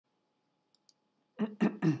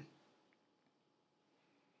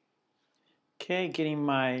Okay, getting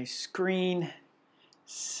my screen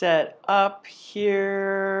set up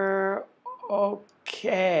here.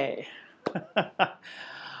 Okay.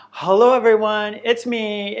 Hello everyone, it's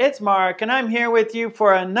me, it's Mark, and I'm here with you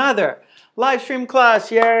for another live stream class.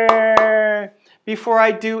 Yay! Before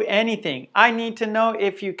I do anything, I need to know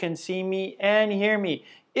if you can see me and hear me.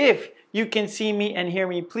 If you can see me and hear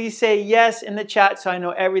me, please say yes in the chat so I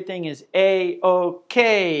know everything is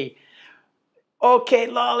A-OK. Okay,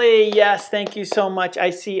 Lolly, yes, thank you so much. I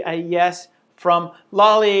see a yes from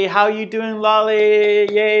Lolly. How you doing,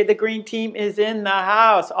 Lolly? Yay, the green team is in the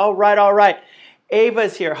house. All right, all right.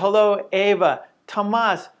 Ava's here. Hello, Ava.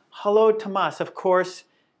 Tomas. Hello, Tomas. Of course,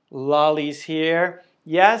 Lolly's here.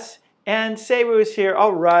 Yes, and Sebu's here.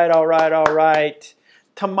 All right, all right, all right.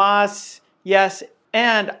 Tomas, yes,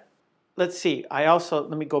 and let's see. Let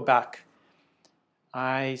me go back.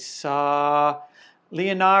 I saw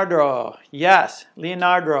Leonardo. Yes,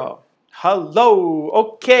 Leonardo. Hello.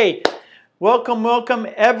 Okay. Welcome, welcome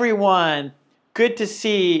everyone. Good to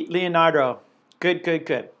see Leonardo. Good, good,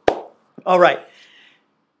 good. All right.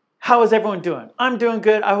 How is everyone doing? I'm doing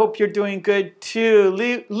good. I hope you're doing good too.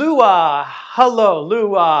 Lua. Hello,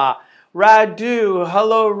 Lua. Radu.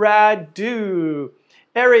 Hello, Radu.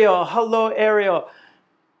 Ariel. Hello, Ariel.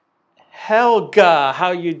 Helga,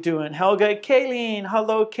 how you doing? Helga, Kayleen,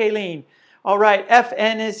 hello Kayleen. All right,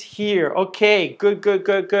 FN is here. Okay, good, good,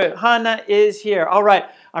 good, good. Hannah is here. All right,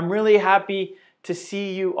 I'm really happy to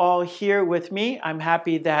see you all here with me. I'm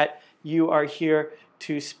happy that you are here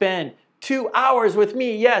to spend 2 hours with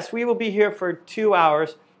me. Yes, we will be here for 2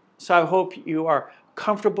 hours. So I hope you are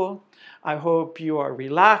comfortable. I hope you are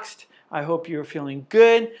relaxed. I hope you're feeling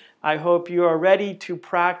good. I hope you are ready to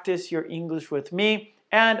practice your English with me.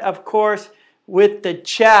 And of course, with the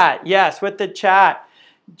chat. Yes, with the chat.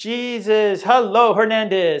 Jesus, hello,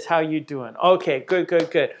 Hernandez. How you doing? Okay, good, good,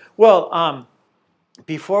 good. Well,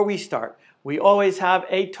 before we start, we always have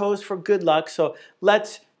a toast for good luck. So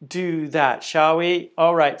let's do that, shall we?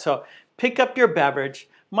 All right, so pick up your beverage.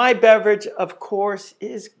 My beverage, of course,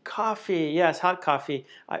 is coffee. Yes, hot coffee.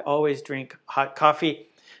 I always drink hot coffee.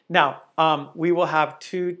 Now, we will have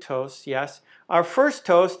 2 toasts, yes. Our first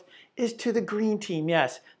toast is to the green team,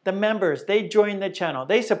 yes. The members, they join the channel.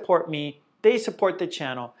 They support me. They support the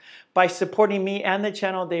channel. By supporting me and the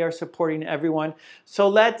channel, they are supporting everyone. So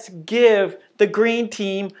let's give the green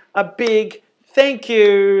team a big thank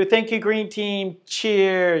you. Thank you, green team.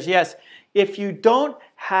 Cheers. Yes. If you don't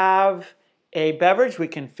have a beverage, we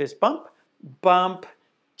can fist bump, bump,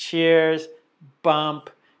 cheers, bump,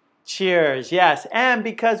 cheers. Yes. And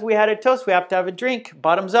because we had a toast, we have to have a drink.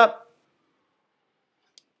 Bottoms up.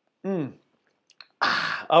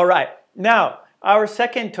 All right, now our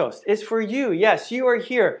second toast is for you. Yes, you are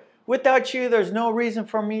here. Without you, there's no reason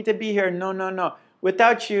for me to be here. No, no, no.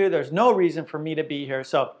 Without you, there's no reason for me to be here.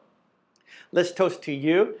 So let's toast to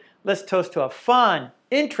you. Let's toast to a fun,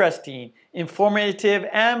 interesting, informative,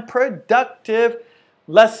 and productive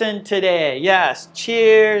lesson today. Yes,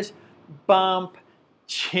 cheers, bump,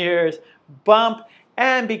 cheers, bump.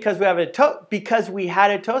 And because we have a we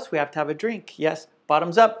had a toast, we have to have a drink. Yes,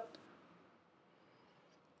 bottoms up.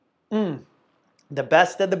 The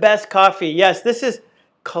best of the best coffee. Yes, this is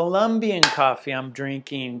Colombian coffee. I'm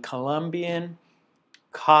drinking Colombian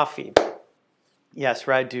coffee. Yes,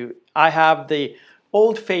 Radu. I have the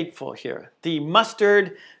Old Faithful here. The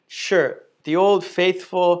mustard shirt. The Old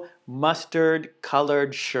Faithful mustard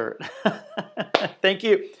colored shirt. Thank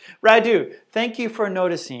you. Radu, thank you for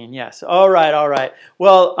noticing. Yes. All right, all right.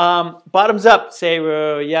 Well, bottoms up,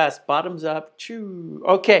 Seru. Yes, bottoms up. Choo.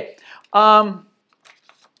 Okay.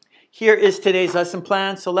 Here is today's lesson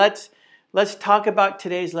plan. So let's talk about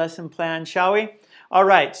today's lesson plan, shall we? All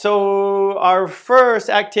right, so our first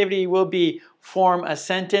activity will be form a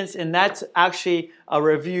sentence, and that's actually a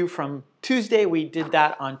review from Tuesday. We did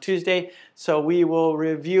that on Tuesday, so we will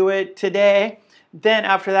review it today. Then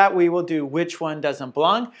after that, we will do which one doesn't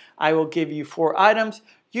belong. I will give you 4 items.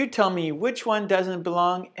 You tell me which one doesn't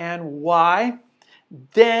belong and why.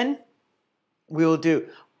 Then we will do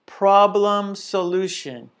problem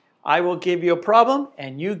solution. I will give you a problem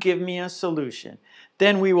and you give me a solution.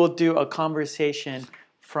 Then we will do a conversation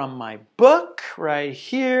from my book right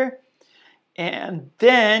here. And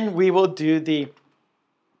then we will do the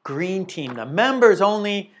green team, the members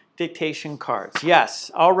only dictation cards.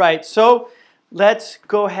 Yes, all right, so let's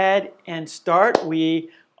go ahead and start.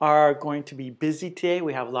 We are going to be busy today.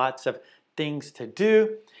 We have lots of things to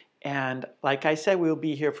do. And like I said, we'll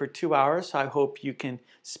be here for 2 hours. So I hope you can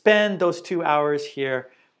spend those 2 hours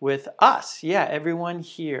here with us. Yeah, everyone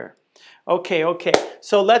here. Okay, okay.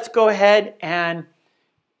 So let's go ahead and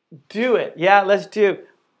do it. Yeah, let's do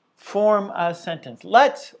form a sentence.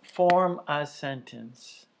 Let's form a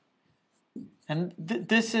sentence. And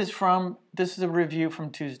this is a review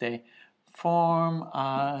from Tuesday. Form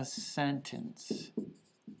a sentence.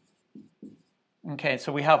 Okay,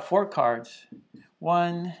 so we have 4 cards.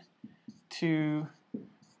 1, 2,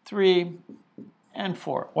 3, and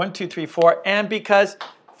 4. 1, 2, 3, 4. And because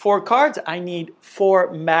 4 cards, I need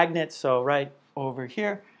 4 magnets. So right over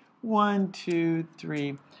here, 1, 2,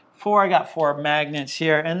 3, 4. I got 4 magnets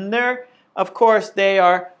here. And they're, of course, they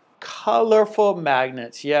are colorful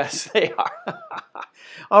magnets. Yes, they are.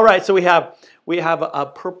 All right, so we have a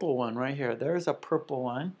purple one right here. There's a purple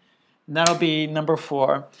one. And that'll be number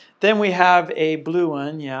 4. Then we have a blue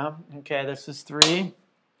one. Yeah, okay, this is 3.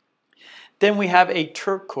 Then we have a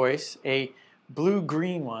turquoise, a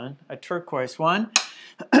blue-green one, a turquoise one.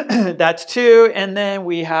 That's 2. And then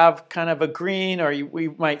we have kind of a green, or we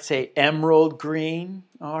might say emerald green.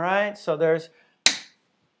 All right, so there's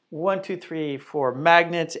 1, 2, 3, 4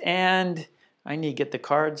 magnets. And I need to get the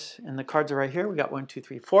cards, and the cards are right here. We got 1, 2,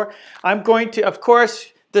 3, 4. I'm going to, of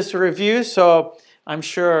course, this is a review, so I'm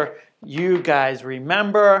sure you guys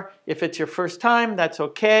remember. If it's your first time, that's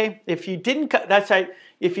okay. If you didn't, that's right.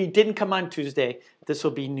 If you didn't come on Tuesday, this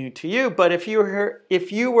will be new to you. But if you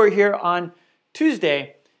were here on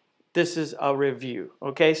Tuesday, this is a review.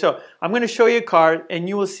 Okay, so I'm going to show you a card, and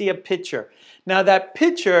you will see a picture. Now that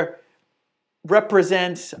picture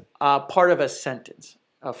represents part of a sentence,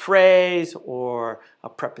 a phrase, or a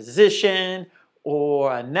preposition,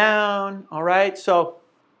 or a noun. All right, so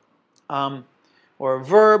or a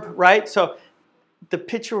verb, right? So the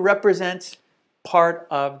picture represents part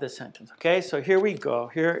of the sentence. Okay, so here we go.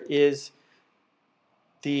 Here is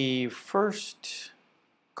the first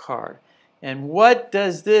card. And what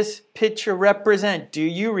does this picture represent? Do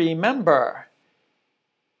you remember?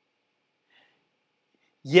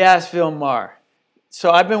 Yes, Vilmar.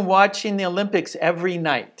 So I've been watching the Olympics every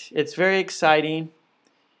night. It's very exciting.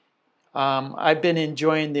 I've been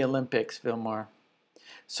enjoying the Olympics, Vilmar.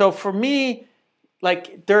 So for me,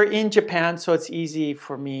 like, they're in Japan, so it's easy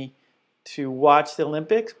for me to watch the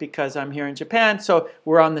Olympics because I'm here in Japan, so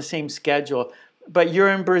we're on the same schedule. But you're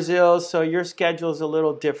in Brazil, so your schedule is a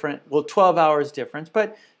little different. Well, 12 hours difference,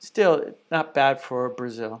 but still not bad for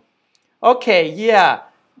Brazil. Okay, yeah,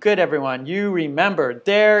 good everyone. You remember,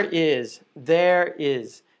 there is.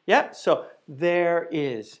 Yep, so there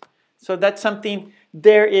is. So that's something,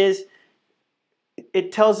 there is,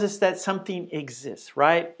 it tells us that something exists,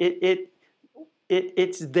 right?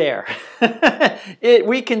 It's there.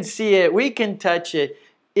 We can see it. We can touch it.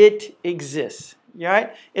 It exists.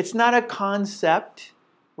 Right? It's not a concept.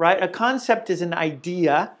 Right? A concept is an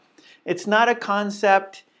idea. It's not a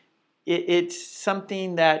concept. It's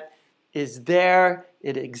something that is there.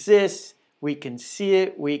 It exists. We can see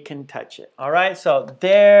it. We can touch it. All right? So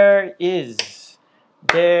there is.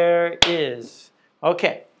 There is.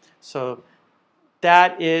 Okay. So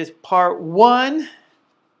that is part 1.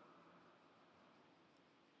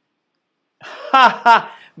 Ha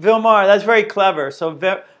ha, Vilmar, that's very clever. So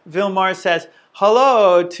Vilmar says,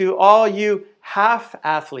 hello to all you half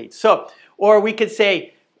athletes. So, or we could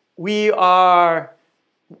say, we are,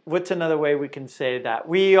 what's another way we can say that?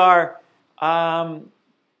 We are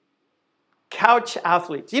couch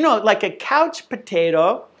athletes. You know, like a couch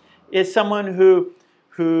potato is someone who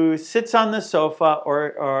sits on the sofa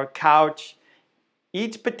or couch,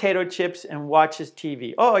 eats potato chips and watches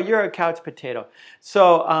TV. Oh, you're a couch potato.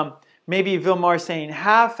 So, maybe Vilmar saying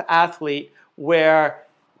half athlete, where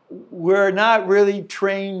we're not really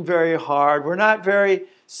trained very hard. We're not very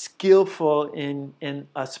skillful in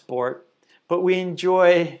a sport, but we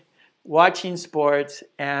enjoy watching sports.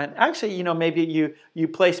 And actually, you know, maybe you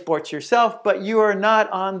play sports yourself, but you are not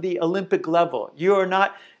on the Olympic level. You are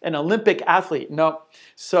not an Olympic athlete. No.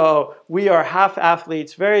 So we are half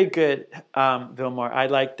athletes. Very good, Vilmar. I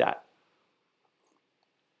like that.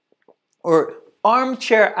 Or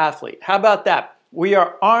armchair athlete. How about that? We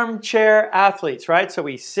are armchair athletes, right? So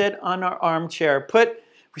we sit on our armchair,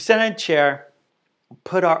 we sit on a chair,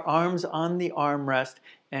 put our arms on the armrest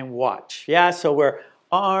and watch. Yeah, so we're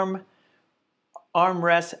armrest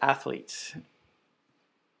athletes.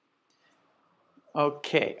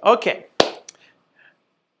 Okay.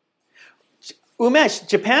 Umesh,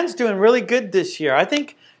 Japan's doing really good this year. I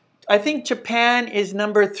think Japan is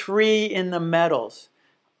number 3 in the medals.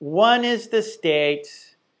 1 is the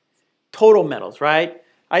States, total medals, right?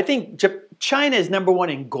 I think China is number 1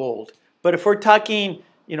 in gold. But if we're talking,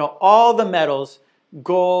 you know, all the medals,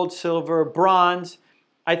 gold, silver, bronze,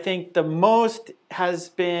 I think the most has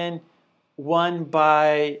been won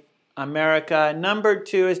by America. Number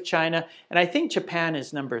 2 is China. And I think Japan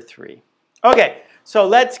is number 3. Okay, so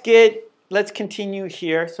let's continue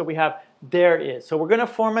here. So we have there is. So we're going to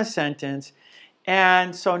form a sentence.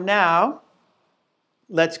 And so now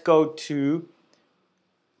let's go to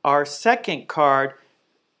our second card,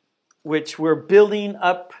 which we're building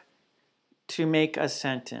up to make a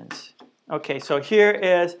sentence. Okay, so here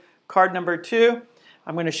is card number 2.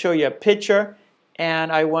 I'm going to show you a picture,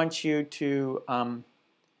 and I want you to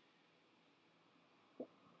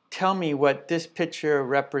tell me what this picture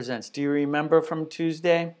represents. Do you remember from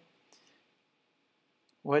Tuesday?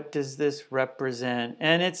 What does this represent?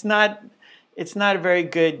 And it's not a very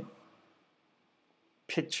good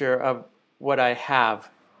picture of what I have.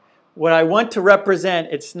 What I want to represent,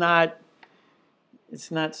 it's not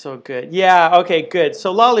so good. Yeah, okay, good.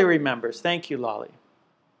 So Lolly remembers. Thank you, Lolly.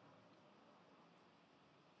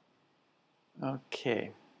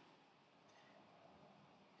 Okay.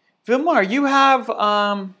 Vilmar, you have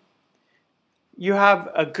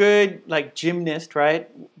a good like gymnast, right?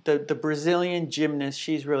 The Brazilian gymnast,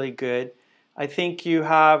 she's really good. I think you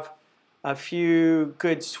have a few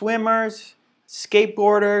good swimmers,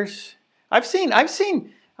 skateboarders. I've seen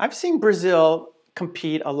Brazil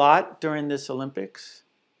compete a lot during this Olympics.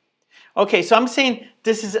 Okay, so I'm saying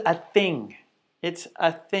this is a thing. It's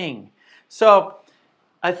a thing. So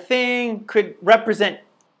a thing could represent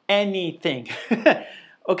anything.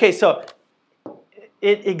 Okay, so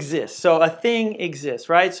it exists. So a thing exists,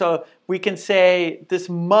 right? So we can say this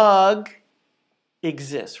mug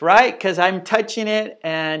exists, right? Because I'm touching it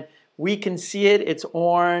and we can see it. It's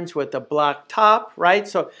orange with a black top, right?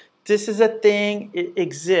 So this is a thing. It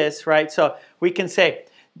exists, right? So we can say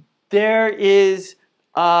there is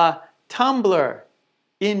a tumbler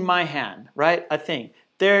in my hand, right? A thing.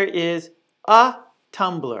 There is a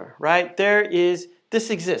tumbler, right? This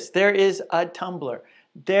exists. There is a tumbler.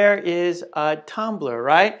 There is a tumbler,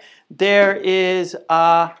 right? There is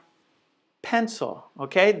a pencil,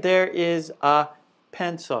 okay? There is a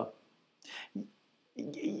pencil.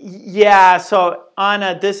 Yeah, so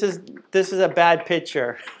Anna, this is a bad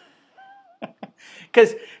picture.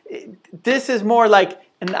 Because this is more like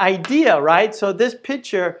an idea, right? So this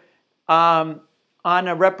picture, Anna,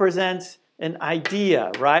 represents an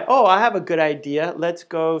idea, right? Oh, I have a good idea. Let's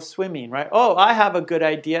go swimming, right? Oh, I have a good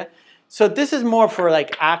idea. So this is more for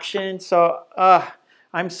like action. So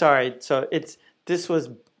I'm sorry. So this was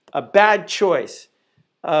a bad choice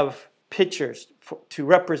of pictures to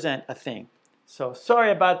represent a thing. So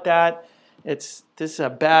sorry about that. This is a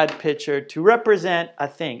bad picture to represent a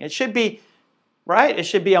thing. It should be, right? It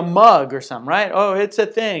should be a mug or something, right? Oh, it's a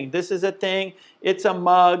thing. This is a thing. It's a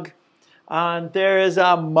mug. There is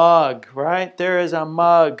a mug, right? There is a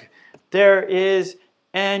mug. There is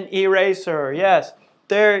an eraser. Yes.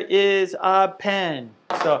 There is a pen.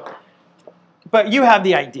 So, but you have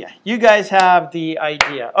the idea. You guys have the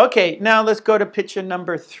idea. Okay, now let's go to picture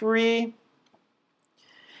number 3.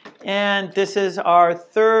 And this is our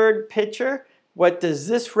third picture. What does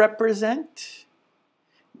this represent?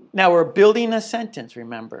 Now we're building a sentence,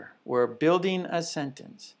 remember. We're building a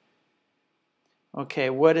sentence. Okay,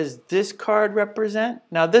 what does this card represent?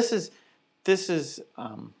 Now this is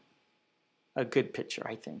a good picture,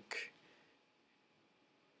 I think.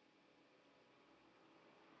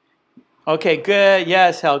 Okay, good.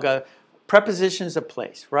 Yes, Helga. Prepositions of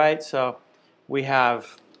place, right? So we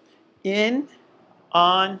have in,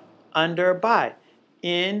 on, under, by.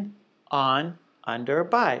 In, on, under,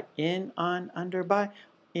 by. In, on, under, by.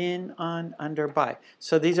 In, on, under, by.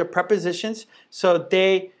 So these are prepositions. So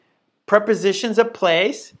prepositions of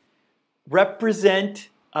place represent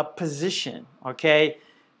a position, okay?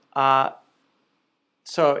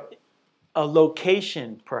 So a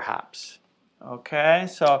location, perhaps. Okay,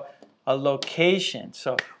 so a location.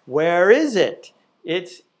 So where is it?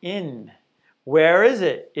 It's in. Where is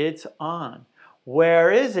it? It's on.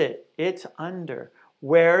 Where is it? It's under.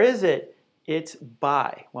 Where is it? It's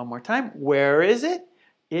by. One more time. Where is it?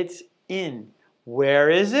 It's in. Where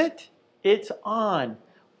is it? It's on.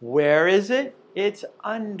 Where is it? It's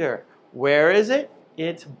under. Where is it?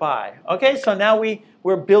 It's by. Okay, so now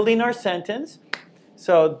we're building our sentence.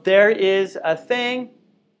 So there is a thing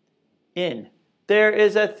in. There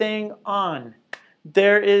is a thing on.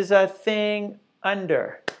 There is a thing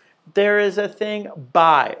under. There is a thing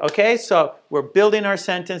by. Okay, so we're building our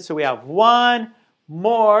sentence. So we have one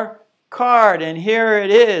more card, and here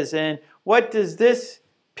it is. And what does this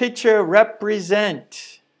picture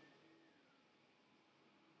represent?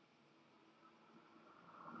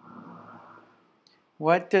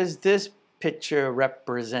 What does this picture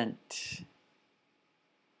represent?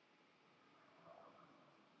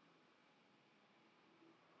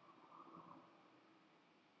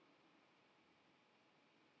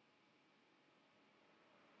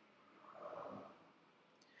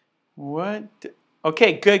 What?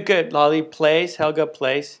 Okay, good, good. Lolly, place. Helga,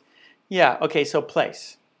 place. Yeah, okay, so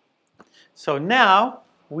place. So now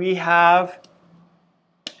we have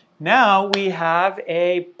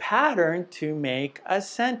a pattern to make a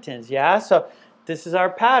sentence. Yeah, so this is our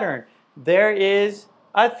pattern. There is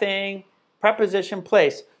a thing, preposition,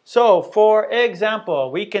 place. So for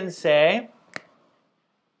example, we can say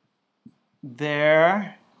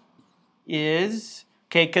there is,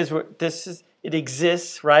 okay, because it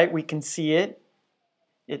exists, right? We can see it.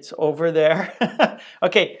 It's over there.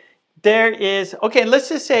 Okay, there is, okay, let's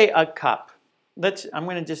just say a cup. I'm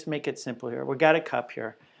going to just make it simple here. We got a cup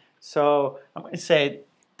here. So I'm going to say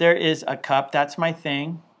there is a cup. That's my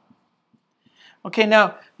thing. Okay,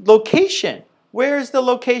 now location. Where is the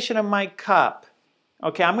location of my cup?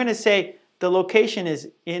 Okay, I'm going to say the location is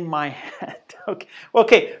in my hand. Okay,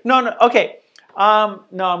 okay, no, okay. No,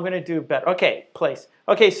 I'm going to do better. Okay, place.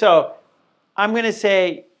 Okay, so I'm going to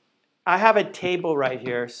say I have a table right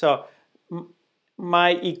here. So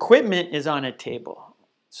my equipment is on a table.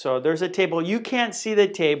 So there's a table. You can't see the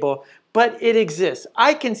table, but it exists.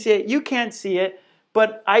 I can see it. You can't see it,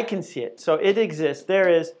 but I can see it. So it exists. There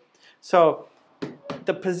is. So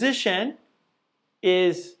the position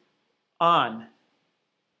is on.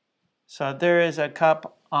 So there is a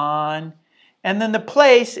cup on. And then the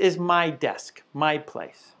place is my desk, my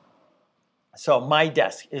place. So my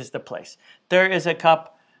desk is the place. There is a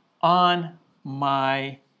cup on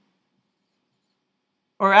my,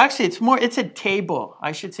 or actually it's a table.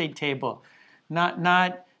 I should say table, not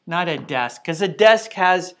a desk, because a desk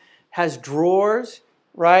has drawers,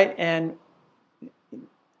 right? And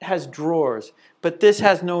has drawers, but this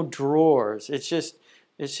has no drawers. It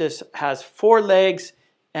just has four legs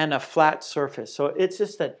and a flat surface. So it's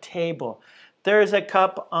just a table. There is a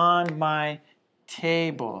cup on my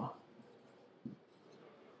table.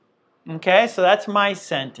 Okay, so that's my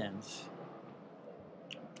sentence.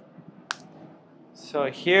 So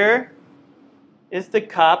here is the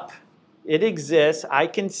cup. It exists. I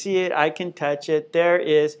can see it. I can touch it. There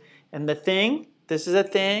is, and the thing, this is a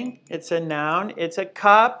thing. It's a noun. It's a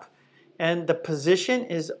cup, and the position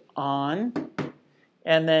is on,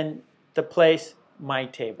 and then the place, my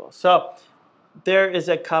table. So there is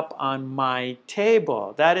a cup on my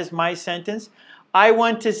table. That is my sentence. I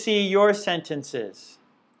want to see your sentences.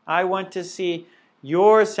 I want to see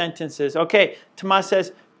your sentences. Okay, Tomas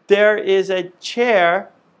says, there is a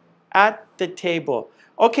chair at the table.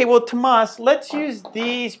 Okay, well, Tomas, let's use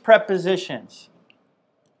these prepositions.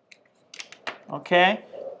 Okay,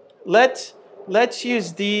 let's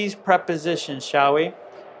use these prepositions, shall we?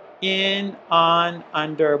 In, on,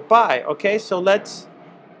 under, by. Okay, so let's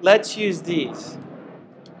use these.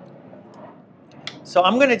 So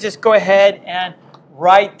I'm going to just go ahead and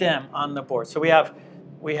write them on the board. So we have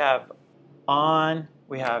on,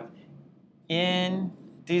 we have in.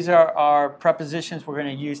 These are our prepositions we're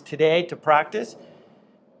going to use today to practice.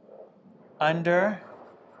 Under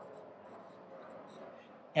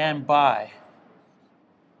and by.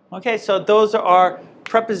 Okay, so those are our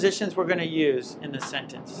prepositions we're going to use in the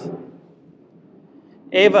sentence.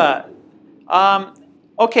 Ava,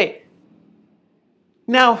 okay.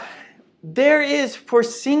 Now, there is for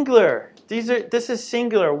singular. This is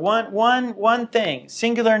singular. One thing.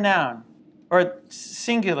 Singular noun or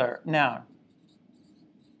singular noun.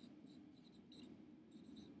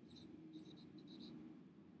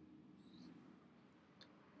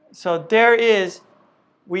 So there is.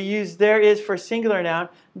 We use there is for singular noun.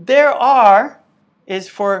 There are is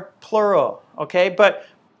for plural. Okay, but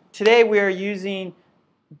today we are using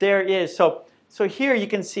there is. So here you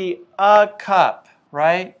can see a cup,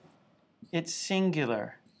 right? It's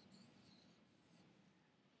singular.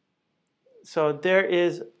 So there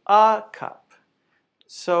is a cup.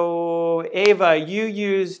 So Ava, you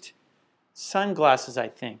used sunglasses, I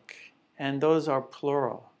think, and those are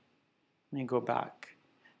plural. Let me go back.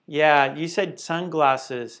 Yeah, you said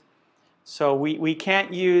sunglasses. So we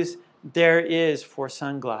can't use there is for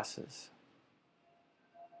sunglasses.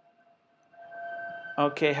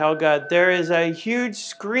 Okay, Helga, there is a huge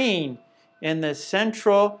screen in the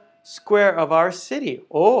central square of our city.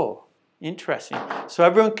 Oh, interesting. So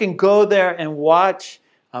everyone can go there and watch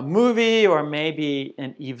a movie or maybe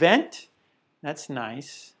an event. That's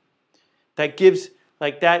nice. That gives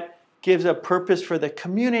a purpose for the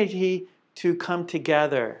community to come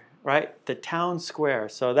together, right? The town square.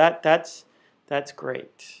 So that's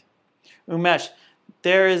great. Umesh,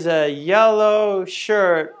 there is a yellow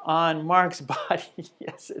shirt on Mark's body.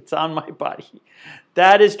 Yes, it's on my body.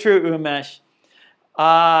 That is true, Umesh.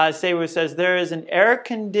 Sewu says, there is an air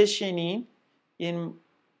conditioning in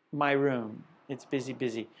my room. It's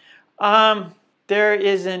busy. There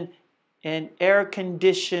is an an air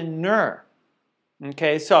conditioner.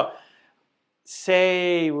 Okay, so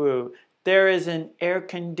Seiwu, there is an air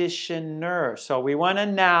conditioner. So we want a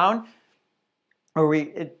noun, or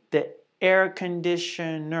the air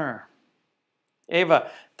conditioner.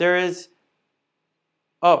 Ava, there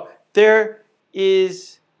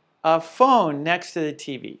is a phone next to the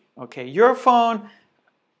TV. Okay, your phone,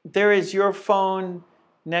 there is your phone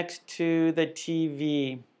next to the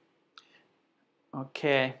TV.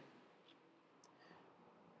 Okay.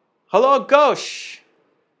 Hello, Ghosh.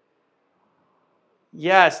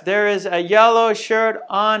 Yes, there is a yellow shirt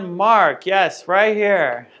on Mark. Yes, right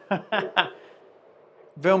here.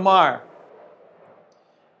 Vilmar.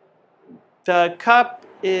 The cup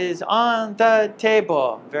is on the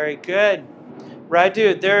table. Very good.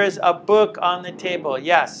 Radu, there is a book on the table.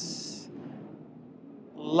 Yes.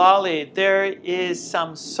 Lolly, there is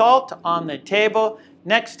some salt on the table,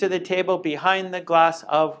 next to the table, behind the glass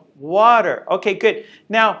of water. Okay, good.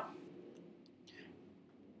 Now,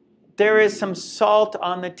 there is some salt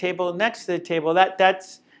on the table, next to the table.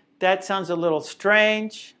 That sounds a little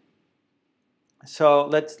strange. So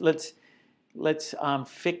let's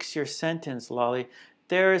fix your sentence, Lolly.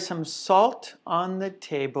 There is some salt on the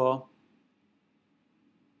table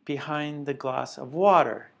behind the glass of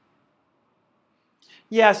water.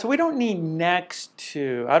 Yeah, so we don't need next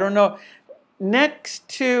to. I don't know. Next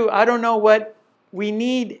to, I don't know what, we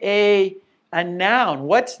need a noun.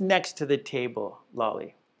 What's next to the table,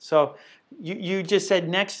 Lolly? So you just said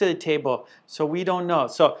next to the table, so we don't know.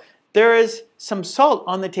 So there is some salt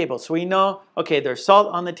on the table. So we know, okay, there's salt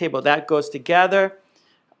on the table. That goes together.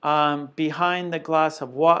 Behind the glass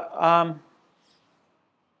of water.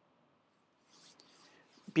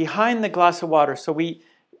 Behind the glass of water. So we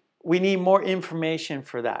need more information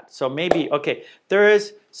for that. So maybe, okay, there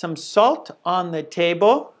is some salt on the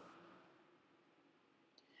table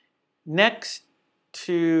next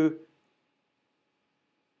to,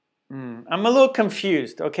 I'm a little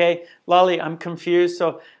confused, okay? Lolly, I'm confused.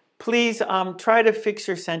 So please try to fix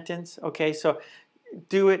your sentence, okay? So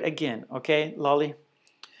do it again, okay, Lolly?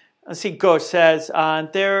 Let's see, Ghosh says,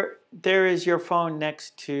 there is your phone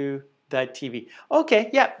next to the TV. Okay,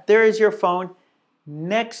 yeah, there is your phone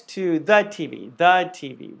next to the TV. The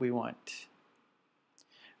TV we want.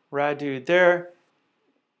 Radu,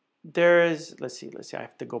 there is, let's see, I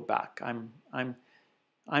have to go back. I'm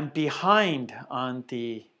behind on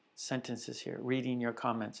the sentences here, reading your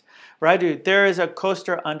comments. Radu, there is a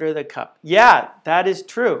coaster under the cup. Yeah, that is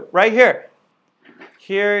true. Right here.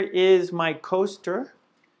 Here is my coaster,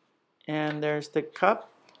 and there's the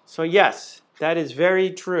cup. So yes, that is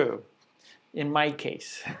very true in my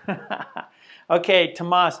case. Okay,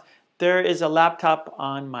 Tomas, there is a laptop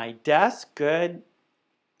on my desk. Good.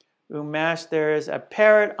 Umesh, there is a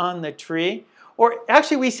parrot on the tree. Or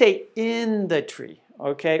actually we say in the tree.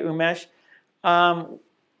 Okay, Umesh?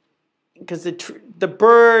 Because the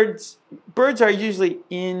birds are usually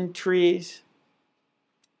in trees.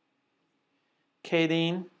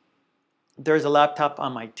 Kaylene, there's a laptop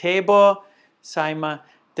on my table. Saima,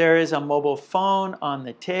 there is a mobile phone on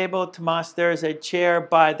the table. Tomas, there is a chair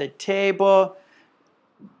by the table.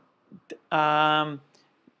 Dilla,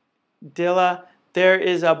 there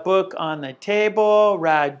is a book on the table.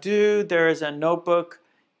 Radu, there is a notebook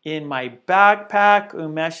in my backpack.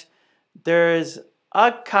 Umesh, there is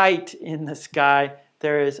a kite in the sky.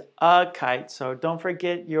 There is a kite. So don't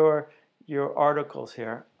forget your articles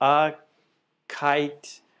here. A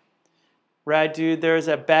kite. Radu, there's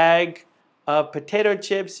a bag of potato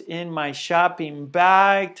chips in my shopping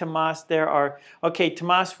bag. Tomas, there are, okay,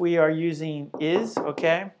 Tomas, we are using is,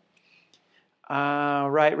 okay?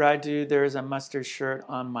 Right, Radu, there's a mustard shirt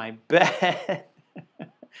on my bed.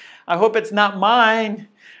 I hope it's not mine.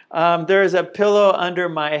 There's a pillow under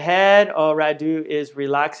my head. Oh, Radu is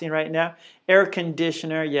relaxing right now. Air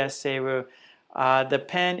conditioner, yes, Seru. The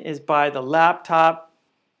pen is by the laptop.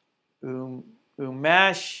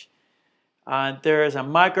 Umesh. There is a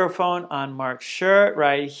microphone on Mark's shirt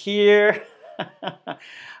right here.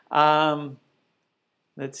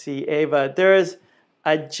 Let's see, Ava. There is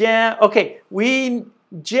a jam. Okay,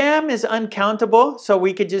 jam is uncountable, so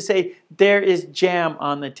we could just say there is jam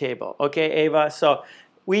on the table. Okay, Ava. So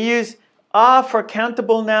we use for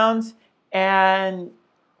countable nouns, and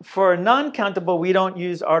for non-countable we don't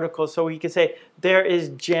use articles. So we could say there is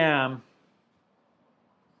jam.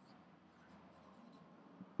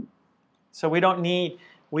 So we don't need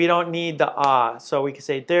the So we can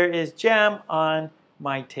say there is jam on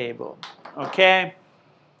my table. Okay.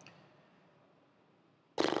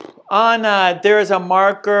 There is a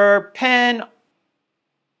marker, pen.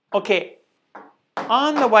 Okay.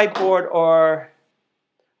 On the whiteboard, or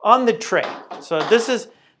On the tray. So this is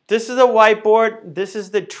a whiteboard. This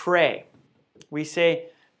is the tray. We say,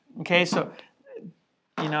 okay, so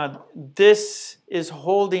you know, this is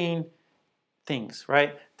holding things,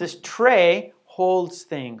 right? This tray holds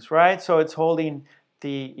things, right? So it's holding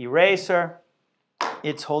the eraser.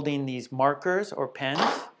 It's holding these markers or pens.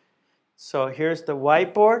 So here's the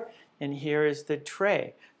whiteboard, and here is the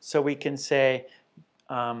tray. So we can say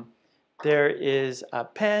there is a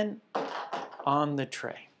pen on the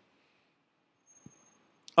tray.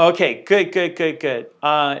 Okay, good, good, good, good.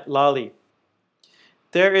 Lolly.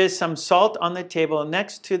 There is some salt on the table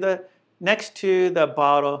next to the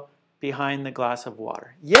bottle behind the glass of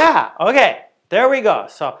water. Yeah, okay, there we go.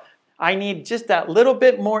 So I need just that little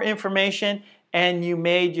bit more information, and you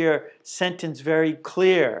made your sentence very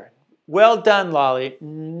clear. Well done, Lolly.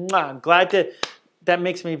 Mwah. That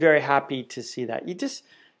makes me very happy to see that. You just,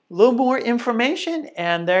 a little more information,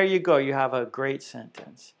 and there you go. You have a great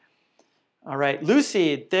sentence. All right,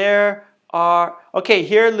 Lucy, there are, okay,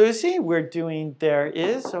 here, Lucy, we're doing there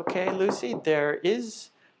is. Okay, Lucy, there is.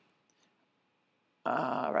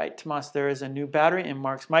 All right, Tomas, there is a new battery in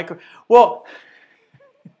Mark's micro. Well,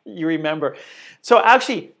 you remember. So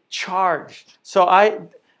actually, charged. So I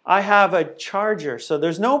have a charger. So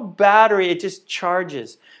there's no battery, it just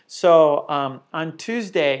charges. So on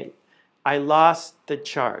Tuesday, I lost the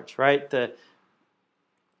charge, right?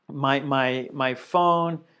 My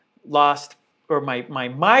phone lost, or my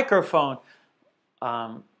microphone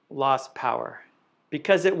lost power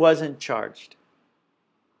because it wasn't charged.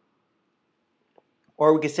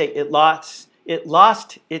 Or we could say it lost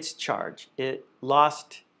its charge. It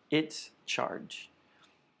lost its charge.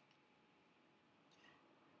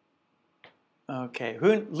 Okay,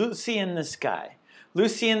 Lucy in the Sky.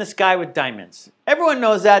 Lucy in the Sky with Diamonds. Everyone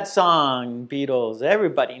knows that song, Beatles.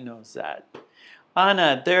 Everybody knows that.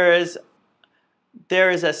 Anna, there is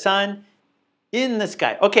a sun in the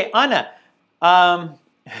sky. Okay, Anna,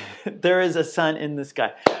 there is a sun in the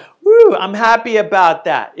sky. Woo, I'm happy about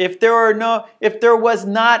that. If there was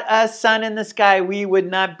not a sun in the sky, we would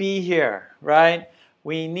not be here, right?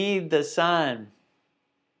 We need the sun.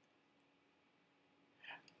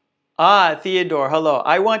 Ah, Theodore, hello.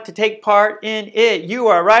 I want to take part in it. You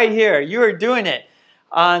are right here. You are doing it.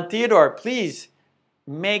 Theodore, please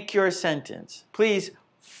make your sentence. Please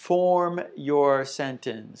form your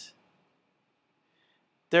sentence.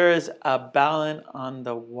 There is a ballon on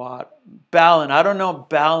the water. Ballon. I don't know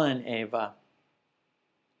ballon, Ava.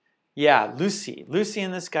 Yeah, Lucy. Lucy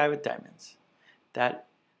in the Sky with Diamonds. The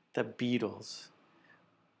Beatles.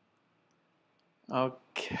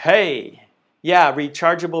 Okay. Yeah,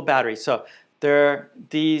 rechargeable battery. So there's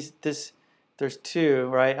two,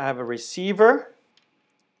 right? I have a receiver.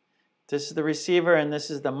 This is the receiver, and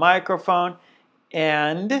this is the microphone.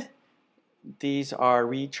 And these are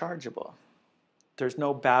rechargeable. There's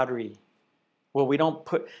no battery. Well,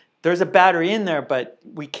 there's a battery in there, but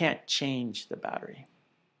we can't change the battery.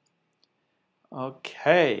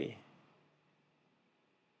 Okay.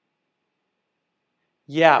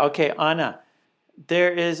 Yeah, okay, Anna.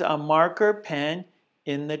 There is a marker pen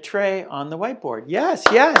in the tray on the whiteboard. Yes,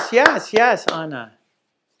 yes, yes, yes, Anna.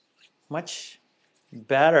 Much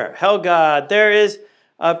better. Helga, there is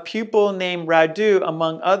a pupil named Radu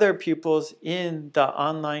among other pupils in the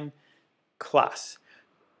online class.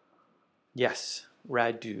 Yes,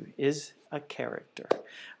 Radu is a character.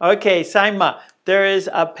 Okay, Saima, there is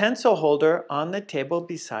a pencil holder on the table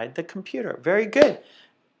beside the computer. Very good.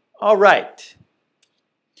 All right.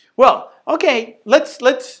 Well, okay, let's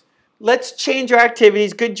change our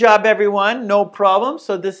activities. Good job, everyone. No problem.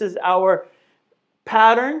 So this is our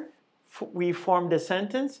pattern. We formed a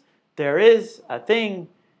sentence. There is a thing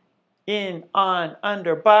in, on,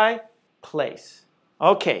 under, by, place.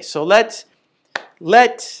 Okay, so let's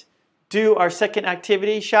do our second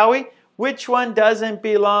activity, shall we? Which one doesn't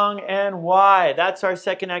belong and why? That's our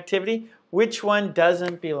second activity. Which one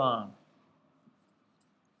doesn't belong?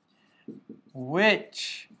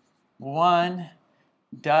 Which one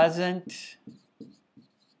doesn't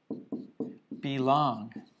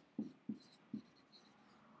belong?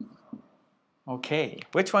 Okay,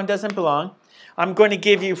 which one doesn't belong? I'm going to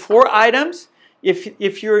give you 4 items.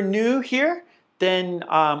 If you're new here, then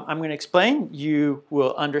I'm going to explain. You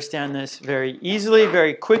will understand this very easily,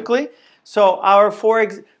 very quickly. So our for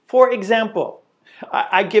example,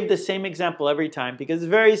 I give the same example every time because it's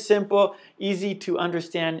very simple, easy to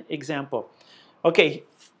understand example. Okay,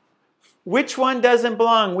 which one doesn't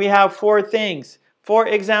belong? We have 4 things. For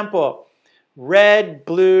example, red,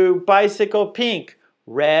 blue, bicycle, pink.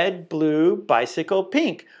 Red, blue, bicycle,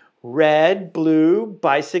 pink. Red, blue,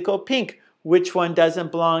 bicycle, pink. Which one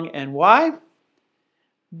doesn't belong and why?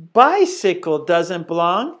 Bicycle doesn't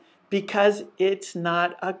belong because it's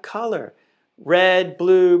not a color. Red,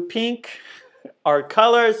 blue, pink are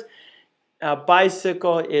colors. A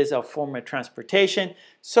bicycle is a form of transportation,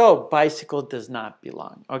 so bicycle does not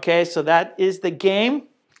belong. Okay, so that is the game.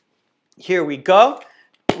 Here we go.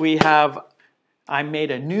 I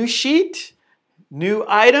made a new sheet, new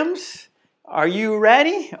items. Are you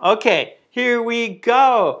ready? Okay, here we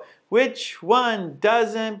go. Which one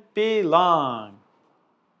doesn't belong?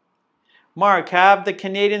 Mark, have the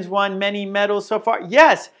Canadians won many medals so far?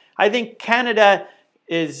 Yes, I think Canada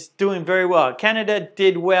is doing very well. Canada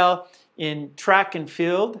did well in track and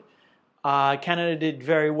field. Canada did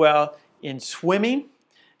very well in swimming.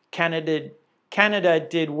 Canada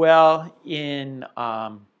did well in,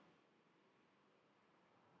 I'm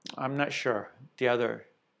not sure, the other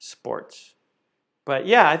sports. But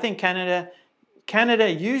yeah, I think Canada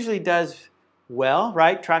usually does well,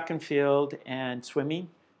 right? Track and field and swimming.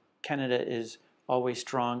 Canada is always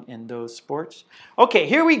strong in those sports. Okay,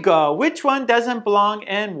 here we go. Which one doesn't belong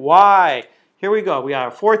and why? Here we go. We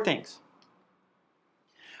have 4 things.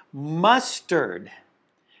 Mustard,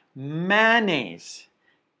 mayonnaise,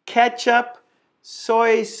 ketchup,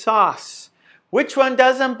 soy sauce. Which one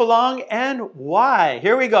doesn't belong and why?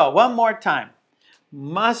 Here we go. One more time.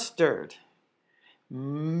 Mustard,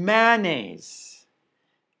 mayonnaise,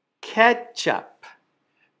 ketchup,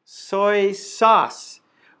 soy sauce.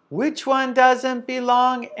 Which one doesn't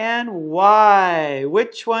belong and why?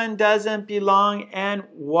 Which one doesn't belong and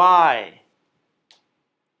why?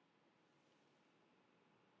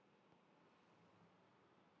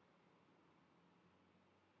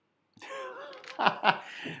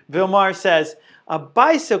 Vilmar says, a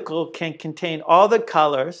bicycle can contain all the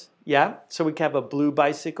colors. Yeah, so we can have a blue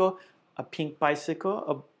bicycle, a pink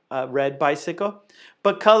bicycle, a red bicycle.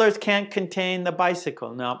 But colors can't contain the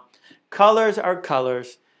bicycle. No, colors are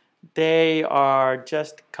colors. They are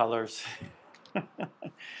just colors.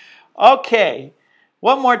 Okay,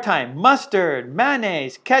 one more time. Mustard,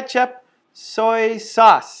 mayonnaise, ketchup, soy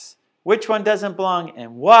sauce. Which one doesn't belong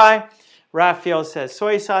and why? Raphael says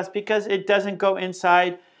soy sauce because it doesn't go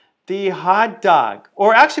inside the hot dog.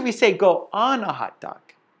 Or actually we say go on a hot dog.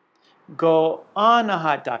 Go on a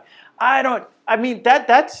hot dog. I mean,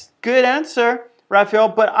 that's good answer, Raphael,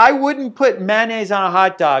 but I wouldn't put mayonnaise on a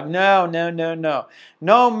hot dog. No, no, no, no.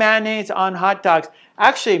 No mayonnaise on hot dogs.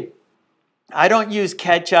 Actually, I don't use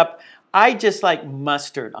ketchup. I just like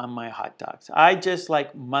mustard on my hot dogs. I just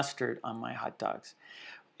like mustard on my hot dogs.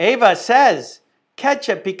 Ava says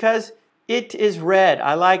ketchup because it is red.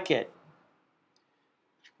 I like it.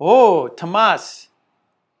 Oh, Tomas.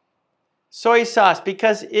 Soy sauce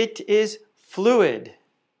because it is fluid.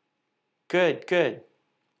 Good, good.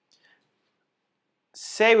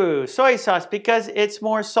 Sewu, soy sauce because it's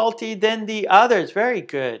more salty than the others. Very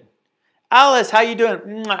good. Alice, how you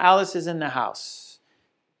doing? Alice is in the house.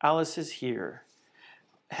 Alice is here.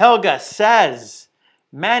 Helga says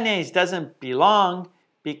mayonnaise doesn't belong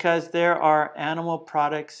because there are animal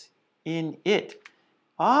products in it.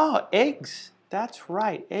 Oh, eggs. That's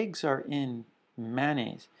right. Eggs are in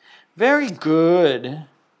mayonnaise. Very good.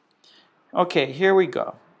 Okay, here we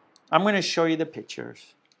go. I'm going to show you the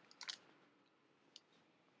pictures.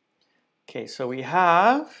 Okay, so we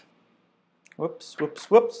have, whoops.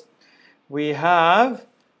 We have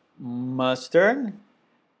mustard,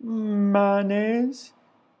 mayonnaise,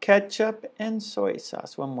 ketchup, and soy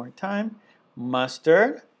sauce. One more time.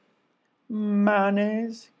 Mustard,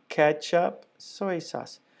 mayonnaise, ketchup, soy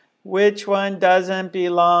sauce. Which one doesn't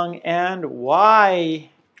belong and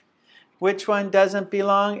why? Which one doesn't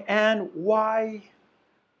belong and why?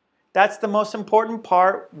 That's the most important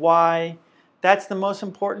part. Why? That's the most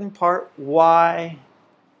important part. Why?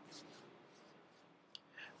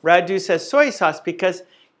 Radu says soy sauce because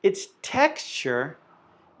its texture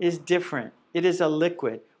is different. It is a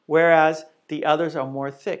liquid, whereas the others are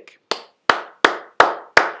more thick.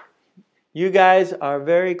 You guys are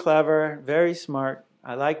very clever, very smart.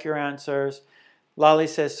 I like your answers. Lolly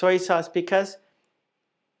says soy sauce because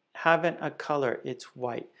haven't a color. It's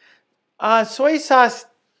white. Soy sauce.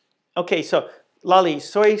 Okay, so Lolly,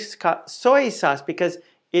 soy sauce because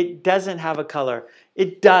it doesn't have a color.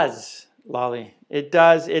 It does, Lolly. It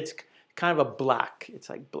does. It's kind of a black. It's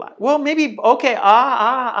like black. Well, maybe, okay,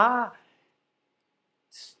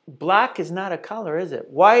 Black is not a color, is it?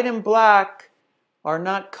 White and black are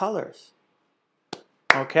not colors.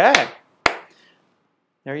 Okay.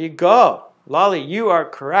 There you go. Lolly, you are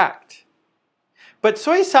correct. But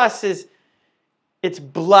soy sauce it's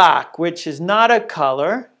black, which is not a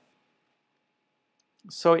color.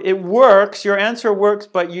 So it works, your answer works,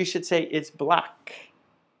 but you should say it's black.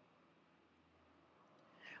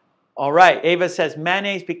 All right, Ava says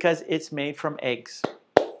mayonnaise because it's made from eggs.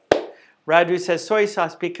 Radu says soy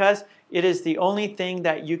sauce because it is the only thing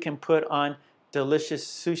that you can put on delicious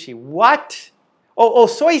sushi. What? Oh,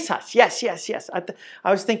 soy sauce. Yes.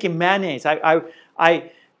 I was thinking mayonnaise.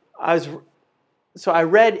 So I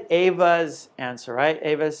read Ava's answer, right?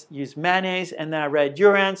 Ava's used mayonnaise, and then I read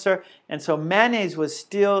your answer, and so mayonnaise was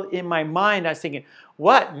still in my mind. I was thinking,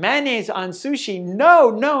 what? Mayonnaise on sushi?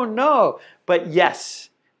 No. But yes,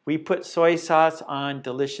 we put soy sauce on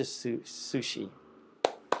delicious sushi.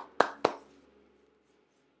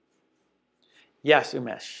 Yes,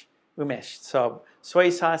 Umesh. So soy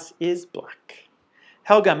sauce is black.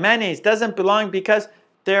 Helga, mayonnaise doesn't belong because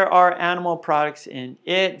there are animal products in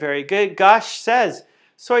it. Very good. Gosh says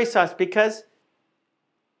soy sauce because,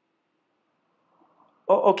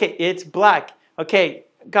 oh, okay, it's black. Okay,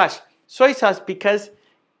 gosh, soy sauce because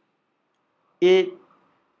it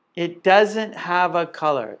doesn't have a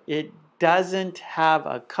color. It doesn't have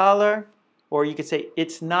a color, or you could say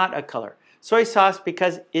it's not a color. Soy sauce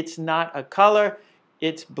because it's not a color,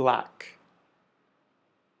 it's black.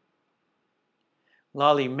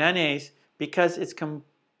 Lolly, mayonnaise because it's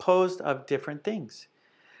composed of different things.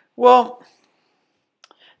 Well,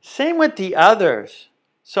 same with the others.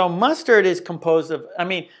 So mustard is composed of,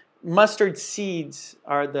 mustard seeds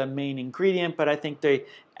are the main ingredient, but I think they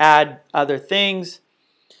add other things.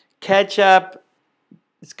 Ketchup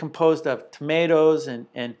is composed of tomatoes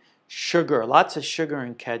and sugar, lots of sugar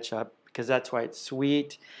in ketchup because that's why it's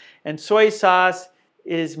sweet. And soy sauce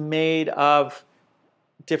is made of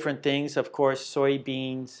different things, of course,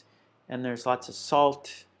 soybeans, and there's lots of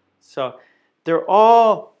salt. So they're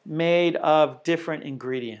all made of different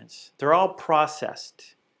ingredients. They're all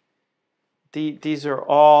processed. These are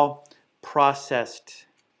all processed,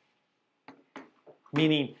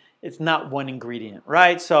 meaning it's not one ingredient,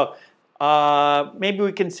 right? So maybe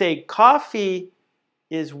we can say coffee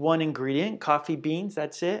is one ingredient, coffee beans,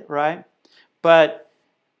 that's it, right? But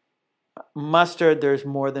mustard, there's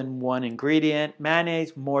more than one ingredient.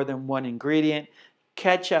 Mayonnaise, more than one ingredient.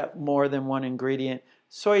 Ketchup, more than one ingredient.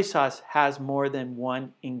 Soy sauce has more than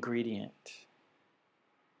one ingredient.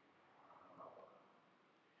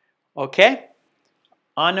 Okay?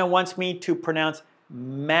 Anna wants me to pronounce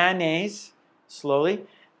mayonnaise slowly.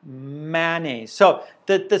 Mayonnaise. So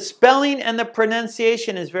the spelling and the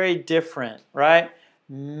pronunciation is very different, right?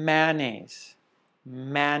 Mayonnaise.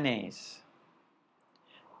 Mayonnaise.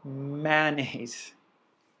 Mayonnaise.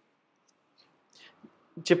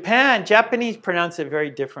 Japanese pronounce it very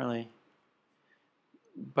differently.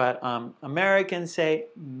 But Americans say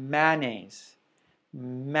mayonnaise.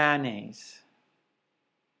 Mayonnaise.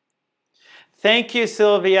 Thank you,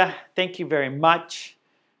 Sylvia. Thank you very much.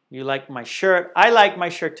 You like my shirt. I like my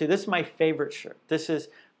shirt too. This is my favorite shirt. This is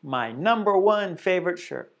my #1 favorite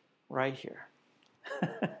shirt right here.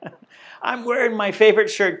 I'm wearing my favorite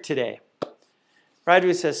shirt today.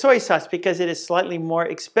 Radu says soy sauce because it is slightly more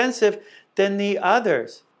expensive than the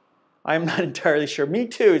others. I'm not entirely sure. Me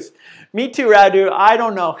too. Me too, Radu. I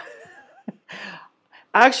don't know.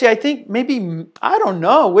 Actually, I think maybe, I don't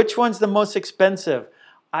know which one's the most expensive.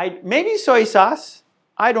 Maybe soy sauce.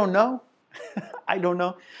 I don't know. I don't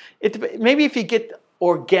know. Maybe if you get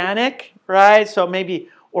organic, right? So maybe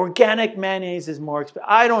organic mayonnaise is more expensive.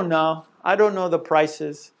 I don't know. I don't know the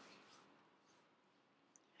prices.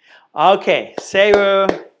 Okay, Seru,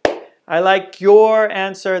 I like your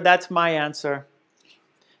answer. That's my answer.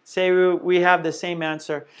 Seru, we have the same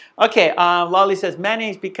answer. Okay, Lolly says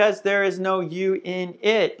mayonnaise because there is no U in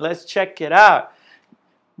it. Let's check it out.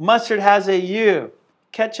 Mustard has a U.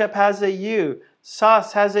 Ketchup has a U.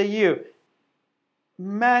 Sauce has a U.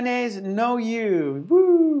 Mayonnaise, no U.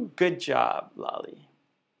 Woo! Good job, Lolly.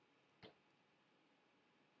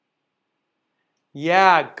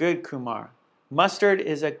 Yeah, good, Kumar. Mustard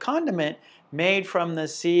is a condiment made from the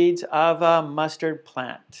seeds of a mustard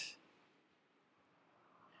plant.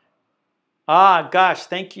 Ah, gosh,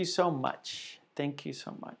 thank you so much. Thank you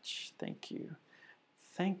so much. Thank you.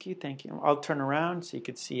 Thank you, thank you. I'll turn around so you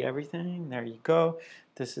can see everything. There you go.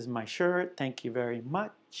 This is my shirt. Thank you very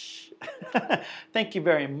much. Thank you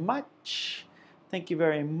very much. Thank you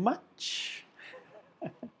very much.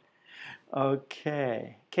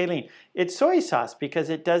 Okay. Kayleen, it's soy sauce because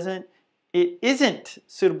it isn't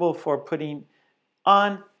suitable for putting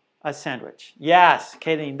on a sandwich. Yes,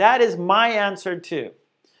 Kayleen, that is my answer too.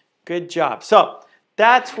 Good job. So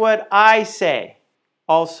that's what I say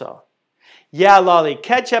also. Yeah, Lolly,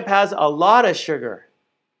 ketchup has a lot of sugar.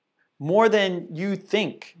 More than you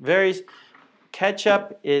think.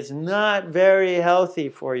 Ketchup is not very healthy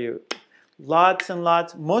for you. Lots and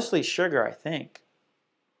lots, mostly sugar, I think.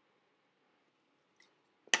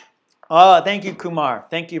 Oh, thank you, Kumar.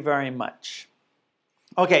 Thank you very much.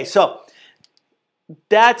 Okay, so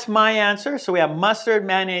that's my answer. So we have mustard,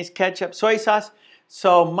 mayonnaise, ketchup, soy sauce.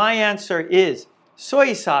 So my answer is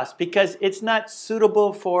soy sauce because it's not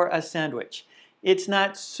suitable for a sandwich. It's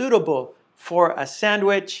not suitable for a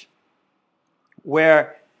sandwich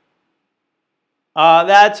where,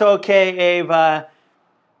 that's okay, Ava.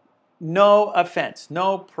 No offense,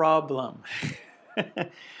 no problem.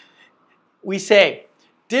 We say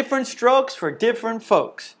different strokes for different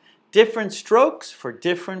folks. Different strokes for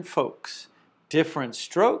different folks. Different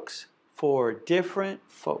strokes for different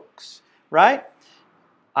folks. Right?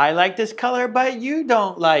 I like this color, but you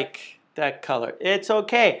don't like that color. It's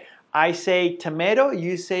okay. I say tomato,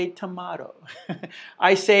 you say tomato.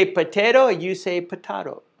 I say potato, you say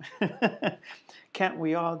potato. Can't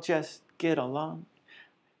we all just get along?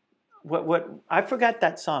 What I forgot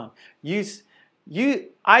that song.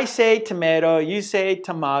 I say tomato, you say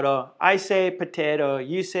tomato. I say potato,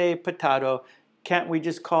 you say potato. Can't we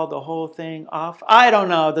just call the whole thing off? I don't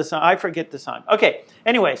know the song. I forget the song. Okay,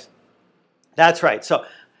 anyways, that's right. So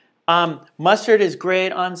mustard is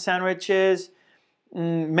great on sandwiches.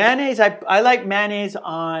 Mayonnaise, I like mayonnaise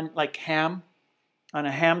on like ham. On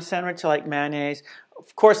a ham sandwich, I like mayonnaise.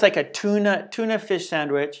 Of course, like a tuna fish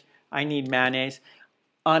sandwich, I need mayonnaise.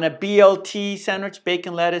 On a BLT sandwich,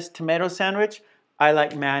 bacon, lettuce, tomato sandwich, I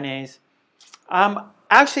like mayonnaise.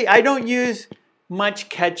 Actually, I don't use much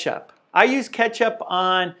ketchup. I use ketchup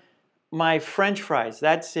on my French fries.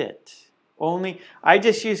 That's it. I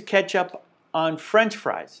just use ketchup on French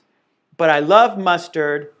fries. But I love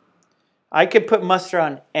mustard. I could put mustard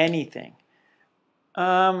on anything.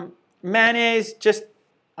 Mayonnaise,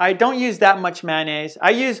 I don't use that much mayonnaise.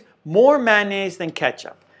 I use more mayonnaise than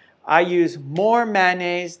ketchup. I use more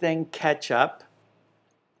mayonnaise than ketchup.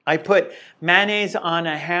 I put mayonnaise on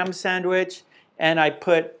a ham sandwich, and I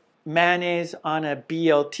put mayonnaise on a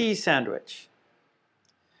BLT sandwich.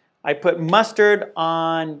 I put mustard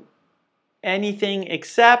on anything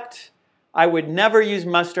except I would never use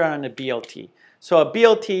mustard on a BLT. So a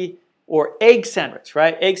BLT or egg sandwich,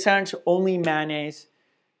 right? Egg sandwich, only mayonnaise.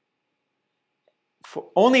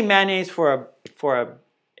 Only mayonnaise for a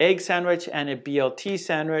egg sandwich and a BLT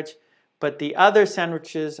sandwich, but the other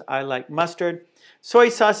sandwiches I like mustard. Soy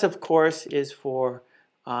sauce, of course, is for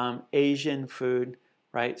Asian food,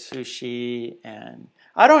 right? Sushi, and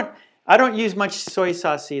I don't use much soy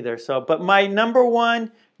sauce either. So, but my number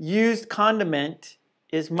one used condiment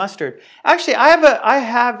is mustard. Actually, I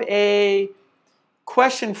have a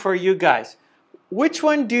question for you guys. Which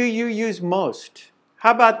one do you use most?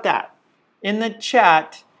 How about that? In the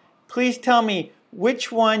chat, please tell me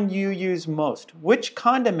which one you use most. Which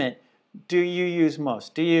condiment do you use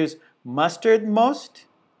most? Do you use mustard most?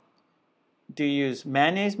 Do you use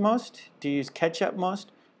mayonnaise most? Do you use ketchup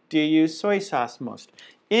most? Do you use soy sauce most?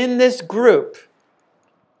 In this group,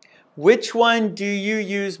 which one do you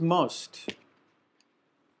use most?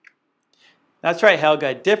 That's right,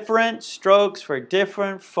 Helga. Different strokes for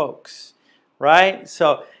different folks, right?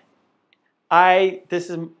 So I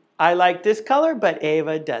like this color, but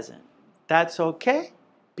Ava doesn't. That's okay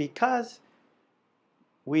because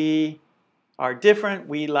we are different.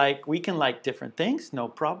 We can like different things, no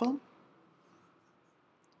problem.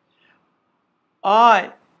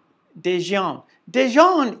 Dijon.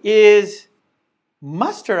 Dijon is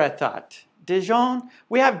mustard, I thought. Dijon,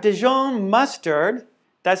 we have Dijon mustard.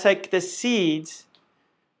 That's like the seeds,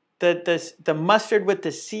 the mustard with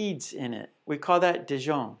the seeds in it. We call that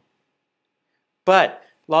Dijon. But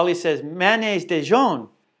Lolly says, mayonnaise Dijon.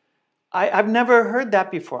 I've never heard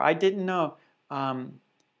that before. I didn't know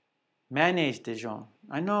mayonnaise Dijon.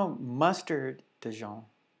 I know mustard Dijon,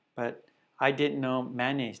 but I didn't know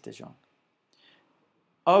mayonnaise Dijon.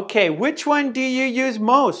 Okay, which one do you use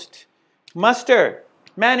most? Mustard,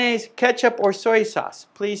 mayonnaise, ketchup, or soy sauce?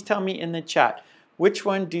 Please tell me in the chat. Which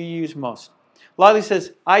one do you use most? Lolly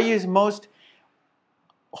says, I use most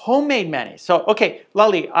homemade mayonnaise. So, okay,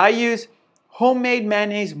 Lolly, I use homemade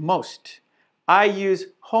mayonnaise most. I use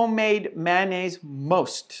homemade mayonnaise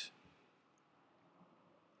most.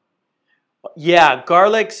 Yeah,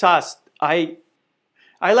 garlic sauce. I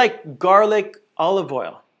like garlic olive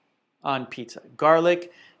oil on pizza.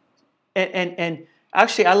 Garlic, and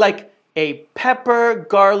actually I like a pepper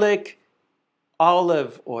garlic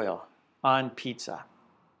olive oil on pizza.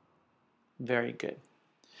 Very good.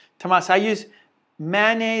 Tomas, I use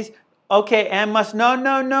mayonnaise. Okay, and must,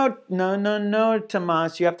 no,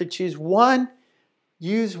 Tomas. You have to choose one.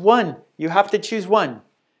 Use one. You have to choose one.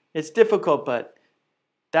 It's difficult, but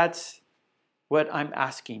that's what I'm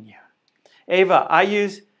asking you. Ava, I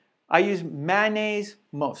use mayonnaise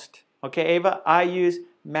most. Okay, Ava, I use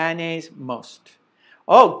mayonnaise most.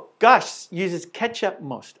 Oh gosh, uses ketchup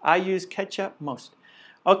most. I use ketchup most.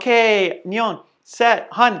 Okay, Nyon,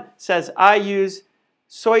 Han says I use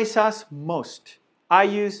soy sauce most. I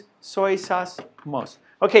use soy sauce most.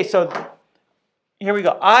 Okay, so here we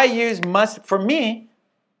go. I use mustard. For me,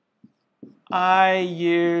 I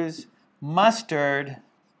use mustard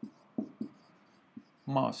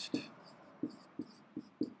most.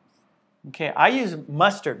 Okay, I use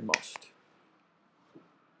mustard most.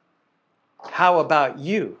 How about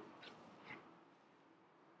you?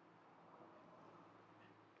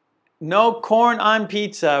 No corn on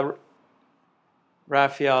pizza,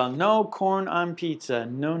 Raphael. No corn on pizza.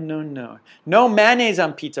 No, no, no. No mayonnaise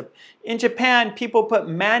on pizza. In Japan, people put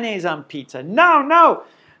mayonnaise on pizza. No, no.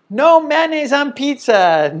 No mayonnaise on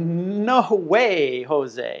pizza. No way,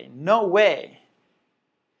 Jose. No way.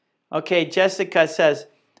 Okay, Jessica says,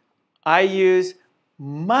 I use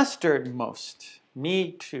mustard most.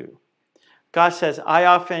 Me too. Gosh says, I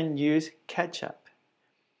often use ketchup.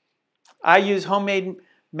 I use homemade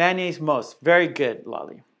mayonnaise most. Very good,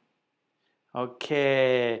 Lolly.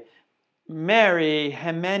 Okay. Mary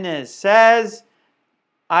Jimenez says,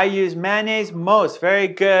 I use mayonnaise most. Very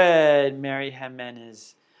good, Mary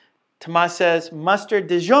Jimenez. Tomas says, mustard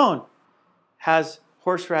Dijon has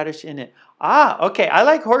horseradish in it. Ah, okay. I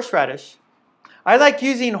like horseradish. I like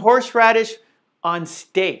using horseradish on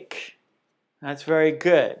steak. That's very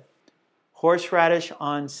good. Horseradish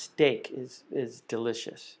on steak is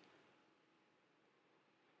delicious.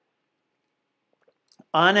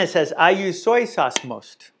 Anna says, I use soy sauce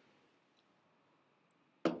most.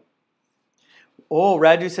 Oh,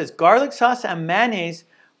 Radu says, garlic sauce and mayonnaise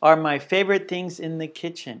are my favorite things in the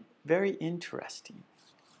kitchen. Very interesting.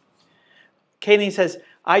 Kayleen says,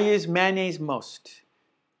 I use mayonnaise most.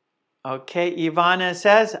 Okay, Ivana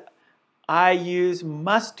says, I use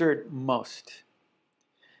mustard most.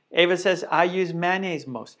 Ava says, I use mayonnaise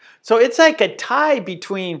most. So it's like a tie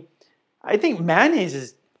between, I think mayonnaise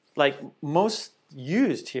is like most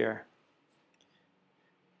used here.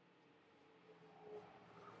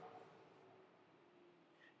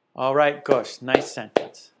 All right, gosh, nice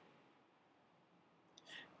sentence.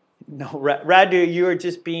 No, Radu, you are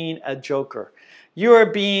just being a joker. You are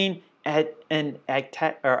being I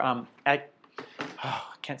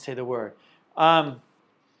can't say the word.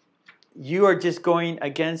 You are just going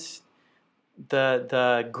against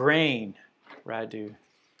the grain, Radu.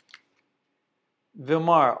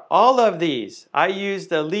 Vilmar, all of these, I use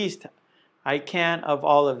the least I can of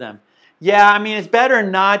all of them. Yeah, I mean, it's better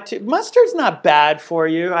not to. Mustard's not bad for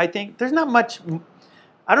you. I think there's not much.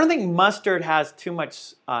 I don't think mustard has too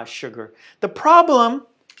much sugar. The problem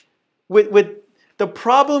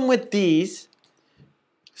with these,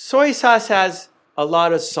 soy sauce has a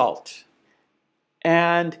lot of salt,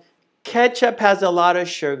 and ketchup has a lot of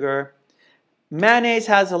sugar. Mayonnaise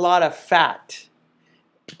has a lot of fat,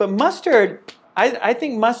 but mustard, I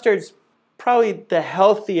think mustard's probably the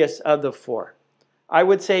healthiest of the four. I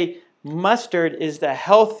would say mustard is the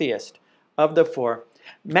healthiest of the four.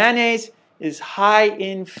 Mayonnaise is high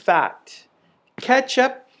in fat.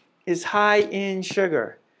 Ketchup is high in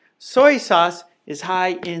sugar. Soy sauce is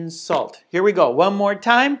high in salt. Here we go. One more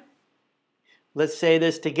time. Let's say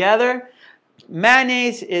this together.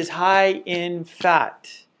 Mayonnaise is high in fat.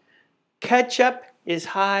 Ketchup is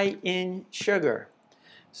high in sugar.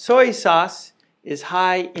 Soy sauce is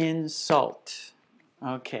high in salt.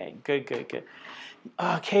 Okay, good, good, good.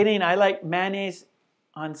 Katie, I like mayonnaise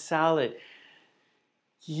on salad.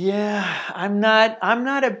 Yeah, I'm not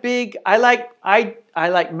a big. I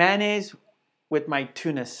like mayonnaise with my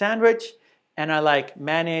tuna sandwich, and I like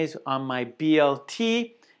mayonnaise on my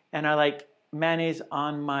BLT, and I like mayonnaise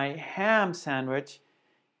on my ham sandwich,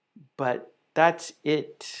 but that's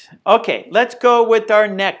it. Okay, let's go with our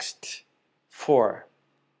next four.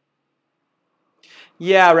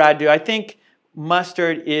 Yeah, Radu, I think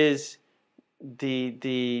mustard is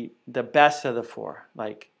the best of the four,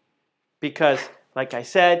 because like I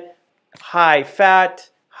said, high fat,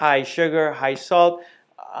 high sugar, high salt.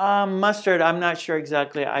 Mustard, I'm not sure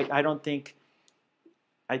exactly. I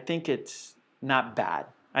think it's not bad.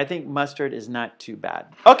 I think mustard is not too bad.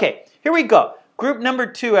 Okay, here we go. Group number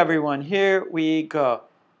 2, everyone. Here we go.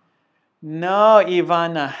 No,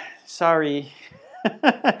 Ivana. Sorry.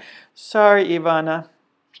 Sorry, Ivana.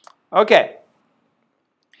 Okay.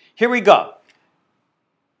 Here we go.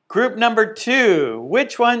 Group number 2.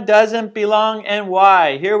 Which one doesn't belong and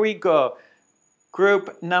why? Here we go.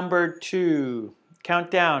 Group number 2.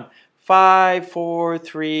 Count down. 5, 4,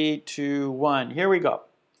 3, 2, 1. Here we go.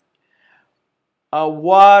 A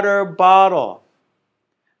water bottle.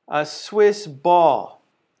 A Swiss ball.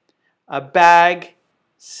 A bag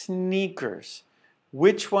sneakers.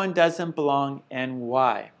 Which one doesn't belong and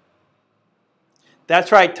why?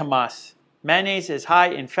 That's right, Tomas. Mayonnaise is high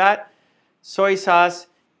in fat, soy sauce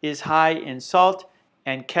is high in salt,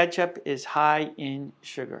 and ketchup is high in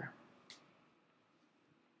sugar.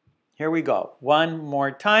 Here we go. One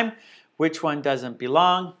more time. Which one doesn't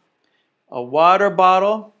belong? A water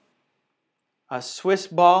bottle, a Swiss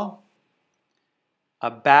ball,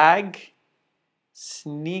 a bag,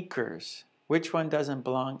 sneakers. Which one doesn't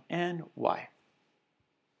belong and why?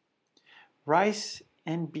 Rice,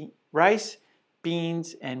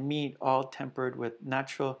 beans, and meat all tempered with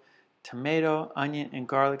natural tomato, onion, and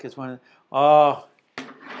garlic is one of the... Oh,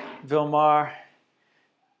 Vilmar,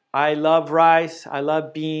 I love rice, I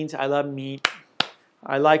love beans, I love meat.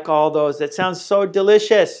 I like all those. That sounds so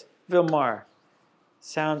delicious, Vilmar.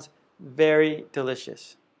 Sounds very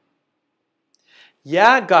delicious.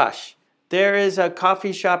 Yeah, gosh. There is a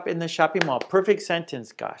coffee shop in the shopping mall. Perfect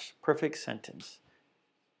sentence, gosh. Perfect sentence.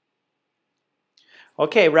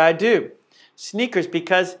 Okay, Radu. Sneakers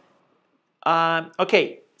because,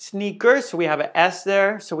 okay, sneakers, so we have an S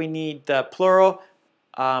there, so we need the plural,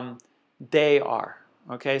 they are.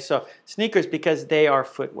 Okay, so sneakers because they are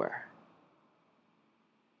footwear.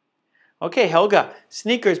 Okay, Helga,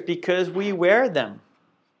 sneakers because we wear them.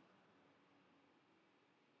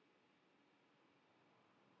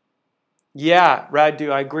 Yeah,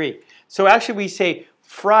 Radu, I agree. So actually we say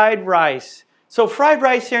fried rice. So fried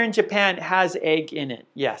rice here in Japan has egg in it,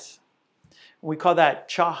 yes. We call that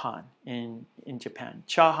chahan in Japan.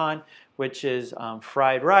 Chahan, which is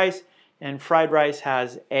fried rice, and fried rice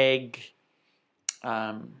has egg,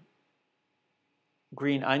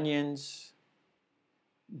 green onions,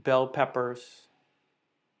 bell peppers.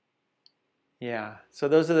 Yeah, so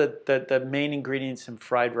those are the main ingredients in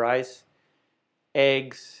fried rice.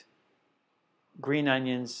 Eggs, green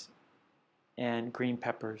onions, and green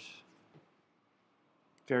peppers.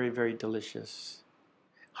 Very, very delicious.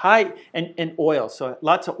 High and oil, so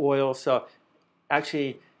lots of oil. So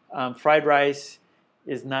actually, fried rice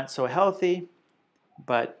is not so healthy,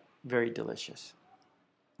 but very delicious.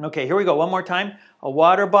 Okay, here we go. One more time. A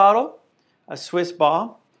water bottle, a Swiss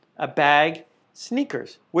ball, a bag,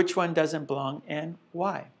 sneakers. Which one doesn't belong and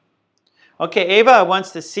why? Okay, Ava wants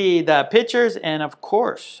to see the pictures, and of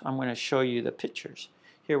course, I'm going to show you the pictures.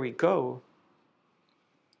 Here we go.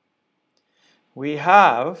 We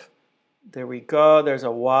have, there we go, there's a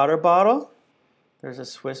water bottle, there's a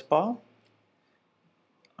Swiss ball.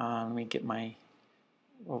 Let me get my,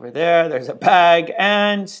 over there, there's a bag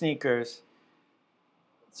and sneakers.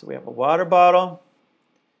 So we have a water bottle,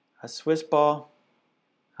 a Swiss ball,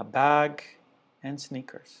 a bag, and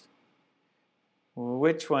sneakers.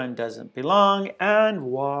 Which one doesn't belong and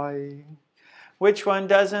why? Which one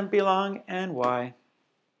doesn't belong and why?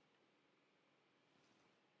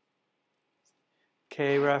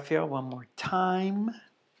 Okay, Raphael, one more time.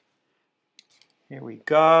 Here we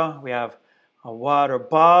go. We have a water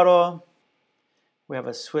bottle. We have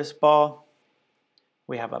a Swiss ball.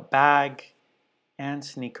 We have a bag and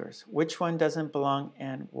sneakers. Which one doesn't belong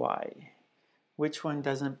and why? Which one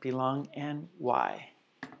doesn't belong and why?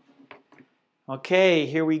 Okay,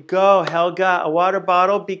 here we go. Helga, a water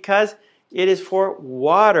bottle because it is for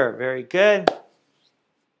water. Very good.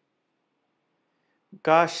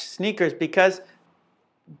 Gosh, sneakers because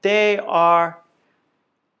they are,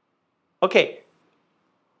 okay,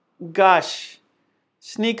 gosh,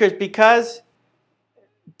 sneakers because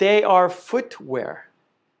they are footwear.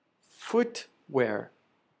 Footwear.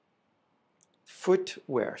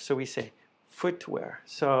 Footwear. So we say footwear.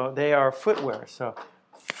 So they are footwear. So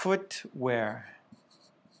footwear.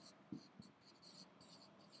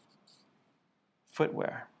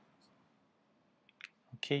 Footwear.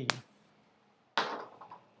 Okay.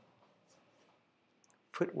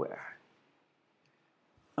 Footwear.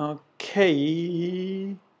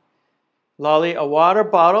 Okay. Lolly, a water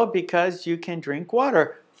bottle because you can drink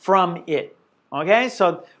water from it. Okay,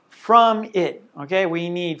 so from it. Okay, we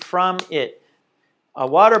need from it. A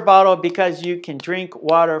water bottle because you can drink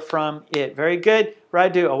water from it. Very good.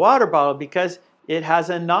 Radu, a water bottle because it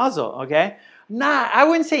has a nozzle. Okay, nah, I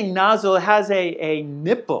wouldn't say nozzle. It has a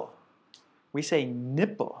nipple. We say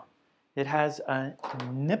nipple. It has a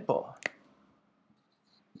nipple.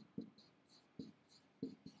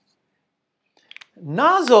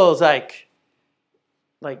 Nozzle is like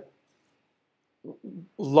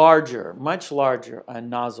larger, much larger, a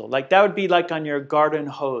nozzle. Like that would be like on your garden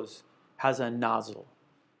hose, has a nozzle.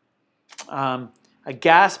 A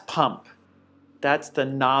gas pump, that's the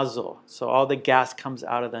nozzle. So all the gas comes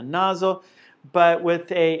out of the nozzle. But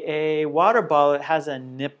with a water bottle, it has a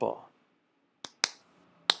nipple.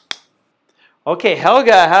 Okay,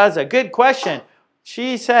 Helga has a good question.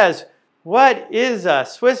 She says, what is a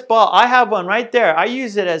Swiss ball? I have one right there. I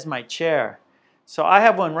use it as my chair. So I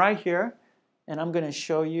have one right here, and I'm going to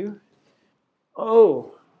show you.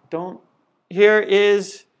 Oh, don't. Here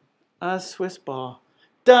is a Swiss ball.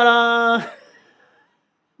 Ta-da!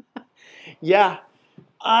 Yeah,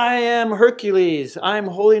 I am Hercules. I'm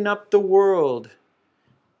holding up the world.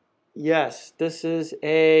 Yes, this is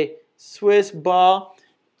a Swiss ball.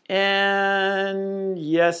 And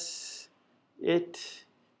yes, it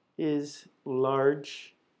is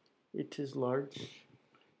large. It is large.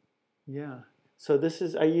 Yeah. So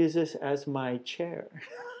I use this as my chair.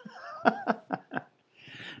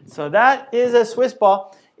 So that is a Swiss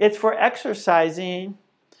ball. It's for exercising,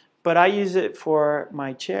 but I use it for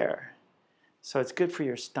my chair. So it's good for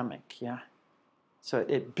your stomach, yeah. So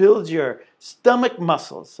it builds your stomach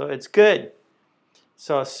muscles, so it's good.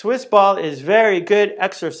 So a Swiss ball is very good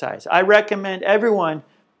exercise. I recommend everyone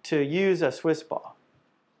to use a Swiss ball.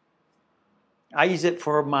 I use it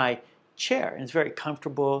for my chair, and it's very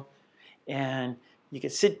comfortable. And you can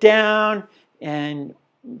sit down and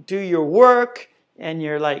do your work, and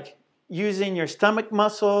you're like using your stomach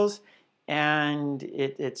muscles, and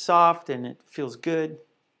it's soft and it feels good.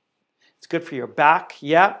 It's good for your back,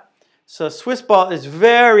 yeah. So Swiss ball is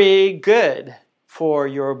very good for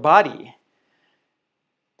your body.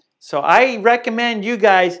 So I recommend you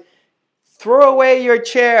guys throw away your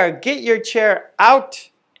chair, get your chair out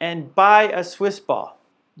and buy a Swiss ball.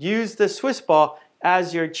 Use the Swiss ball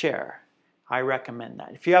as your chair. I recommend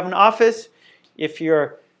that. If you have an office, if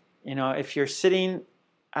you're sitting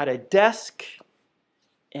at a desk,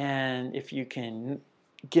 and if you can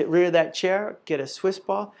get rid of that chair, get a Swiss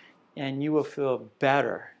ball, and you will feel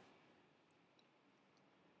better.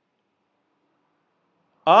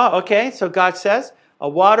 Oh, okay, so God says, a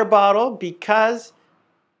water bottle because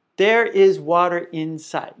there is water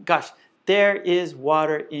inside. Gosh, there is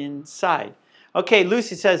water inside. Okay,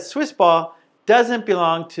 Lucy says, Swiss ball doesn't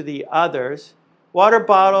belong to the others. Water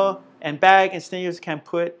bottle and bag and sneakers can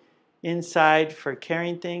put inside for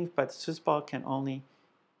carrying things, but Swiss ball can only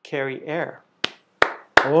carry air.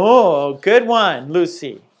 Oh, good one,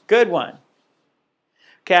 Lucy. Good one.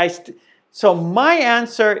 Okay, so my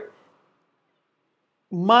answer,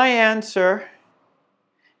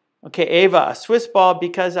 okay, Ava, a Swiss ball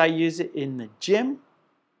because I use it in the gym.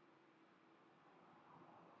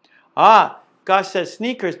 Ah, Gosh says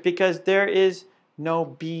sneakers because there is no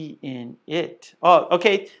B in it. Oh,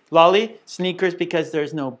 okay, Lolly, sneakers because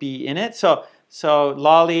there's no B in it. So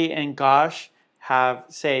Lolly and Gosh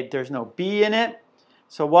say there's no B in it.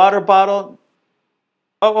 So water bottle.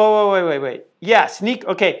 Oh, wait. Yeah,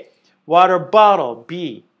 okay. Water bottle,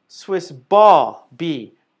 B. Swiss ball,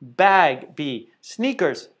 B. Bag, B.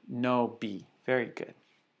 Sneakers, no B. Very good.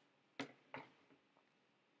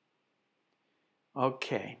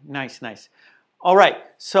 Okay, nice. All right,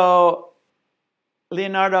 so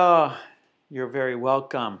Leonardo, you're very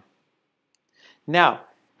welcome. Now,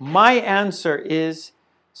 my answer is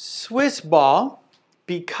Swiss ball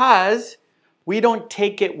because we don't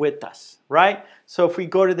take it with us, right? So if we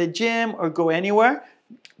go to the gym or go anywhere,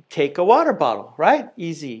 take a water bottle, right?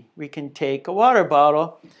 Easy. We can take a water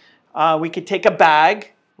bottle. We could take a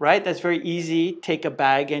bag, right? That's very easy. Take a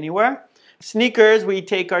bag anywhere. Sneakers, we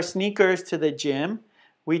take our sneakers to the gym.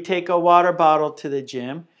 We take a water bottle to the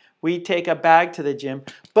gym. We take a bag to the gym.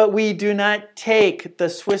 But we do not take the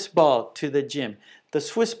Swiss ball to the gym. The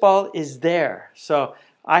Swiss ball is there. So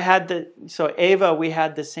Ava, we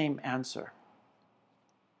had the same answer.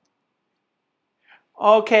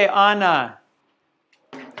 Okay, Anna.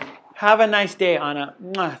 Have a nice day, Anna.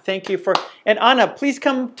 Thank you and Anna, please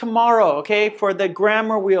come tomorrow, okay, for the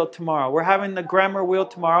grammar wheel tomorrow. We're having the grammar wheel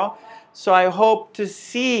tomorrow. So I hope to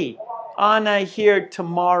see Anna here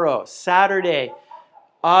tomorrow, Saturday,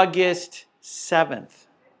 August 7th.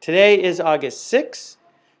 Today is August 6th.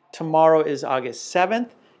 Tomorrow is August 7th.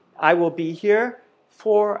 I will be here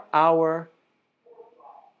for our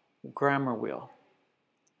grammar wheel.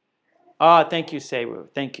 Thank you, Seru.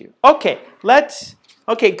 Thank you.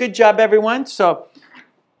 Okay, good job, everyone. So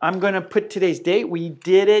I'm going to put today's date. We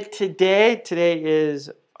did it today. Today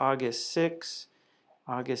is August 6th.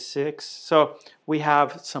 So we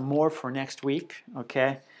have some more for next week,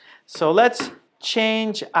 okay? So let's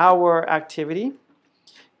change our activity.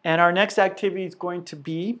 And our next activity is going to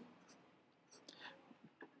be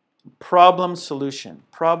problem solution.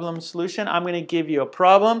 Problem solution. I'm going to give you a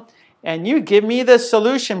problem, and you give me the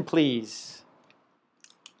solution, please.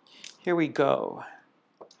 Here we go.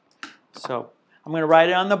 So I'm going to write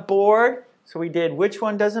it on the board. So we did which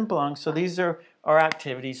one doesn't belong. So these are our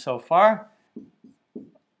activities so far.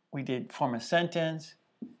 We did form a sentence.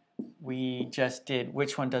 We just did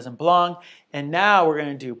which one doesn't belong. And now we're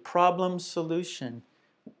going to do problem solution.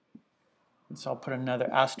 And so I'll put another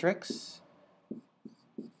asterisk.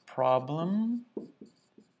 Problem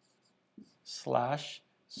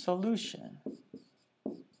 / solution.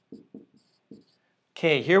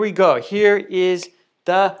 Okay, here we go. Here is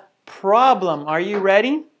the problem. Are you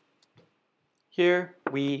ready? Here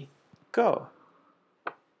we go.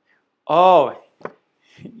 Oh,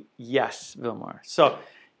 yes, Vilmar. So,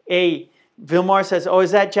 Vilmar says, oh,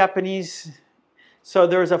 is that Japanese? So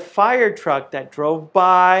there was a fire truck that drove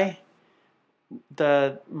by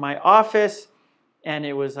my office, and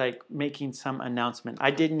it was like making some announcement.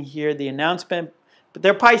 I didn't hear the announcement, but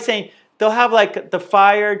they're probably saying, they'll have like the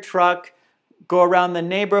fire truck go around the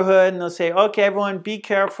neighborhood, and they'll say, okay, everyone, be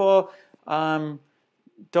careful. Don't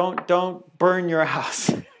burn your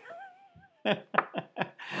house.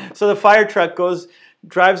 So the fire truck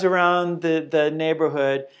drives around the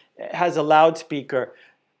neighborhood, has a loudspeaker.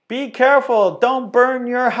 Be careful, don't burn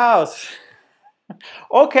your house.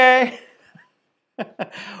 Okay.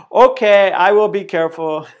 Okay, I will be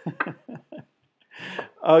careful.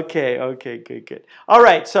 Okay, good. All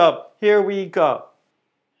right, so here we go.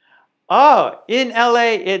 Oh, in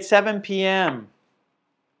LA, it's 7 p.m.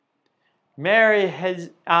 Mary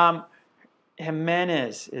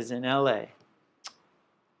Jimenez is in LA.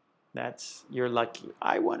 You're lucky.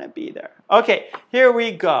 I want to be there. Okay, here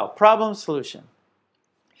we go. Problem solution.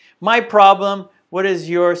 My problem, what is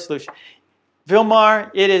your solution?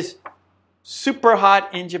 Vilmar, it is super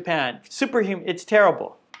hot in Japan. Super humid. It's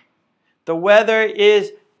terrible. The weather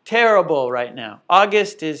is terrible right now.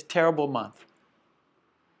 August is a terrible month.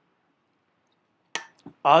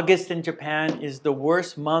 August in Japan is the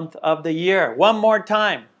worst month of the year. One more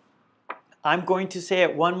time. I'm going to say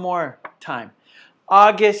it one more time.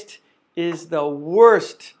 August is the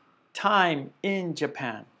worst time in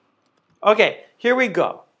Japan. Okay, here we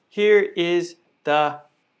go. Here is the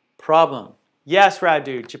problem. Yes,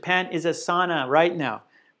 Radu, Japan is a sauna right now,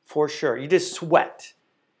 for sure. You just sweat.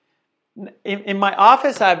 In my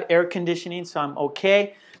office, I have air conditioning, so I'm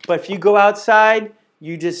okay. But if you go outside,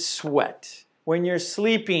 you just sweat. When you're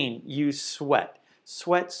sleeping, you sweat.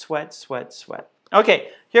 Sweat. Okay,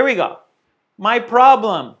 here we go. My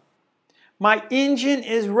problem. My engine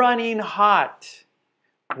is running hot.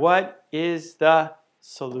 What is the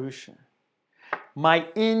solution? My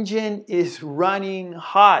engine is running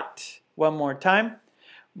hot. One more time.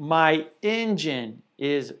 My engine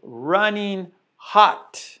is running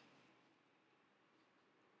hot.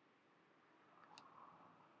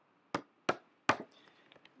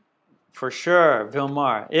 For sure,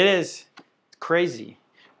 Vilmar. It is crazy.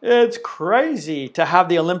 It's crazy to have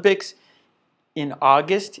the Olympics in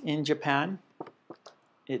August in Japan.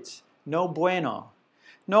 It's no bueno.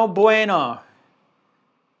 No bueno.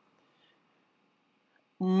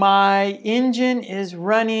 My engine is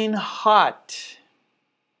running hot.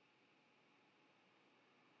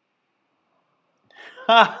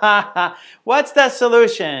 What's the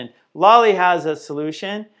solution? Lolly has a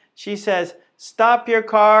solution. She says, stop your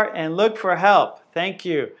car and look for help. Thank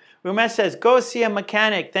you. Umesh says, go see a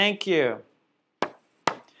mechanic. Thank you.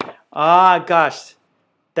 Ah, gosh,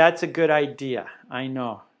 that's a good idea. I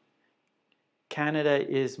know. Canada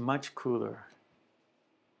is much cooler.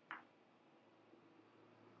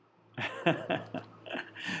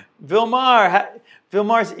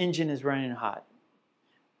 Vilmar's engine is running hot.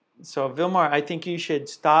 So Vilmar, I think you should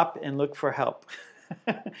stop and look for help.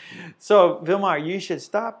 So Vilmar, you should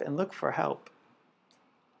stop and look for help.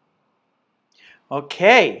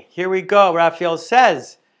 Okay, here we go. Raphael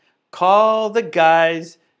says, call the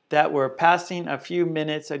guys that were passing a few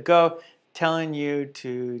minutes ago telling you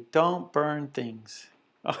to don't burn things.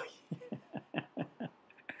 Oh,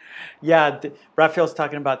 yeah, Raphael's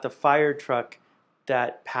talking about the fire truck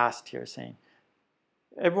that passed here saying,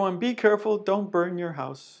 everyone be careful, don't burn your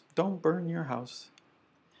house. Don't burn your house.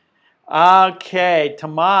 Okay,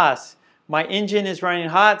 Tomas, my engine is running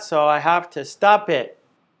hot, so I have to stop it.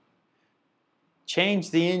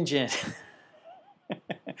 Change the engine.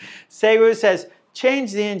 Seiru says,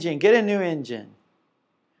 change the engine, get a new engine.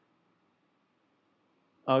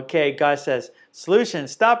 Okay, God says, solution,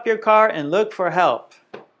 stop your car and look for help.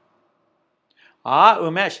 Ah,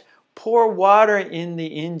 Umesh, pour water in the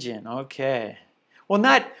engine. Okay. Well,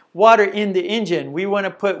 not water in the engine. We want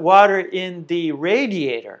to put water in the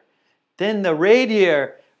radiator. Then the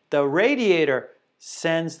radiator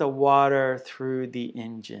sends the water through the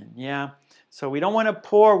engine. Yeah. So we don't want to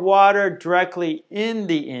pour water directly in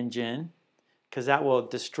the engine because that will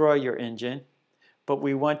destroy your engine. What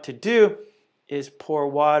we want to do is pour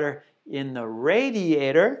water in the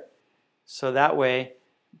radiator, so that way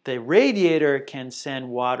the radiator can send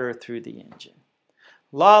water through the engine.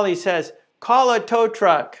 Lolly says, call a tow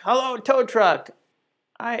truck. Hello, tow truck.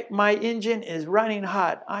 My engine is running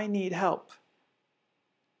hot. I need help.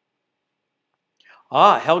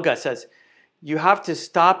 Ah, Helga says, you have to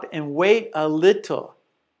stop and wait a little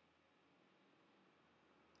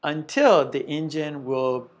until the engine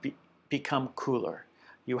will become cooler.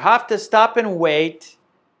 You have to stop and wait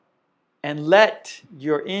and let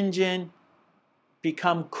your engine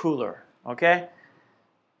become cooler, okay?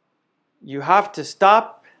 You have to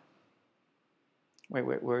stop. Wait,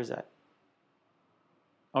 where is that?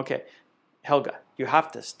 Okay, Helga, you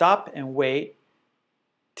have to stop and wait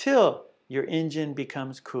till your engine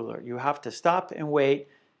becomes cooler. You have to stop and wait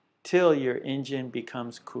till your engine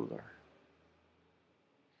becomes cooler.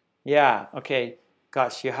 Yeah, okay,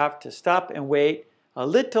 gosh, you have to stop and wait a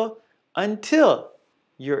little until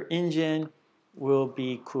your engine will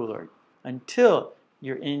be cooler. Until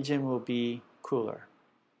your engine will be cooler.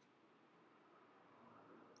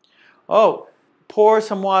 Oh, pour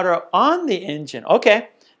some water on the engine. Okay,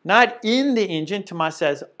 not in the engine. Tomas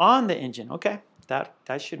says on the engine. Okay, that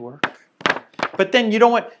should work. But then you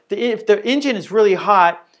don't want, if the engine is really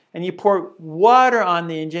hot and you pour water on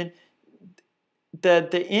the engine,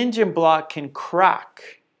 the engine block can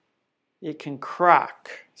crack. It can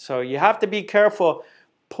crack. So you have to be careful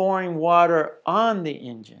pouring water on the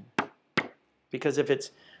engine, because if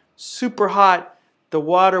it's super hot, the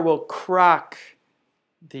water will crack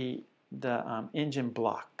the engine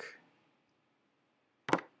block.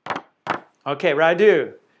 Okay,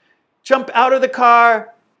 Radu, jump out of the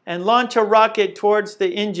car and launch a rocket towards the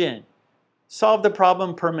engine. Solve the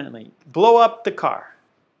problem permanently. Blow up the car.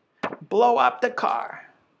 Blow up the car.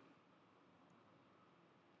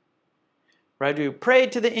 Radu, pray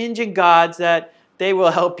to the engine gods that they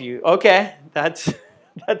will help you. Okay, that's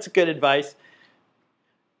good advice.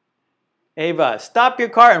 Ava, stop your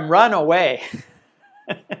car and run away.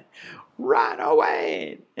 Run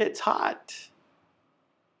away. It's hot.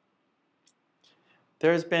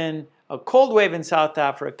 There's been a cold wave in South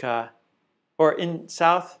Africa, or in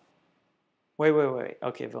South. Wait.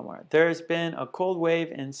 Okay, Vilmar. There's been a cold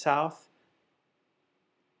wave in South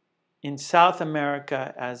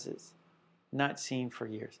America as is not seen for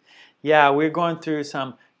years. Yeah, we're going through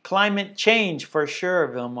some climate change for sure,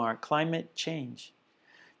 Vilmar. Climate change.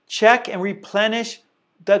 Check and replenish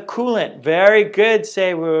the coolant. Very good,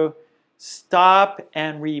 Sewu. Stop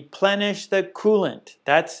and replenish the coolant.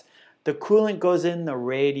 The coolant goes in the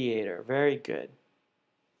radiator. Very good.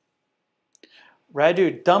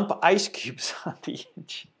 Radu, dump ice cubes on the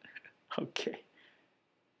engine. Okay.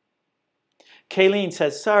 Kayleen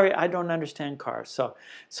says, sorry, I don't understand cars.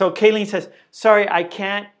 So Kayleen says, sorry, I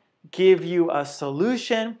can't give you a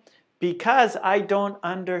solution because I don't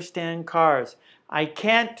understand cars. I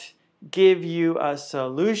can't give you a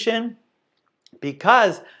solution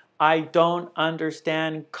because I don't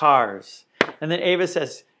understand cars. And then Ava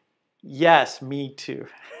says, yes, me too.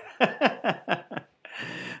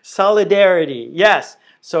 Solidarity, yes.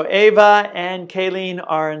 So Ava and Kayleen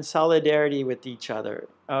are in solidarity with each other.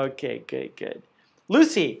 Okay, good.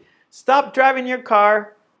 Lucy, stop driving your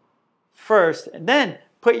car first, and then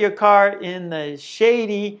put your car in the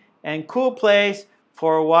shady and cool place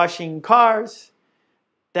for washing cars.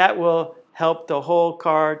 That will help the whole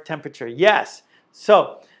car temperature. Yes.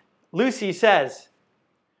 So Lucy says,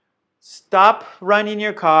 stop running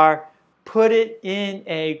your car, put it in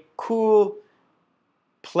a cool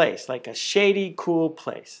place, like a shady, cool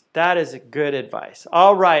place. That is a good advice.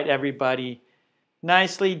 All right, everybody.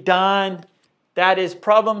 Nicely done. That is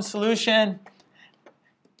problem solution.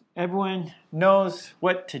 Everyone knows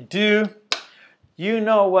what to do. You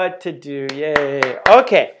know what to do. Yay.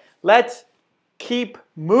 Okay, let's keep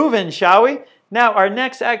moving, shall we? Now, our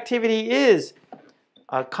next activity is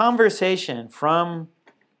a conversation from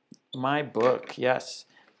my book. Yes.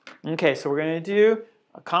 Okay, so we're going to do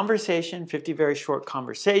a conversation, 50 very short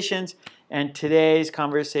conversations, and today's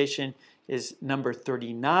conversation is number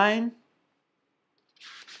 39.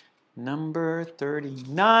 Number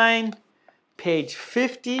 39, page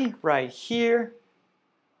 50, right here.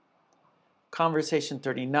 Conversation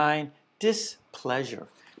 39, displeasure.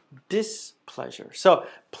 Displeasure. So,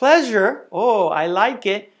 pleasure, oh, I like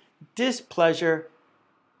it. Displeasure,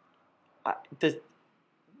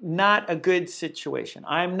 not a good situation.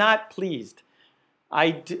 I am not pleased.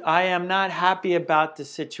 I am not happy about the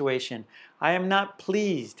situation. I am not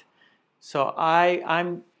pleased. So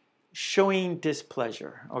I'm showing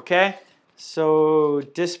displeasure, okay? So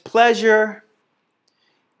displeasure,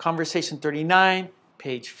 conversation 39,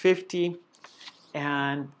 page 50.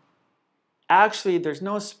 And actually there's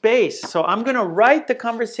no space. So I'm going to write the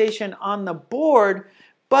conversation on the board,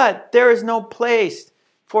 but there is no place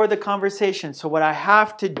for the conversation. So what I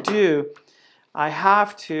have to do, I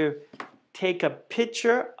have to take a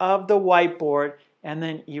picture of the whiteboard and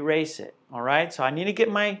then erase it. All right, so I need to get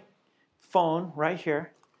my phone right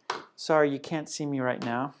here. Sorry, you can't see me right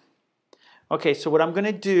now. Okay, so what I'm going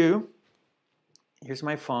to do, here's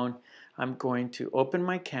my phone. I'm going to open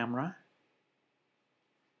my camera.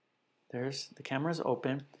 The camera's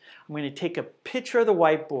open. I'm going to take a picture of the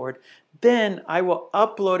whiteboard. Then I will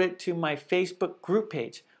upload it to my Facebook group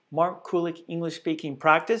page, Mark Kulek English Speaking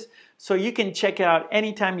Practice. So you can check it out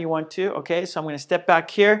anytime you want to. Okay, so I'm going to step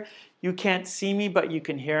back here. You can't see me, but you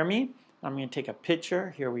can hear me. I'm going to take a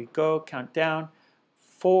picture. Here we go. Count down.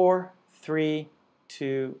 4, 3,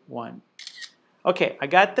 2, 1. Okay, I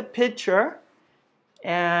got the picture.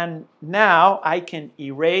 And now I can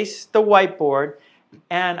erase the whiteboard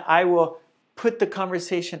and I will put the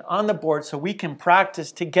conversation on the board so we can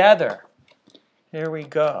practice together. Here we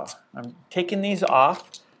go. I'm taking these off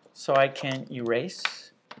so I can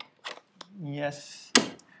erase. Yes.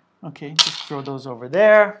 Okay, just throw those over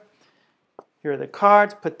there. Here are the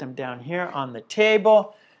cards. Put them down here on the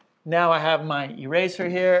table. Now I have my eraser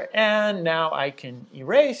here, and now I can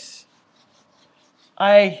erase.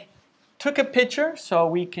 I took a picture so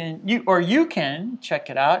we can, you can check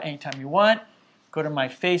it out anytime you want. Go to my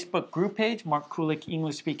Facebook group page, Mark Kulek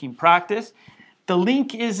English Speaking Practice. The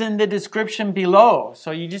link is in the description below,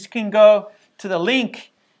 so you just can go to the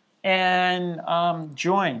link and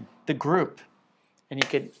join the group. And you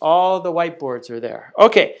can, all the whiteboards are there.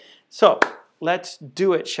 Okay, so let's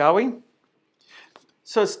do it, shall we?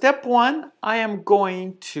 So step 1, I am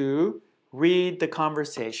going to read the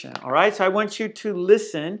conversation. All right, so I want you to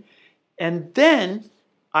listen, and then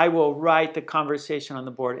I will write the conversation on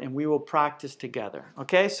the board, and we will practice together.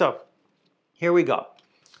 Okay, so here we go.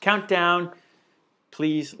 Countdown.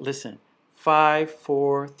 Please listen. 5,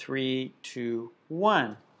 4, 3, 2,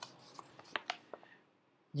 1.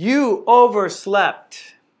 You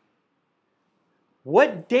overslept.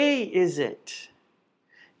 What day is it?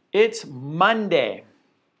 It's Monday.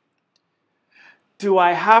 Do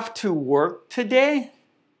I have to work today?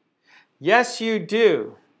 Yes, you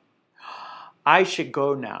do. I should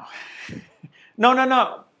go now.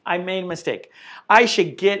 No. I made a mistake. I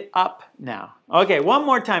should get up now. Okay, one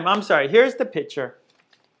more time. I'm sorry. Here's the picture.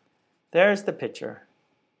 There's the picture.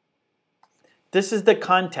 This is the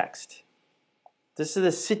context. This is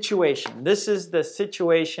the situation. This is the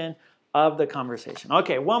situation of the conversation.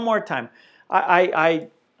 Okay, one more time. I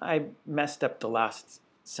messed up the last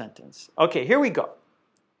sentence. Okay, here we go.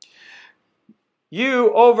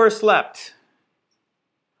 You overslept.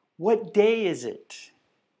 What day is it?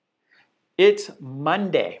 It's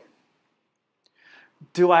Monday.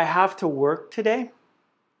 Do I have to work today?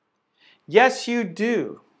 Yes, you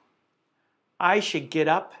do. I should get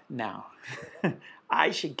up now.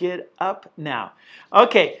 I should get up now.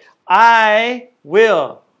 Okay, I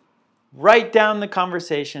will write down the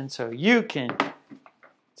conversation so you can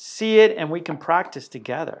see it and we can practice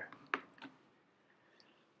together.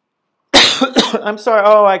 I'm sorry.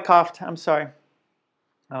 Oh, I coughed. I'm sorry.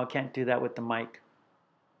 Oh, I can't do that with the mic.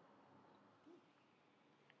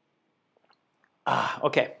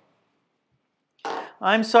 Okay.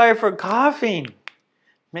 I'm sorry for coughing.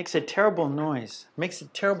 Makes a terrible noise. Makes a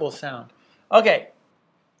terrible sound. Okay,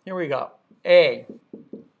 here we go. A.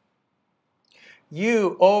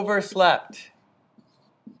 You overslept.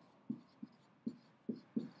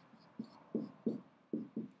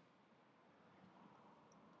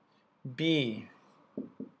 B.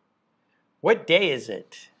 What day is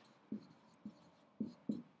it?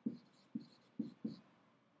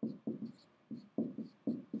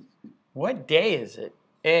 What day is it?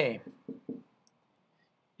 A.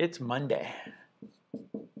 It's Monday.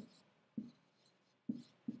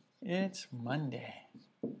 It's Monday.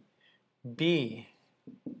 B.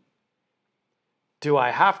 Do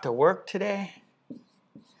I have to work today?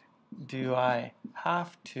 Do I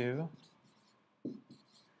have to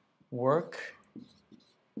work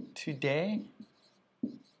today?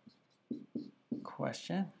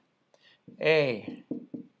 Question. A.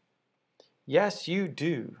 Yes, you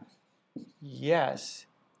do. Yes,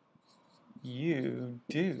 you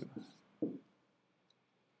do.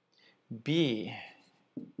 B.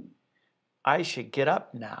 I should get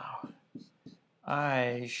up now.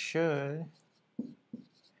 I should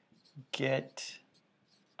get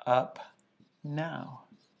up now.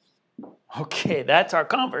 Okay, that's our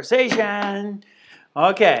conversation.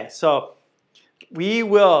 Okay, so we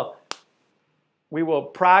will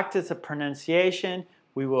practice the pronunciation.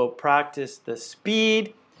 We will practice the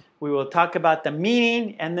speed. We will talk about the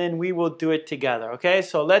meaning, and then we will do it together, okay?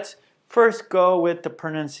 So let's first go with the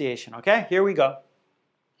pronunciation, okay? Here we go.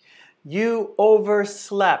 You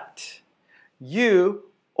overslept. You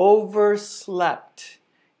overslept.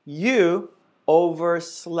 You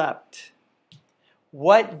overslept.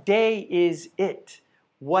 What day is it?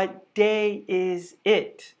 What day is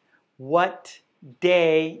it? What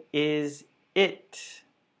day is it?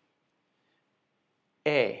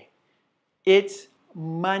 A. It's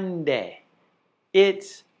Monday.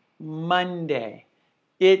 It's Monday.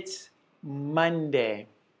 It's Monday.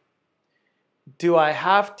 Do I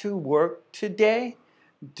have to work today?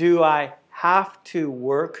 Do I have to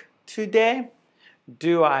work today?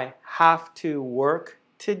 Do I have to work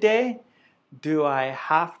today? Do I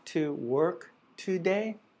have to work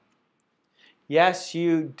today? Yes,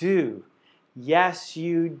 you do. Yes,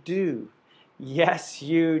 you do. Yes,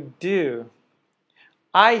 you do.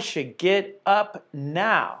 I should get up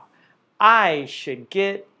now. I should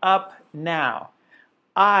get up now.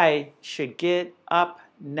 I should get up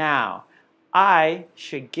now. I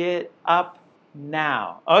should get up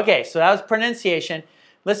now. Okay, so that was pronunciation.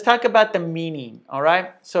 Let's talk about the meaning, all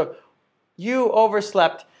right? So you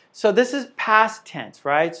overslept. So this is past tense,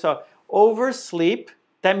 right? So oversleep,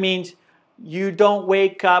 that means you don't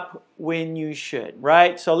wake up when you should,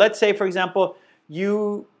 right? So let's say, for example,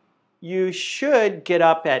 you should get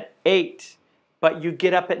up at 8, but you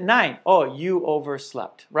get up at 9. Oh, you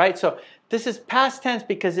overslept, right? So this is past tense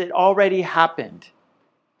because it already happened,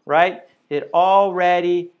 right? It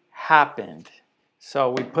already happened.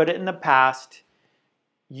 So we put it in the past.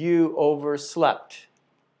 You overslept.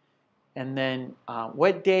 And then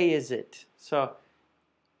what day is it? So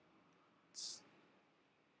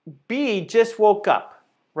B just woke up,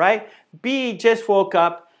 right? B just woke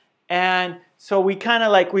up, and so we kind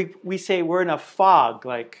of like, we say we're in a fog,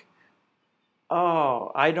 like,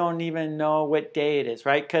 oh, I don't even know what day it is,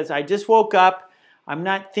 right? Because I just woke up, I'm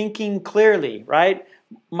not thinking clearly, right?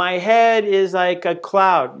 My head is like a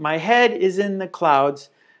cloud. My head is in the clouds.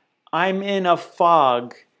 I'm in a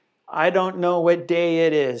fog. I don't know what day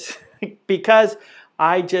it is because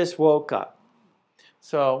I just woke up.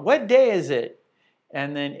 So what day is it?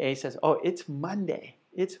 And then A says, oh, it's Monday.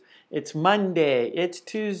 It's Monday. It's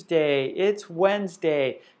Tuesday. It's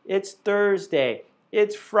Wednesday. It's Thursday.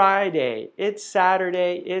 It's Friday. It's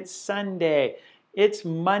Saturday. It's Sunday. It's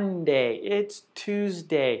Monday. It's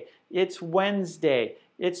Tuesday. It's Wednesday.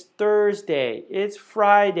 It's Thursday. It's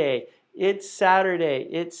Friday. It's Saturday.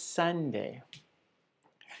 It's Sunday.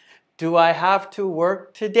 Do I have to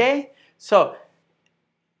work today? So,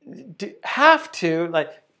 have to,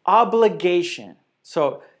 like obligation.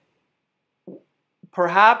 So,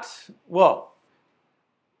 perhaps, well,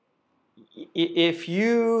 if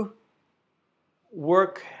you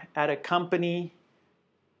work at a company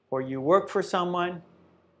or you work for someone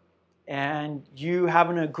and you have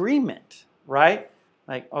an agreement, right?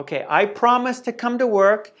 Like, okay, I promise to come to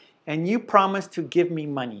work and you promise to give me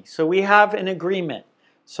money. So we have an agreement.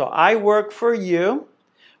 So I work for you.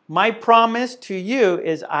 My promise to you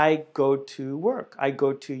is I go to work. I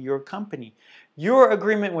go to your company. Your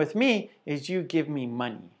agreement with me is you give me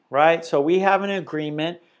money, right? So we have an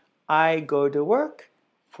agreement. I go to work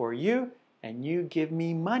for you and you give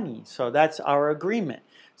me money. So that's our agreement.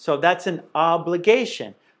 So that's an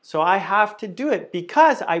obligation. So I have to do it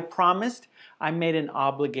because I promised. I made an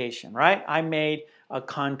obligation, right? I made a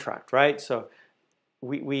contract, right? So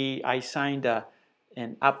I signed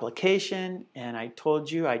an application and I told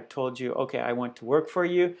you, okay, I want to work for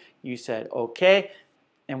you. You said, okay.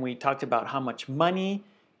 And we talked about how much money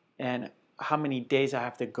and how many days I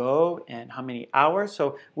have to go and how many hours.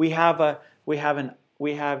 So we have an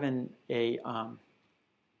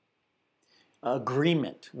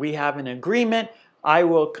agreement. We have an agreement. I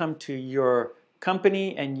will come to your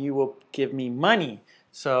company and you will give me money.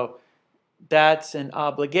 So that's an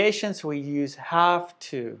obligation. So we use have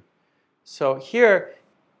to. So here,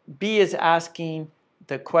 B is asking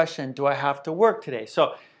the question, do I have to work today?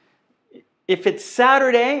 So if it's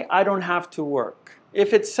Saturday, I don't have to work.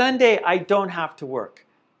 If it's Sunday, I don't have to work.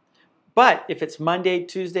 But if it's Monday,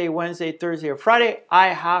 Tuesday, Wednesday, Thursday, or Friday, I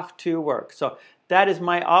have to work. So that is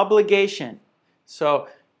my obligation. So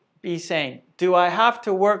B saying, do I have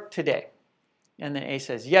to work today? And then A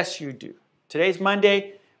says, yes, you do. Today's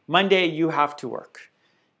Monday. Monday, you have to work.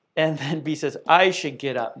 And then B says, I should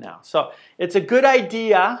get up now. So it's a good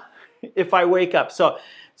idea if I wake up.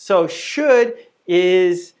 So should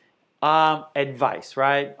is advice,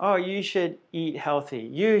 right? Oh, you should eat healthy.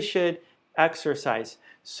 You should exercise.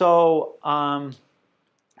 So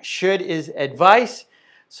should is advice.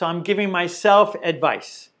 So I'm giving myself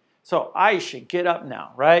advice. So I should get up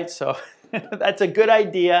now, right? So that's a good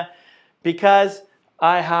idea because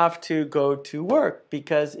I have to go to work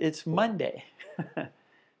because it's Monday.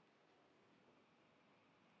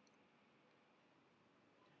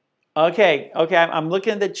 Okay, I'm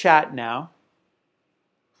looking at the chat now.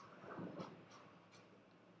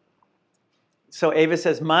 So Ava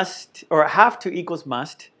says must, or have to equals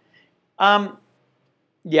must.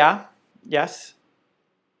 Yeah, yes.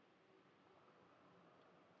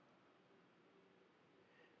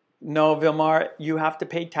 No, Vilmar, you have to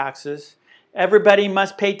pay taxes. Everybody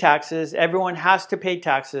must pay taxes. Everyone has to pay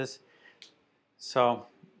taxes. So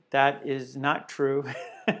that is not true.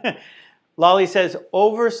 Lolly says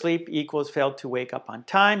oversleep equals failed to wake up on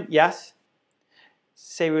time. Yes.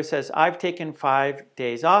 Seiwu says, I've taken 5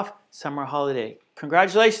 days off, summer holiday.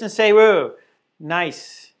 Congratulations, Seiwu.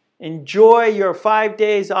 Nice. Enjoy your 5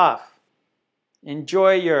 days off.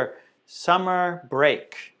 Enjoy your summer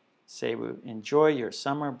break. Seiwu, enjoy your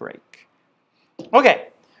summer break. Okay,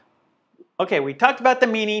 we talked about the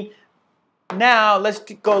meaning. Now let's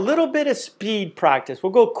go a little bit of speed practice.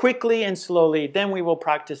 We'll go quickly and slowly, then we will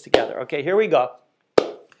practice together. Okay, here we go.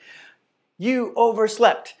 You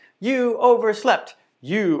overslept. You overslept.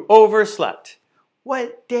 You overslept.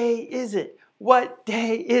 What day is it? What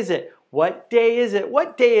day is it? What day is it?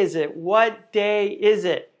 What day is it? What day is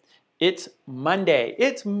it? It's Monday.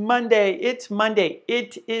 It's Monday. It's Monday.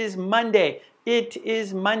 It is Monday. It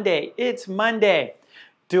is Monday. It's Monday.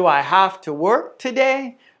 Do I have to work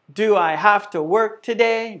today? Do I have to work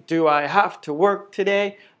today? Do I have to work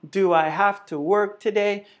today? Do I have to work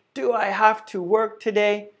today? Do I have to work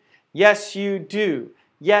today? Yes, you do.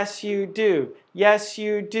 Yes, you do. Yes,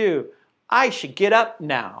 you do. I should get up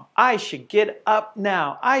now. I should get up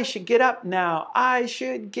now. I should get up now. I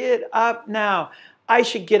should get up now. I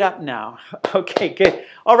should get up now. Okay, good.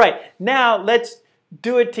 All right, now let's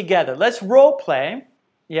do it together. Let's role play.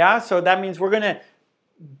 Yeah, so that means we're going to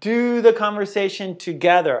do the conversation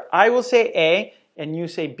together. I will say A and you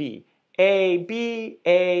say B. A, B,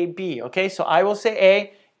 A, B. Okay, so I will say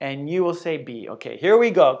A and you will say B. Okay, here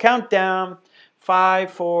we go. Countdown. 5,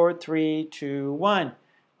 4, 3, 2, 1.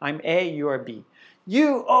 I'm A, you are B.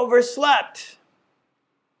 You overslept.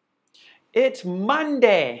 It's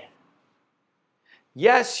Monday.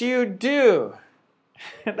 Yes, you do.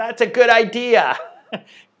 That's a good idea.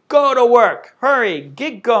 Go to work. Hurry.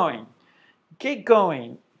 Get going. Get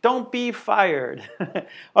going. Don't be fired.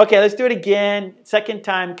 Okay, let's do it again. Second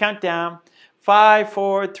time. Countdown. 5,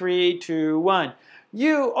 4, 3, 2, 1.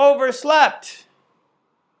 You overslept.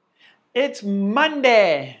 It's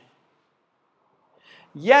Monday.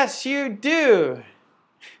 Yes, you do.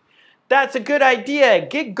 That's a good idea.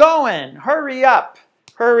 Get going. Hurry up.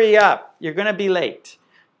 Hurry up. You're going to be late.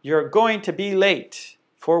 You're going to be late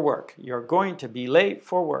for work. You're going to be late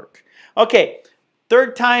for work. Okay,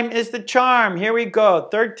 third time is the charm. Here we go.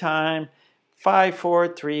 Third time. 5, 4,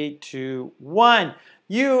 3, 2, 1.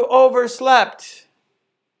 You overslept.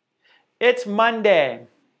 It's Monday.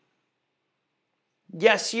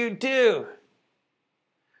 Yes, you do.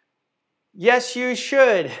 Yes, you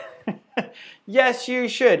should. Yes, you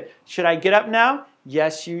should. Should I get up now?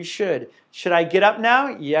 Yes, you should. Should I get up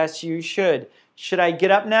now? Yes, you should. Should I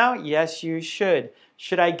get up now? Yes, you should.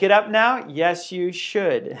 Should I get up now? Yes, you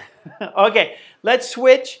should. Okay, let's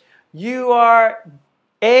switch. You are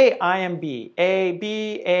A, I am B. A,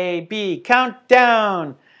 B, A, B. Count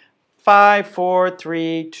down. 5, 4,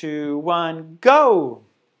 3, 2, 1, go.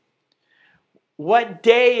 What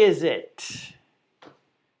day is it?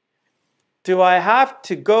 Do I have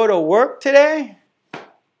to go to work today?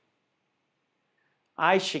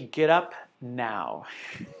 I should get up now.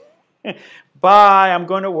 Bye, I'm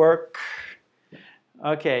going to work.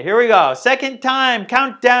 Okay, here we go. Second time,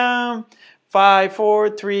 countdown. 5, 4,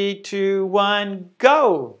 3, 2, 1,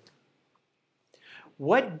 go.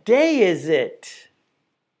 What day is it?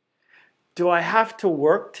 Do I have to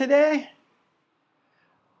work today?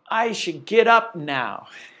 I should get up now.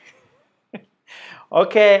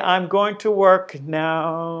 Okay, I'm going to work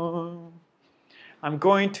now. I'm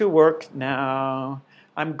going to work now.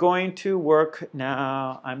 I'm going to work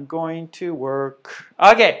now. I'm going to work.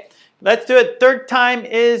 Okay, let's do it. Third time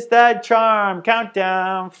is the charm.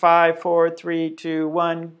 Countdown. 5, 4, 3, 2,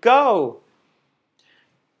 1, go.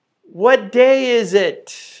 What day is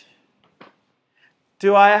it?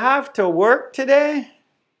 Do I have to work today?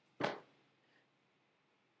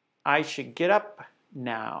 I should get up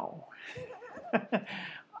now.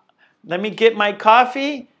 Let me get my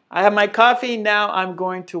coffee. I have my coffee. Now I'm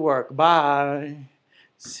going to work. Bye.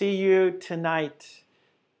 See you tonight.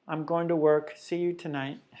 I'm going to work. See you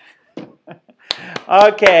tonight.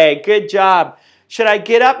 Okay, good job. Should I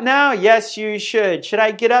get up now? Yes, you should. Should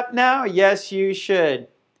I get up now? Yes, you should.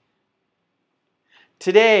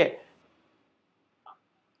 Today,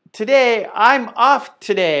 I'm off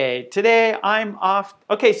today. Today, I'm off.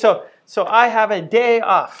 Okay, so I have a day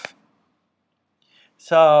off.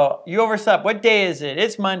 So you overslept. What day is it?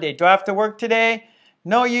 It's Monday. Do I have to work today?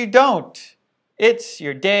 No, you don't. It's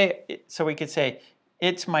your day. So we could say,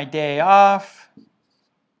 it's my day off.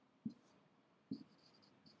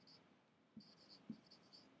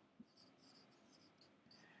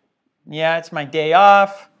 Yeah, it's my day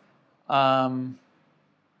off. Yeah,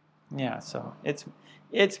 so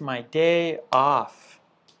it's my day off.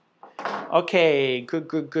 Okay, good,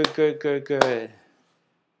 good, good, good, good, good.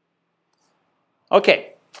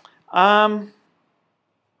 Okay.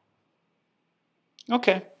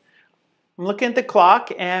 Okay. I'm looking at the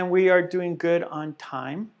clock and we are doing good on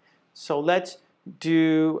time. So let's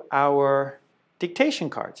do our dictation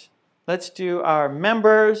cards. Let's do our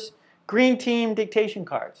members, green team dictation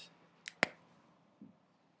cards.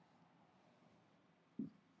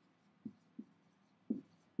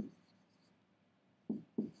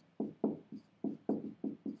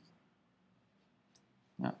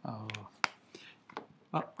 Uh-oh.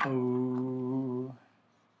 Uh-oh.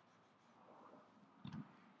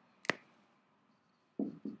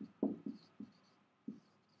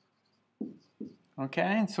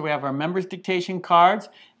 Okay, so we have our members dictation cards,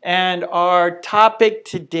 and our topic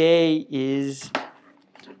today is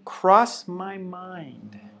cross my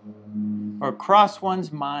mind, or cross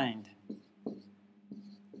one's mind.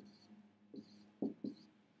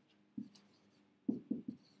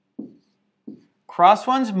 Cross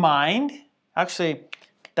one's mind, actually,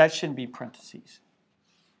 that shouldn't be parentheses.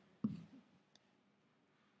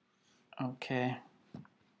 Okay.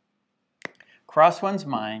 Cross one's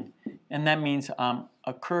mind, and that means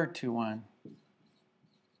occur to one.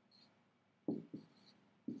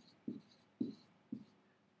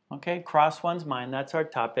 Okay, cross one's mind, that's our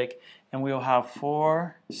topic. And we'll have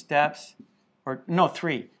 4 steps, or no,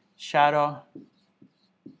 3. Shadow.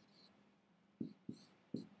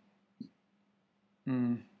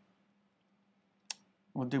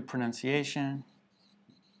 We'll do pronunciation.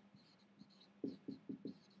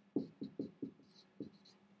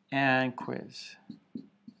 And quiz.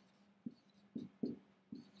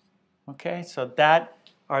 Okay, so that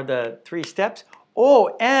are the 3 steps.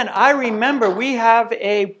 Oh, and I remember we have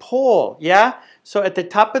a poll, yeah? So at the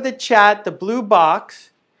top of the chat, the blue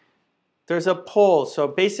box, there's a poll. So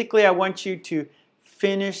basically I want you to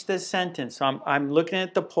finish the sentence. So I'm looking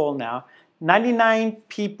at the poll now. 99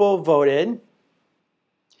 people voted.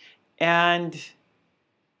 And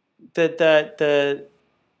the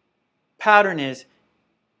pattern is,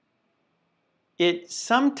 it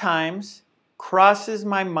sometimes crosses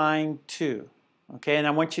my mind too. Okay, and I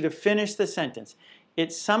want you to finish the sentence.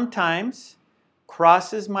 It sometimes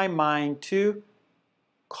crosses my mind to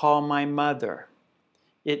call my mother.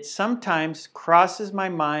 It sometimes crosses my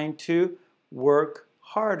mind to work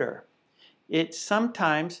harder. It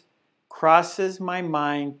sometimes crosses my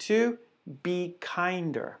mind to be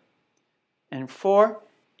kinder. And 4,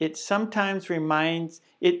 it sometimes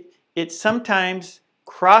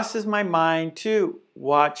crosses my mind to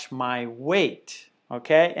watch my weight.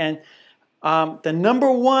 Okay, and the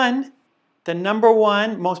number one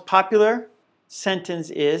most popular sentence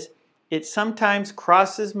is, it sometimes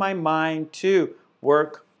crosses my mind to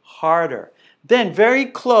work harder. Then very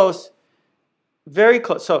close,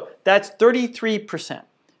 so that's 33%.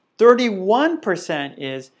 31%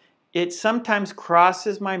 is, it sometimes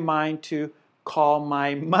crosses my mind to call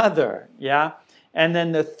my mother, yeah? And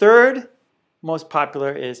then the third most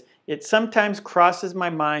popular is, it sometimes crosses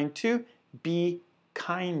my mind to be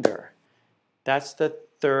kinder. That's the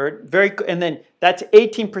third. And then that's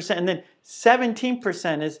 18%. And then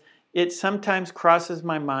 17% is, it sometimes crosses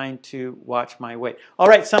my mind to watch my weight. All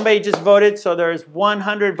right, somebody just voted, so there's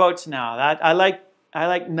 100 votes now. I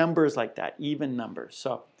like numbers like that, even numbers.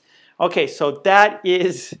 So, okay, so that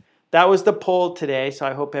was the poll today. So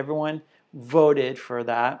I hope everyone voted for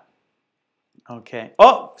that. Okay.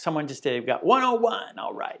 Oh, someone just did. We've got 101.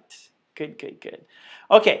 All right. Good, good, good.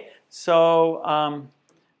 Okay, so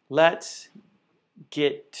let's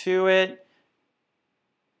get to it.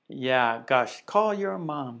 Yeah, gosh, call your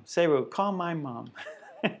mom. Seru, call my mom.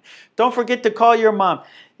 Don't forget to call your mom.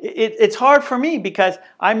 It's hard for me because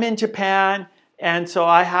I'm in Japan, and so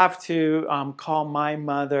I have to call my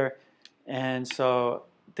mother. And so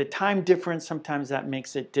the time difference, sometimes that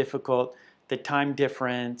makes it difficult. The time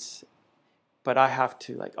difference, but I have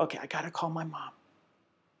to, okay, I got to call my mom.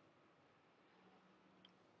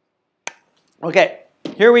 Okay,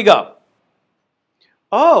 here we go.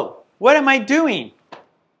 Oh, What am I doing?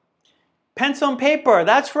 Pencil and paper.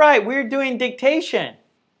 That's right. We're doing dictation.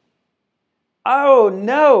 Oh,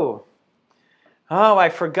 no. Oh, I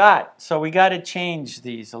forgot. So we got to change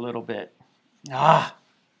these a little bit. Ah,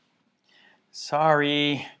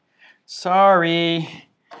 sorry. Sorry.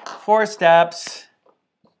 4 steps.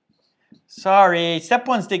 Sorry. Step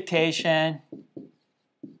 1's dictation.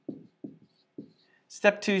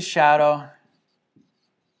 Step 2 is shadow.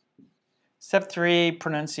 Step 3,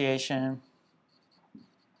 pronunciation.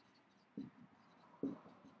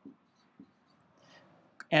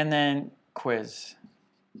 And then quiz.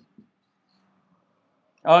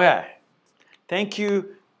 Okay. Thank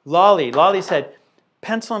you, Lolly. Lolly said,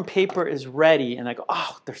 pencil and paper is ready. And I go,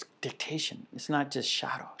 oh, there's dictation. It's not just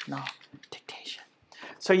shadow. No, dictation.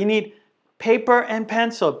 So you need paper and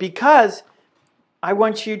pencil because I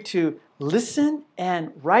want you to listen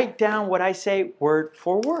and write down what I say word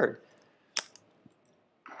for word.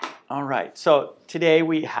 All right. So today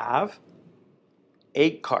we have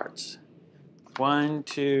 8 cards. 1,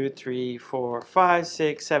 2, 3, 4, 5,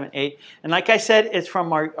 6, 7, 8. And like I said, it's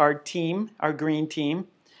from our team, our green team.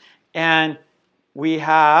 And we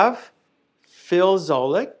have Phil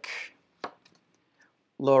Zolik,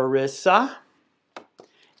 Larissa,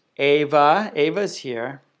 Ava, Ava's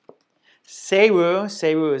here, Sewu,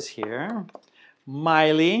 Sewu is here,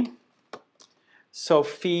 Miley,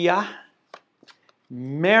 Sophia,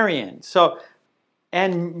 Marion. So,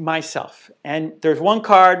 and myself. And there's 1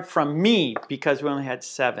 card from me because we only had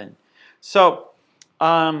 7. So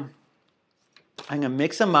I'm going to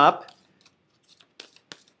mix them up.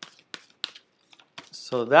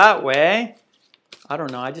 So that way, I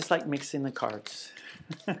don't know, I just like mixing the cards.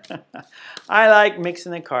 I like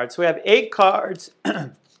mixing the cards. So we have 8 cards.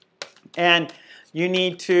 And you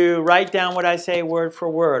need to write down what I say word for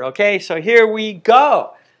word. Okay, so here we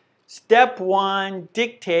go. Step 1,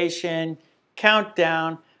 dictation.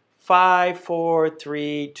 Countdown, 5, 4,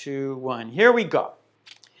 3, 2, 1. Here we go.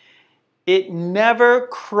 It never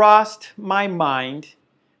crossed my mind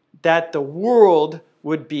that the world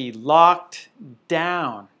would be locked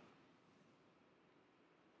down.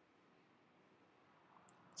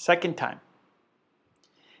 Second time.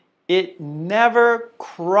 It never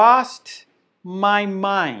crossed my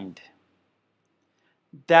mind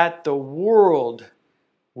that the world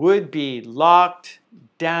would be locked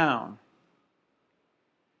down.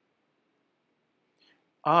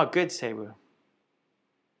 Oh, good, Sewu.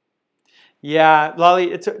 Yeah,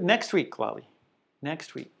 Lolly, it's next week, Lolly.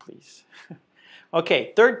 Next week, please.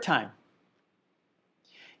 Okay, third time.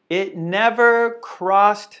 It never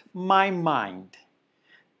crossed my mind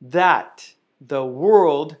that the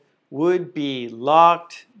world would be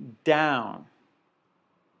locked down.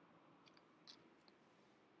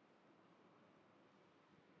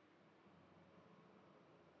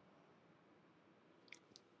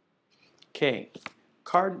 Okay,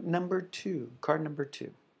 card number 2. Card number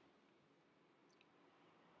 2.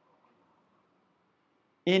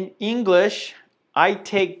 In English, I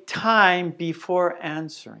take time before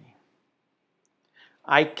answering.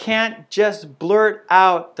 I can't just blurt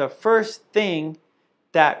out the first thing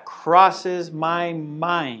that crosses my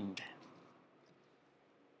mind.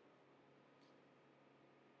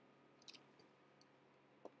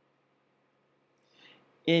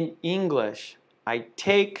 In English, I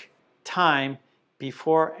take time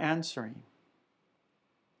before answering.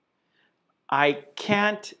 I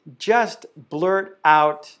can't just blurt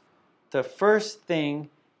out the first thing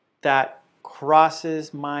that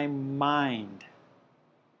crosses my mind.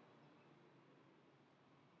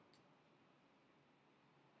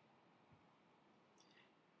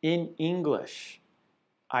 In English,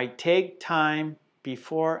 I take time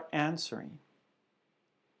before answering.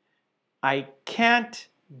 I can't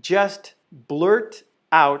just blurt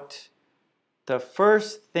out the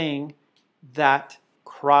first thing that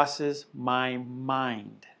crosses my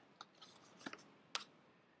mind.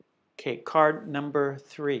 Okay, card number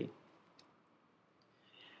 3.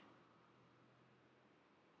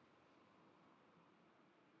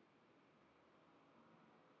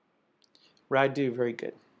 Radu, very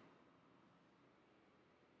good.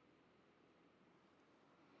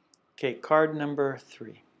 Okay, card number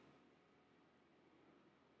 3.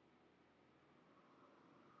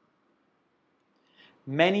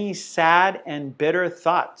 Many sad and bitter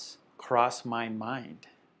thoughts cross my mind.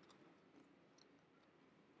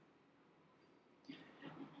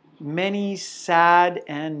 Many sad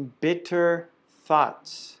and bitter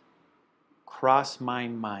thoughts cross my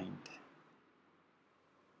mind.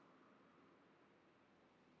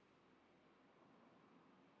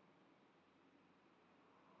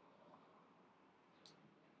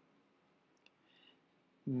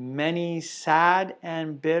 Many sad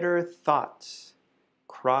and bitter thoughts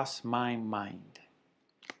cross my mind.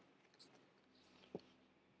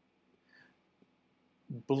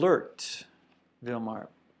 Blurt, Vilmar.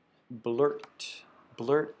 Blurt.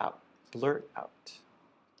 Blurt out. Blurt out.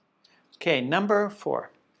 Okay, number 4.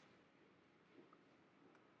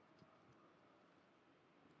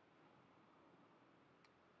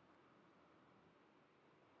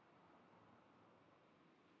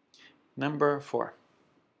 Number 4.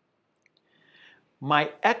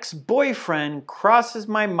 My ex-boyfriend crosses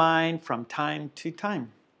my mind from time to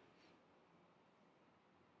time.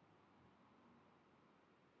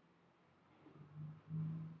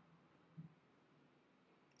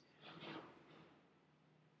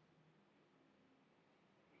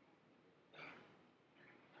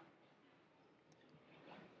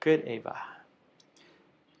 Good, Ava.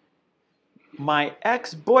 My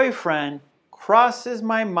ex-boyfriend crosses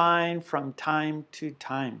my mind from time to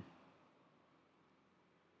time.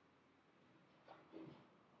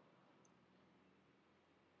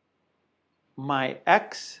 My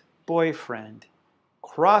ex-boyfriend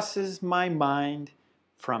crosses my mind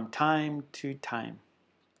from time to time.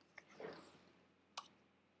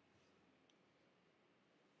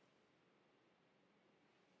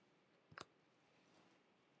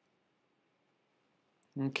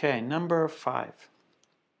 Okay, number 5.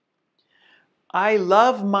 I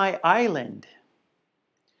love my island.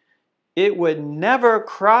 It would never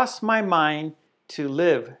cross my mind to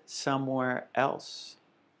live somewhere else.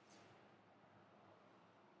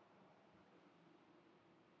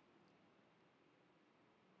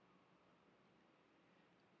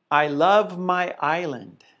 I love my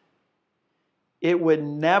island. It would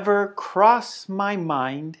never cross my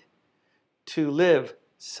mind to live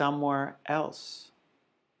somewhere else.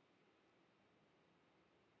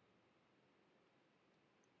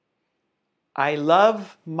 I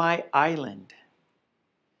love my island.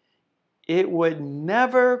 It would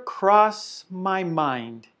never cross my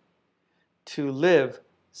mind to live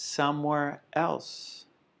somewhere else.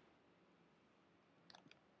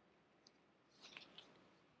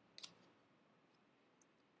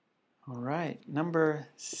 All right, number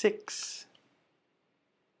 6.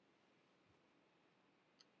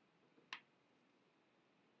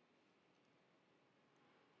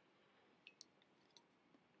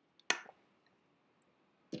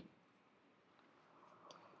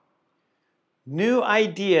 New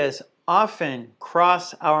ideas often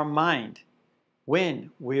cross our mind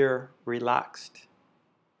when we're relaxed.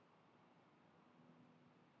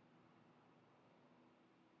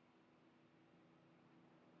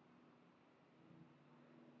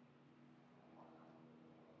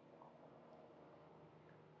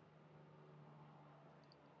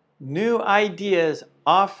 New ideas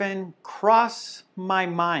often cross my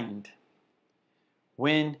mind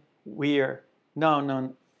when we're,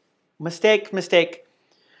 no, mistake.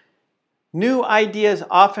 New ideas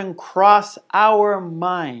often cross our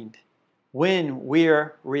mind when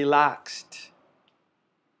we're relaxed.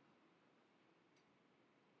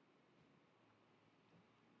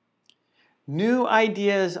 New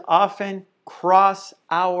ideas often cross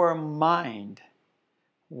our mind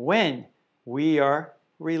when we are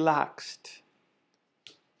relaxed.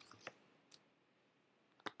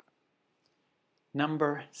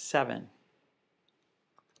 Number 7.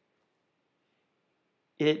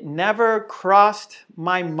 It never crossed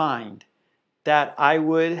my mind that I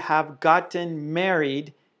would have gotten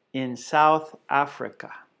married in South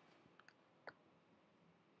Africa.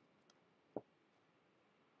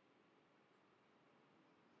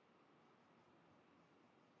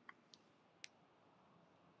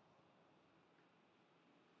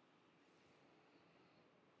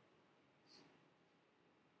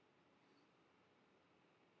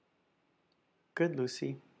 Good,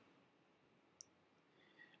 Lucy.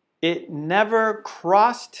 It never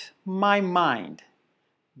crossed my mind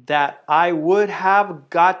that I would have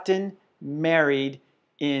gotten married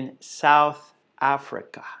in South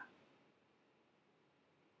Africa.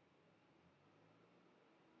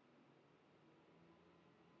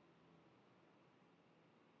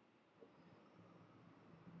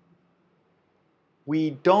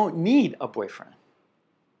 We don't need a boyfriend.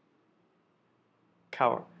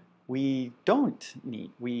 Cower. We don't.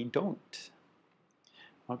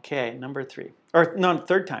 Okay, number 3. Or no,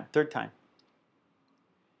 third time.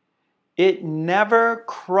 It never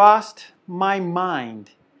crossed my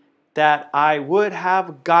mind that I would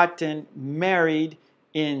have gotten married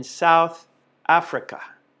in South Africa.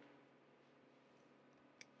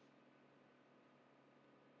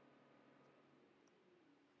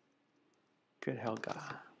 Good,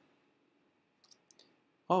 Helga.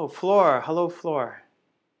 Oh, Floor. Hello, Floor.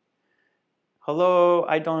 Hello,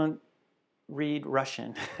 I don't read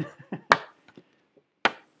Russian.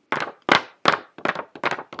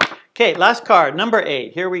 Okay, last card, number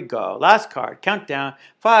 8. Here we go. Last card. Countdown.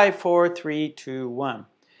 5, 4, 3, 2, 1.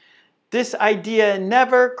 This idea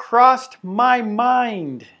never crossed my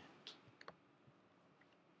mind.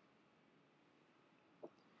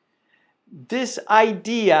 This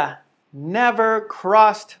idea never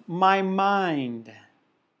crossed my mind.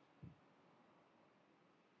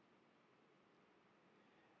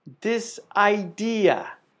 This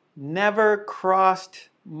idea never crossed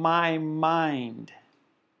my mind.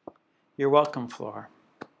 You're welcome, Flora.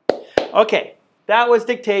 Okay, that was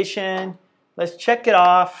dictation. Let's check it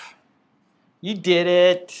off. You did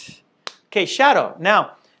it. Okay, shadow.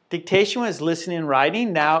 Now, dictation was listening and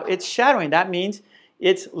writing. Now it's shadowing. That means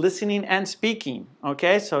it's listening and speaking.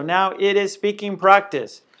 Okay, so now it is speaking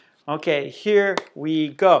practice. Okay, here we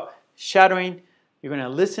go. Shadowing. You're going to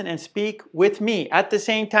listen and speak with me at the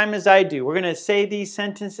same time as I do. We're going to say these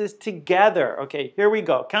sentences together. Okay, here we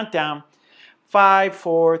go. Countdown. 5,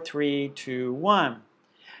 4, 3, 2, 1.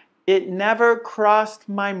 It never crossed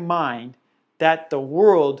my mind that the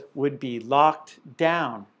world would be locked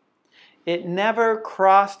down. It never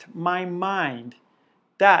crossed my mind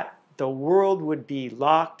that the world would be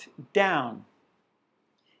locked down.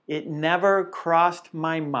 It never crossed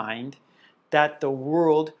my mind that the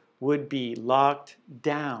world would be locked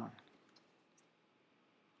down.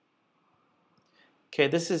 Okay,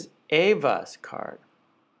 this is Ava's card.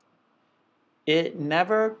 It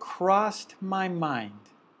never crossed my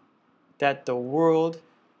mind that the world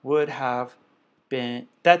would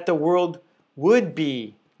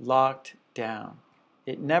be locked down.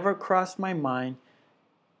 It never crossed my mind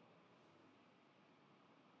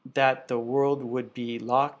that the world would be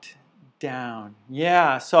locked down.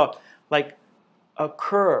 Yeah, so like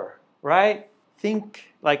occur, right?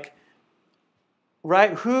 Think like,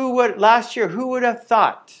 right? Last year, who would have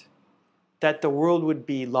thought that the world would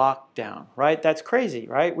be locked down, right? That's crazy,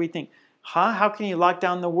 right? We think, how can you lock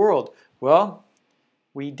down the world? Well,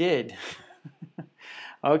 we did.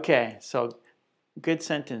 Okay, so good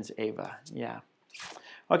sentence, Ava. Yeah.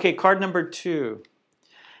 Okay, card number 2.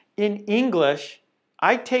 In English,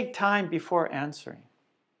 I take time before answering.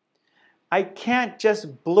 I can't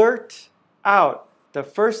just blurt out the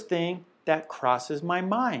first thing that crosses my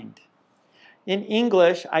mind. In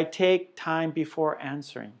English, I take time before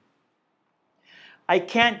answering. I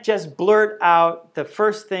can't just blurt out the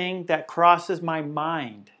first thing that crosses my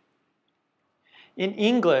mind. In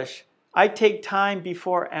English, I take time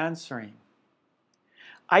before answering.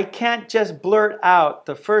 I can't just blurt out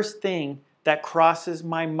the first thing that crosses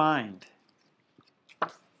my mind.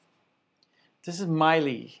 This is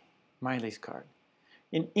Miley's card.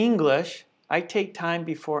 In English, I take time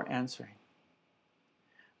before answering.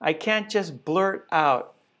 I can't just blurt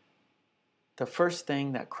out the first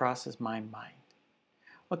thing that crosses my mind.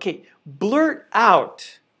 Okay, blurt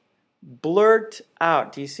out. Blurt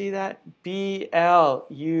out. Do you see that? B-L-U-R-T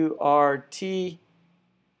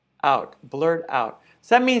out. Blurt out.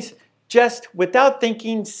 So that means just without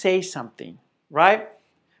thinking, say something, right?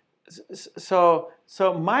 So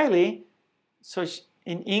Miley,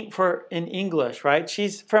 in English, right?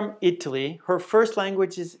 She's from Italy. Her first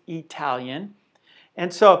language is Italian,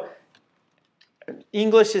 and so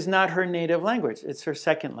English is not her native language. It's her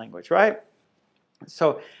second language, right?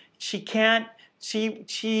 So she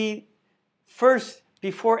first,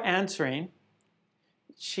 before answering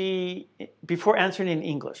in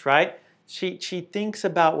English, right? She thinks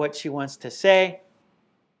about what she wants to say.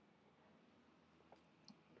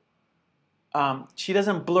 She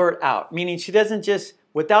doesn't blurt out, meaning she doesn't just,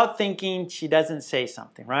 without thinking, she doesn't say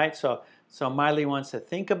something, right? So Miley wants to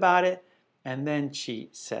think about it, and then she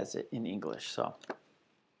says it in English. So,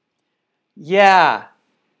 yeah,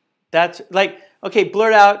 that's like, okay,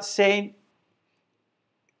 blurt out, say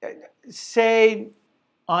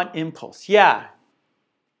on impulse. Yeah,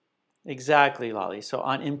 exactly, Lolly. So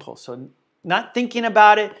on impulse. So not thinking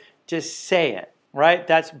about it, just say it, right?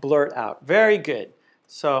 That's blurt out. Very good.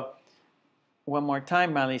 So one more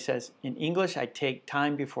time, Miley says, in English, I take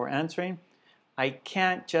time before answering. I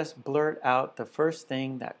can't just blurt out the first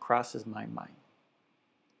thing that crosses my mind.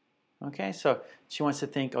 Okay, so she wants to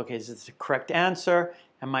think, okay, is this the correct answer?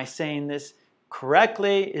 Am I saying this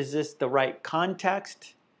correctly? Is this the right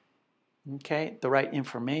context? Okay, the right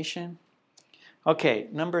information. Okay,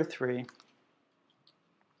 number 3.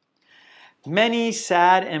 Many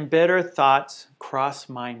sad and bitter thoughts cross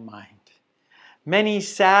my mind. Many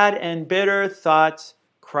sad and bitter thoughts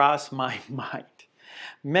cross my mind.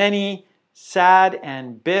 Many sad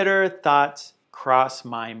and bitter thoughts cross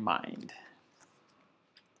my mind.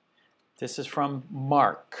 This is from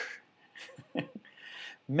Mark.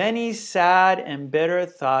 Many sad and bitter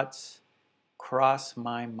thoughts cross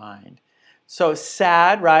my mind. So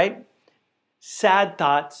sad, right? Sad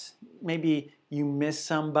thoughts. Maybe you miss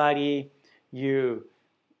somebody, you're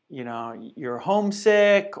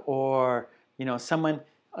homesick, or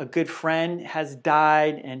a good friend has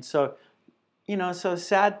died, and so so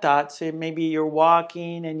sad thoughts. So maybe you're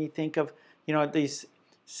walking and you think of these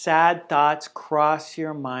sad thoughts cross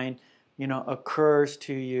your mind, occurs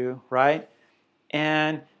to you, right?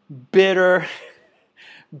 And bitter,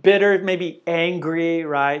 maybe angry,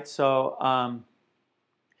 right? So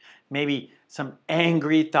maybe some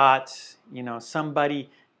angry thoughts,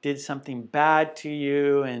 somebody did something bad to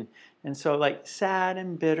you, and so like sad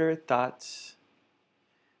and bitter thoughts.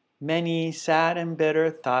 Many sad and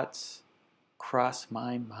bitter thoughts cross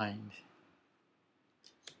my mind.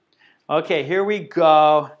 Okay, here we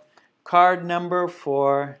go. Card number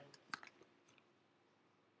 4.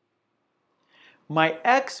 My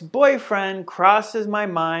ex-boyfriend crosses my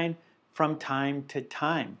mind from time to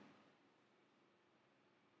time.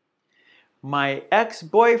 My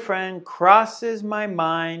ex-boyfriend crosses my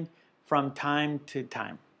mind from time to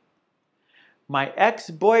time. My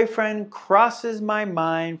ex-boyfriend crosses my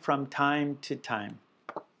mind from time to time.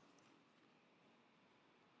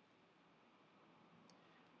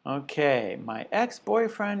 Okay, my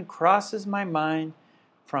ex-boyfriend crosses my mind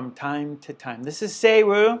from time to time. This is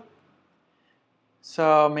Seiru.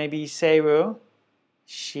 So maybe Seiru,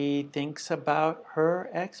 she thinks about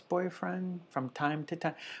her ex-boyfriend from time to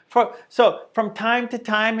time. So from time to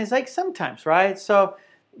time is like sometimes, right? So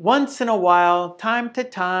once in a while, time to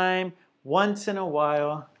time, once in a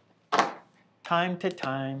while, time to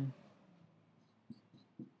time.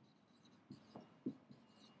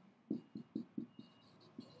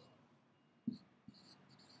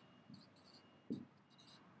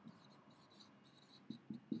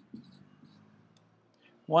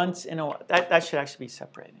 Once in a while. That should actually be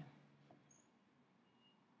separated.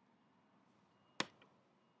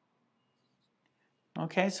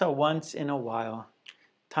 Okay, so once in a while.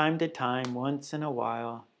 Time to time, once in a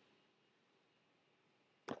while.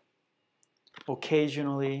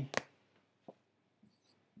 Occasionally.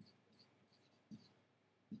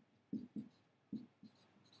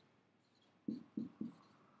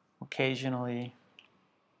 Occasionally.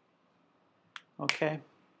 Okay.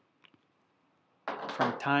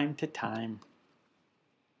 From time to time.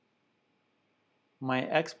 My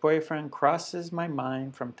ex-boyfriend crosses my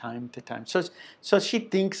mind from time to time. So she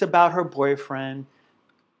thinks about her boyfriend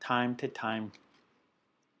time to time.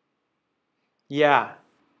 Yeah.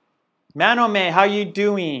 Manome, how you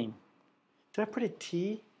doing? Did I put a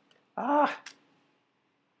T? Ah.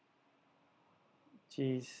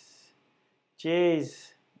 Jeez.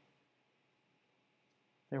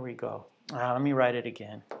 There we go. Let me write it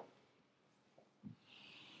again.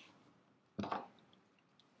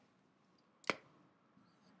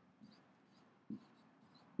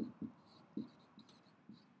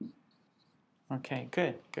 Okay,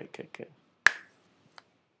 good.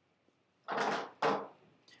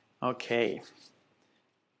 Okay.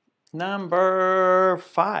 Number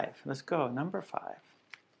 5. Let's go. Number 5.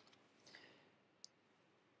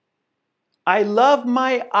 I love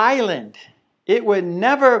my island. It would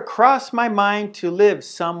never cross my mind to live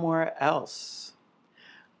somewhere else.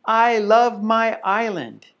 I love my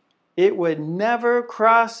island. It would never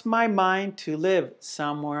cross my mind to live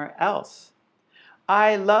somewhere else.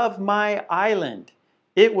 I love my island.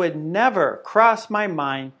 It would never cross my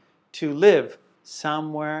mind to live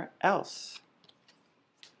somewhere else.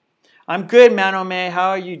 I'm good, Manome.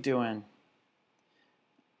 How are you doing?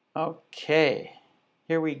 Okay,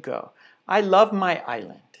 here we go. I love my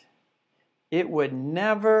island. It would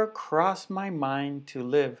never cross my mind to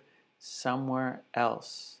live somewhere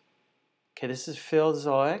else. Okay, this is Phil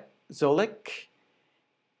Zolik.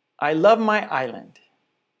 I love my island.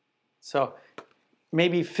 So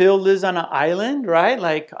maybe Phil lives on an island, right?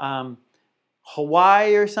 Like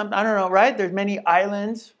Hawaii or something. I don't know, right? There's many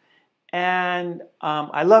islands. And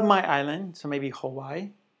I love my island, so maybe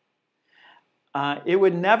Hawaii. It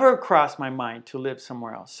would never cross my mind to live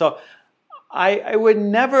somewhere else. So it would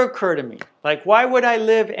never occur to me. Like, why would I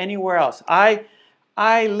live anywhere else? I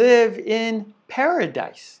live in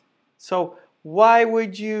paradise. So why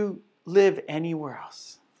would you live anywhere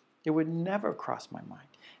else? It would never cross my mind.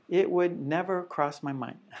 It would never cross my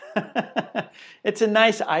mind. It's a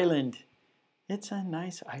nice island. It's a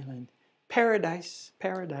nice island. Paradise.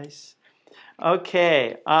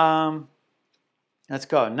 Okay. Let's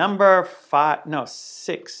go. Number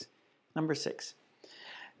 6. Number 6.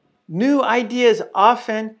 New ideas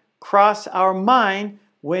often cross our mind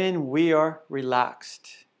when we are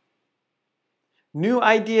relaxed. New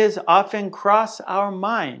ideas often cross our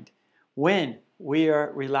mind when we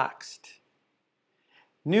are relaxed.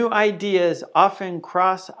 New ideas often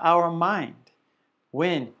cross our mind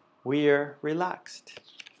when we are relaxed.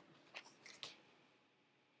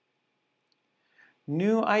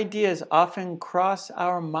 New ideas often cross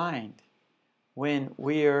our mind when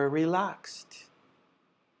we are relaxed.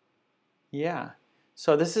 Yeah.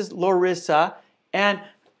 So this is Larissa, and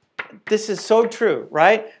this is so true,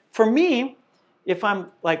 right? For me, if I'm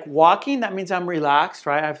like walking, that means I'm relaxed,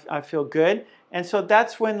 right? I feel good. And so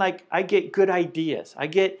that's when like I get good ideas. I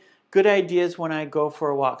get good ideas when I go for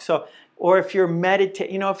a walk. So, or if you're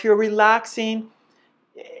meditating, if you're relaxing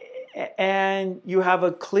and you have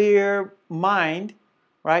a clear mind,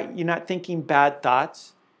 right? You're not thinking bad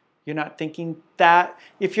thoughts. You're not thinking that.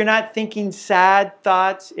 If you're not thinking sad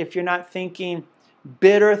thoughts, if you're not thinking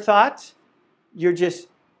bitter thoughts, you're just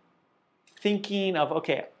thinking of,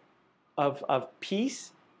 okay, of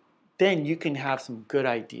peace, then you can have some good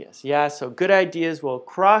ideas. Yeah, so good ideas will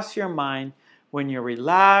cross your mind when you're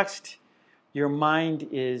relaxed. Your mind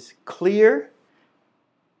is clear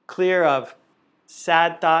of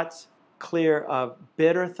sad thoughts, clear of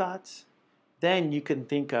bitter thoughts. Then you can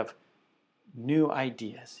think of new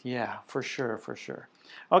ideas. Yeah, for sure, for sure.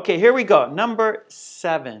 Okay, here we go. Number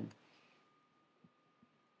 7.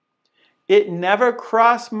 It never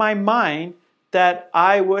crossed my mind that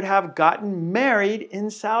I would have gotten married in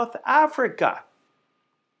South Africa.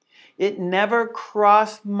 It never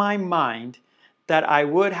crossed my mind that I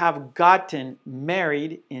would have gotten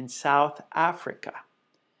married in South Africa.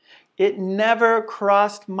 It never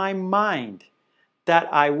crossed my mind that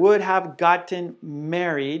I would have gotten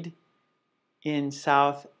married in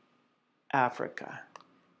South Africa.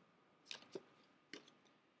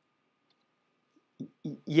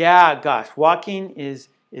 Yeah, gosh, walking is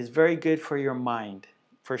very good for your mind,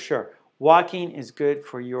 for sure. Walking is good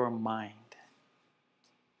for your mind.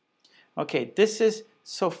 Okay, this is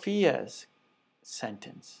Sophia's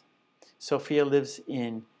sentence. Sophia lives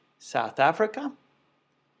in South Africa,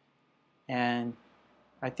 and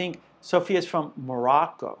I think Sophia's from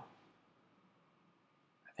Morocco.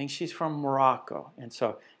 I think she's from Morocco, and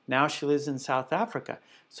so now she lives in South Africa.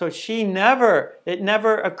 So it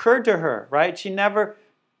never occurred to her, right? She never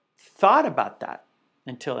thought about that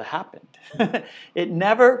until it happened. It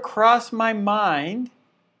never crossed my mind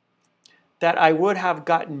that I would have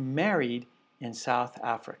gotten married in South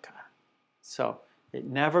Africa. So it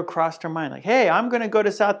never crossed her mind like, hey, I'm going to go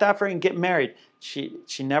to South Africa and get married. She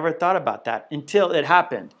never thought about that until it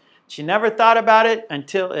happened. She never thought about it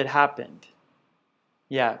until it happened.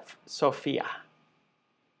 Yeah, Sophia.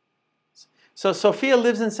 So Sophia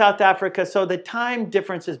lives in South Africa, so the time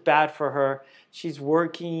difference is bad for her. She's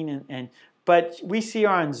working, but we see her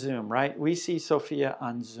on Zoom, right? We see Sophia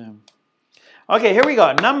on Zoom. Okay, here we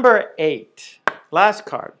go. Number 8. Last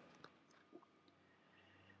card.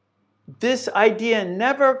 This idea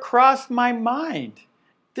never crossed my mind.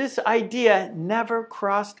 This idea never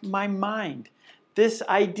crossed my mind. This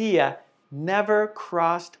idea never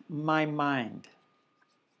crossed my mind.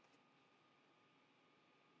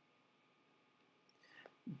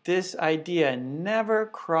 This idea never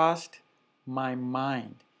crossed my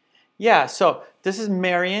mind. Yeah, so this is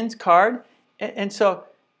Marion's card. And so,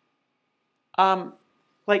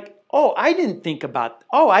 like, I didn't think about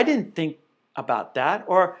that.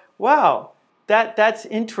 Or, wow, that's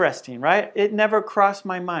interesting, right? It never crossed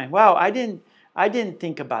my mind. Wow, I didn't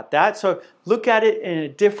think about that. So look at it in a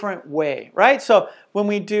different way, right? So when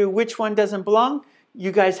we do which one doesn't belong,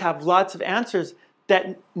 you guys have lots of answers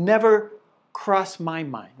that never crossed my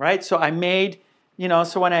mind, right? So I made,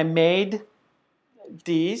 so when I made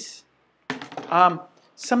these,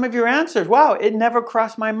 some of your answers, wow, it never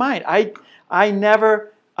crossed my mind. I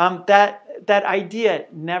never, that idea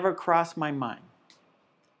never crossed my mind.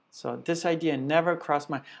 So this idea never crossed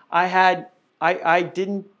my, I had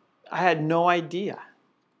no idea.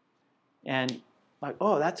 And like,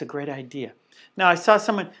 oh, that's a great idea. Now I saw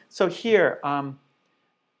someone, so here,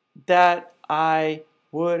 that I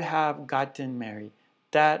would have gotten married.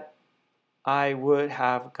 That I would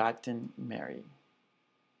have gotten married.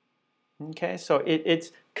 Okay, so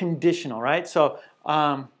it's conditional, right? So,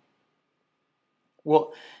 well,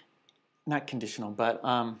 not conditional, but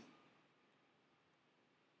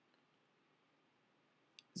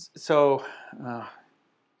so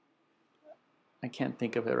I can't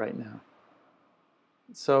think of it right now.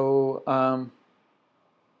 So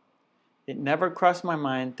it never crossed my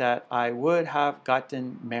mind that I would have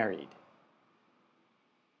gotten married.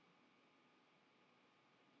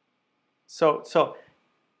 So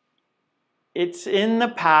it's in the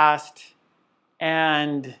past,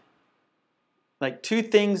 and like two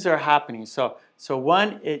things are happening. So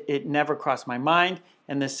one, it never crossed my mind,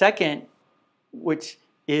 and the second, which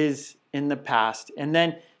is in the past, and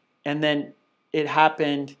then it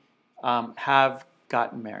happened, have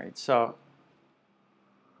gotten married. So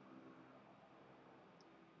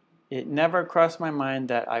it never crossed my mind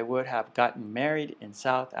that I would have gotten married in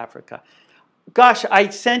South Africa. Gosh, I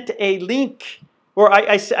sent a link, or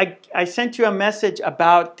I sent you a message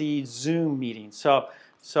about the Zoom meeting.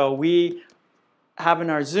 So we having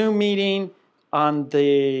our Zoom meeting on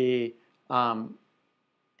the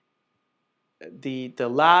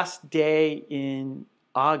last day in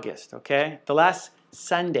August, okay? The last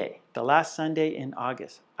Sunday in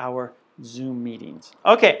August, our Zoom meetings.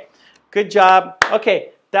 Okay, good job.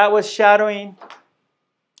 Okay, that was shadowing.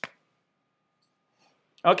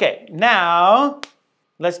 Okay, now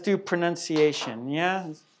let's do pronunciation.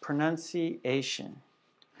 Yeah, pronunciation.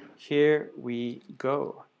 Here we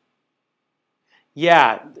go.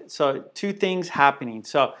 Yeah, so two things happening.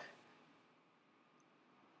 So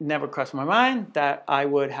never crossed my mind that I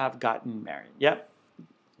would have gotten married. Yep.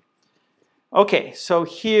 Okay, so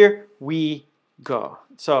here we go.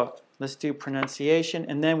 So let's do pronunciation,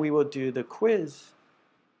 and then we will do the quiz.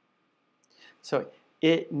 So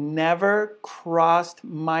it never crossed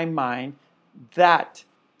my mind that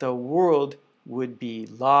the world would be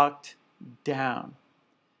locked down.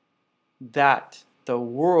 That the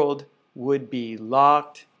world would be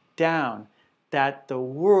locked down. That the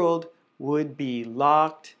world would be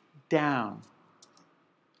locked down.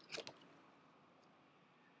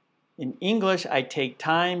 In English, I take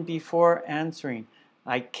time before answering.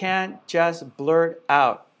 I can't just blurt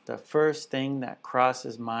out the first thing that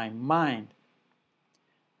crosses my mind.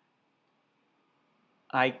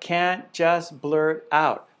 I can't just blurt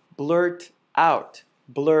out. Blurt out.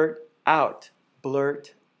 Blurt out.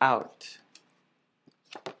 Blurt out.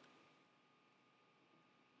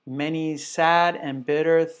 Many sad and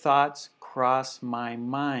bitter thoughts cross my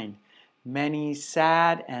mind. Many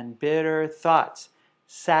sad and bitter thoughts.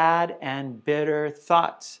 Sad and bitter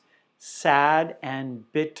thoughts. Sad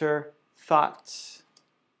and bitter thoughts.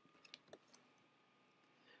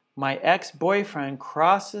 My ex-boyfriend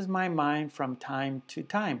crosses my mind from time to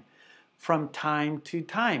time. From time to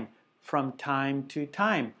time. From time to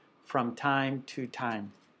time. From time to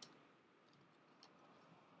time.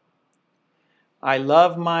 I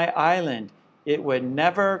love my island. It would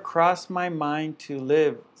never cross my mind to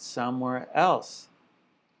live somewhere else.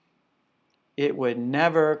 It would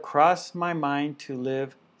never cross my mind to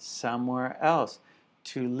live somewhere else.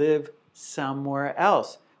 To live somewhere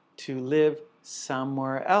else. To live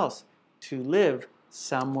somewhere else. To live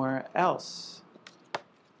somewhere else.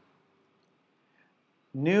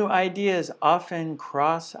 New ideas often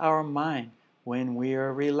cross our mind when we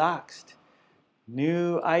are relaxed.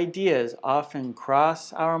 New ideas often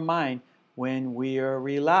cross our mind when we are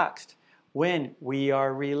relaxed. When we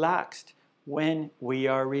are relaxed. When we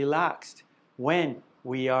are relaxed. When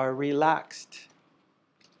we are relaxed.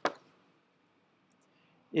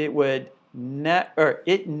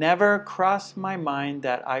 It never crossed my mind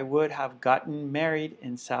that I would have gotten married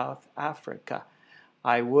in South Africa.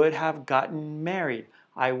 I would have gotten married.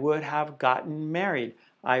 I would have gotten married.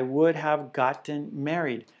 I would have gotten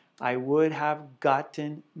married. I would have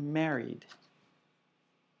gotten married.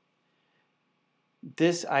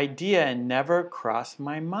 This idea never crossed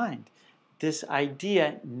my mind. This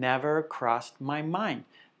idea never crossed my mind.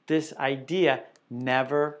 This idea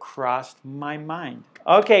never crossed my mind.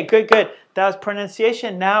 Okay, good, good. That was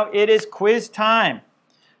pronunciation. Now it is quiz time.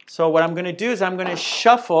 So what I'm going to do is I'm going to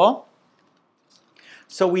shuffle.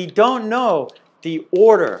 So we don't know the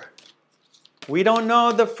order. We don't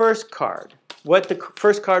know the first card, what the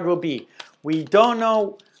first card will be. We don't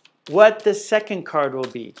know what the second card will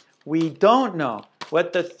be. We don't know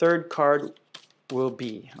what the third card will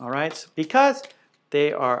be, all right? So because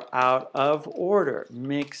they are out of order,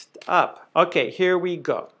 mixed up. Okay, here we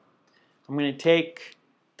go. I'm going to take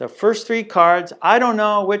the first three cards. I don't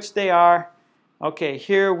know which they are. Okay,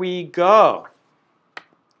 here we go.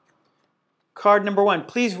 Card number one.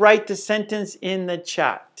 Please write the sentence in the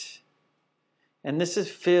chat. And this is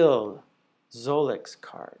Phil Zolik's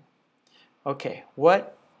card. Okay,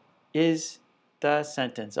 what is the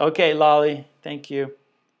sentence? Okay, Lolly, thank you.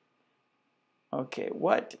 Okay,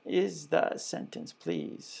 what is the sentence,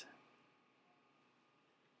 please?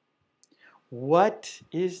 What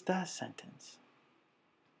is the sentence?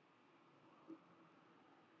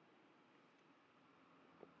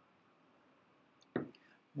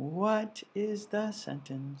 What is the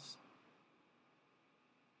sentence?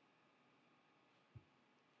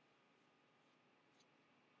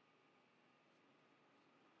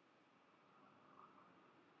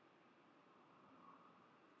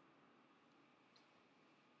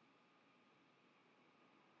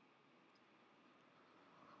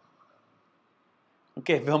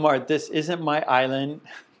 Okay, Vilmar, this isn't my island.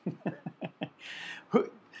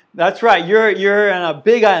 That's right. You're on a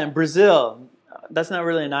big island, Brazil. That's not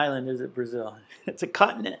really an island, is it, Brazil? It's a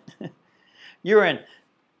continent. You're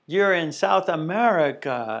in South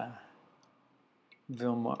America,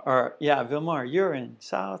 Vilmar. Or yeah, Vilmar, you're in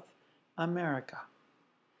South America.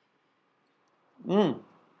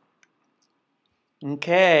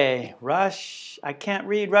 Okay, I can't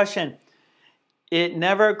read Russian. It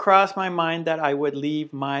never crossed my mind that I would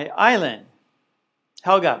leave my island.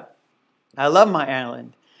 Helga, I love my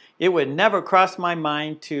island. It would never cross my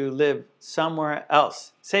mind to live somewhere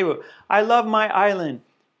else. Seibu, I love my island.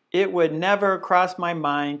 It would never cross my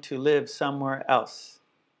mind to live somewhere else.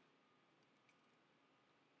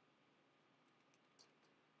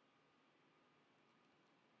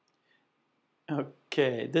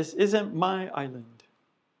 Okay, this isn't my island.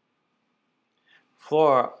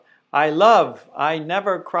 Floor, I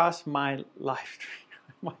never cross my life.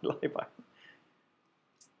 My life.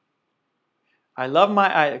 I love my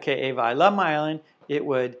island. Okay, Ava, I love my island. It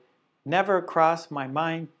would never cross my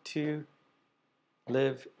mind to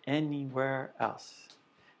live anywhere else.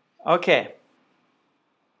 Okay.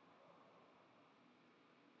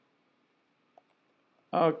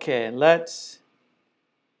 Okay, let's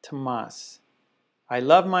Tomas. I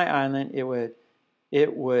love my island.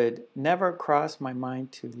 It would never cross my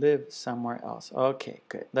mind to live somewhere else. Okay,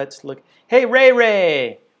 good. Let's look. Hey, Ray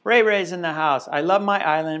Ray. Ray Ray's in the house. I love my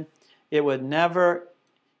island. It will never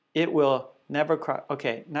cross.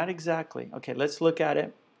 Okay, not exactly. Okay, let's look at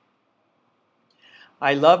it.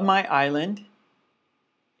 I love my island.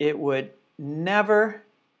 It would never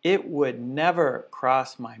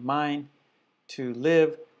cross my mind to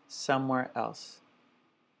live somewhere else.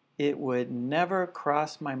 It would never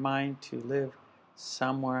cross my mind to live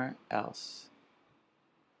somewhere else.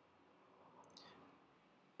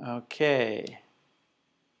 Okay.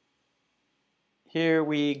 Here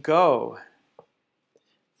we go.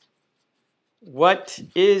 What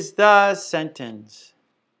is the sentence?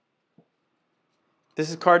 This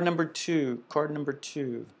is card number 2. Card number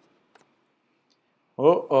 2.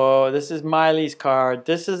 Uh-oh, this is Miley's card.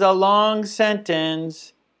 This is a long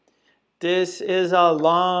sentence. This is a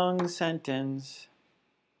long sentence.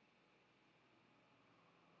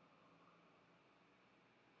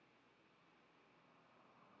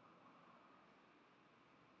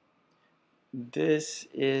 This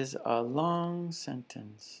is a long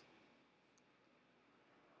sentence.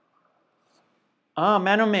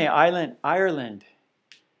 Manome, Ireland.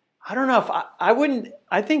 I don't know if I wouldn't,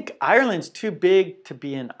 I think Ireland's too big to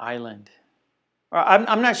be an island.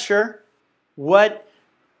 I'm not sure what,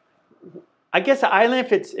 I guess an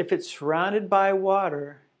island, if it's surrounded by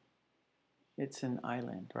water, it's an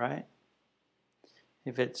island, right?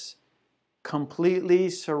 If it's completely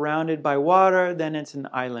surrounded by water, then it's an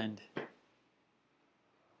island.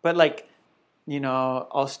 But like,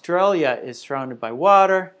 Australia is surrounded by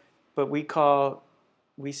water, but we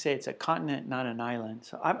say it's a continent, not an island.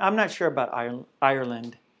 So I'm not sure about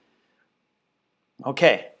Ireland.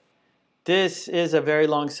 Okay, this is a very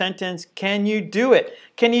long sentence. Can you do it?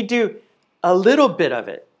 Can you do a little bit of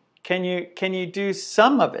it? Can you do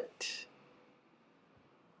some of it?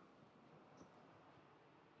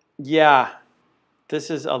 Yeah, this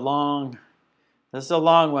is a long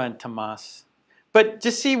one, Tomas. But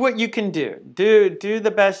just see what you can do. Do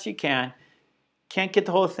the best you can. Can't get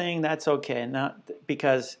the whole thing, that's okay. Not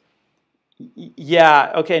because,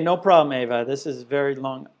 yeah, okay, no problem, Ava. This is very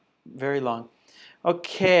long, very long.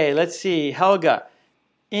 Okay, let's see. Helga,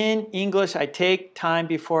 in English, I take time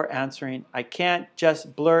before answering. I can't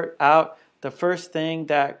just blurt out the first thing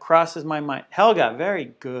that crosses my mind. Helga,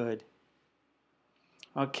 very good.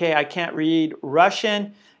 Okay, I can't read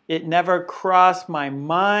Russian. It never crossed my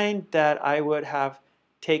mind that I would have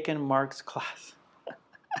taken Mark's class.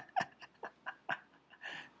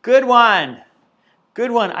 Good one. Good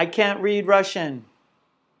one. I can't read Russian.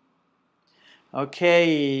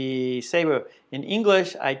 Okay, Seibu. In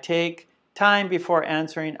English, I take time before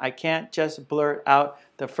answering. I can't just blurt out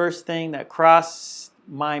the first thing that crossed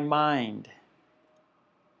my mind.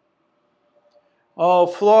 Oh,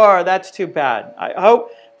 Flor, that's too bad.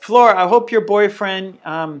 Flor, I hope your boyfriend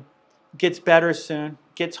gets better soon,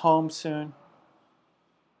 gets home soon.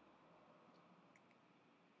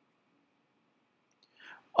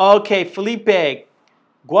 Okay, Felipe,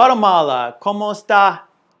 Guatemala, ¿cómo está?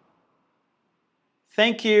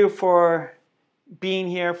 Thank you for being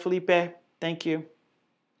here, Felipe. Thank you.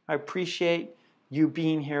 I appreciate you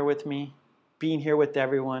being here with me, being here with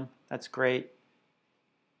everyone. That's great.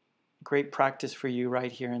 Great practice for you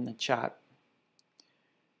right here in the chat.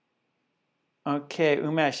 Okay,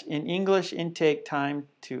 Umesh, in English intake time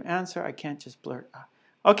to answer, I can't just blurt out.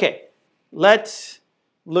 Okay, let's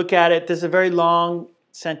look at it. This is a very long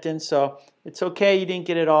sentence, so it's okay you didn't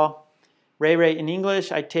get it all. Ray, in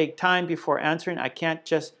English, I take time before answering. I can't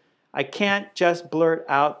just blurt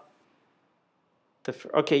out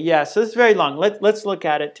okay, yeah, so this is very long. Let's look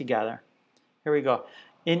at it together. Here we go.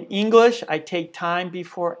 In English, I take time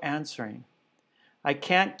before answering. I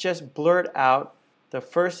can't just blurt out the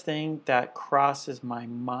first thing that crosses my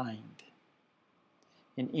mind.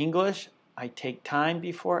 In English, I take time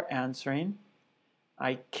before answering.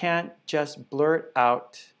 I can't just blurt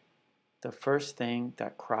out the first thing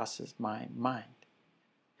that crosses my mind.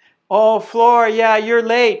 Oh, Flor, yeah, you're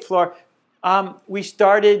late, Flor. We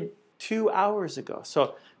started 2 hours ago.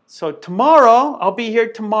 So tomorrow, I'll be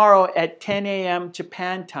here tomorrow at 10 a.m.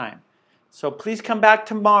 Japan time. So please come back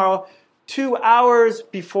tomorrow 2 hours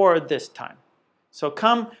before this time. So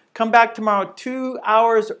come back tomorrow 2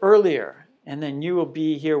 hours earlier, and then you will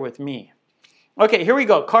be here with me. Okay, here we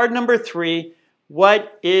go. Card number 3.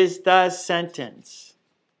 What is the sentence?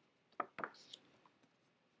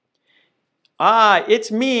 Ah,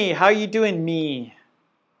 it's me. How you doing, me?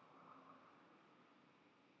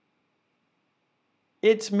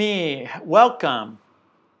 It's me. Welcome.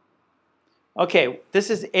 Okay, this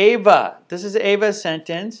is Ava. This is Ava's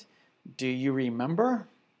sentence. Do you remember?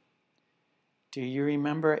 Do you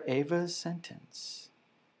remember Ava's sentence?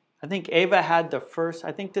 I think Ava had the first,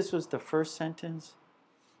 I think this was the first sentence.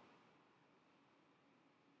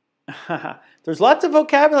 There's lots of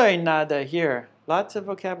vocabulary, Nada, here. Lots of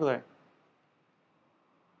vocabulary.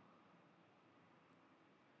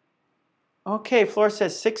 Okay, Flor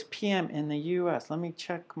says 6 p.m. in the U.S. Let me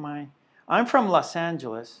check my... I'm from Los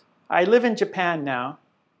Angeles. I live in Japan now,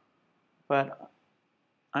 but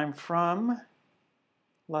I'm from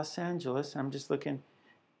Los Angeles. I'm just looking.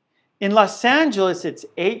 In Los Angeles, it's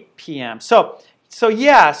 8 p.m. So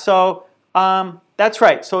yeah, that's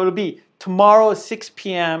right. So it'll be tomorrow, 6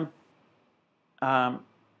 p.m.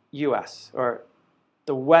 U.S. or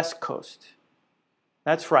the West Coast.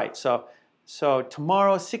 That's right. So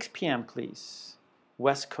tomorrow, 6 p.m., please,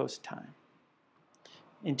 West Coast time.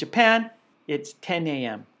 In Japan, it's 10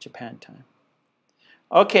 a.m. Japan time.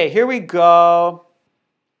 Okay, here we go.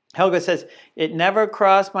 Helga says, it never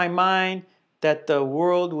crossed my mind that the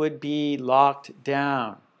world would be locked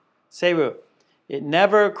down. Seiru, it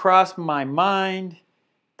never crossed my mind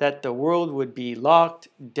that the world would be locked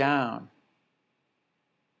down.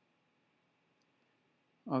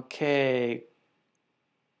 Okay,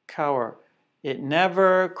 Kaur, it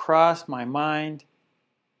never crossed my mind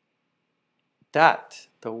that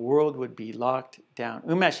the world would be locked down.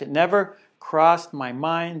 Umesh, it never crossed my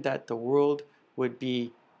mind that the world would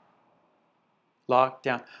be locked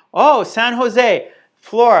down. Oh, San Jose.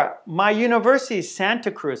 Flora, my university is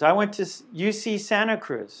Santa Cruz. I went to UC Santa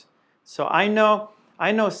Cruz. So I know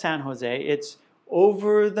San Jose. It's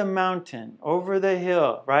over the mountain, over the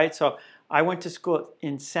hill, right? So I went to school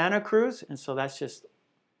in Santa Cruz, and so that's just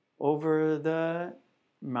over the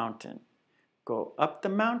mountain. Go up the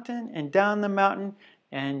mountain and down the mountain,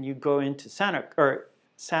 and you go into San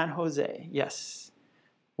Jose. Yes.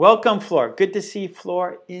 Welcome, Flor. Good to see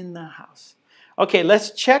Flor in the house. Okay,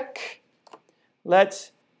 let's check the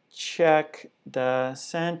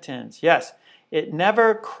sentence. Yes, it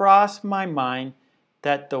never crossed my mind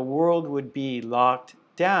that the world would be locked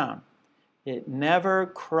down. It never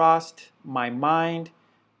crossed my mind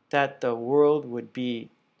that the world would be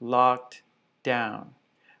locked down.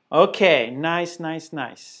 Okay, nice.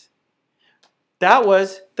 That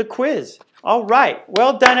was the quiz. All right,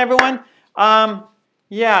 well done, everyone.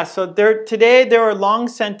 Yeah, so today there were long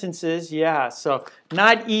sentences. Yeah, so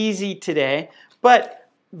not easy today, but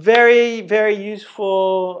very, very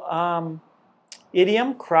useful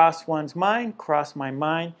idiom. Cross one's mind, cross my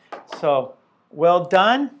mind. So well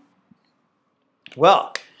done.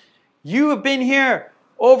 Well, you have been here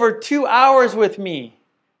over 2 hours with me.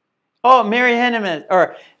 Oh, Mary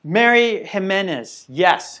Jimenez.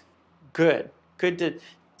 Yes, good.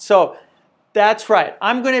 So that's right.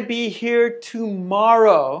 I'm going to be here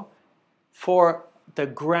tomorrow for the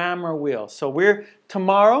grammar wheel. So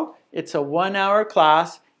tomorrow, it's a 1-hour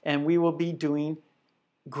class, and we will be doing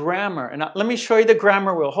grammar. And let me show you the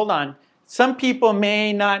grammar wheel. Hold on. Some people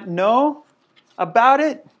may not know about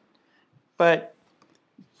it, but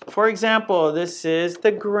for example, this is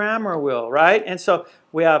the grammar wheel, right? And so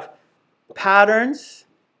we have patterns,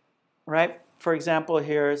 right? For example,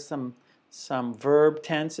 here are some verb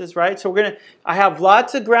tenses, right? So I have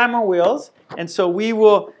lots of grammar wheels, and so we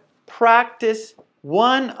will practice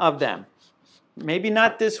one of them. Maybe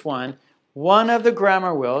not this one of the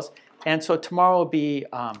grammar wheels, And so tomorrow will be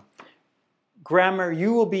grammar.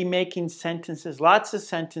 You will be making sentences, lots of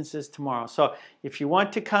sentences tomorrow. So if you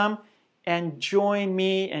want to come and join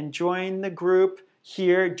me and join the group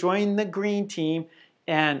here, join the green team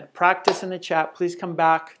and practice in the chat, please come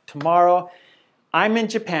back tomorrow. I'm in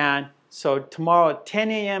Japan, so tomorrow at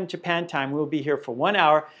 10 a.m. Japan time, we'll be here for 1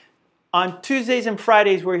 hour. On Tuesdays and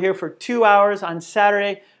Fridays, we're here for 2 hours. On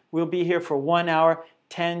Saturday, we'll be here for 1 hour,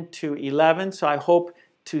 10 to 11. So I hope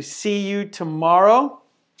to see you tomorrow.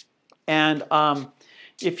 And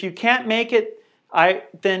if you can't make it,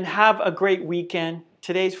 then have a great weekend.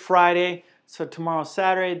 Today's Friday, so tomorrow's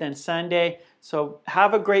Saturday, then Sunday. So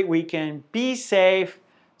have a great weekend. Be safe,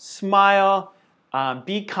 smile,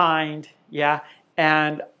 be kind, yeah.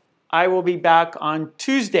 And I will be back on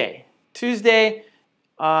Tuesday the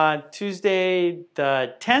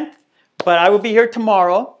 10th, but I will be here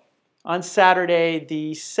tomorrow on Saturday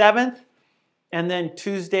the 7th, and then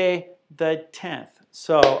Tuesday the 10th.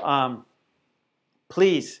 So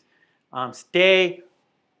please stay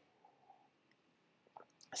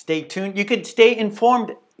tuned. You could stay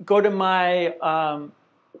informed. Go to my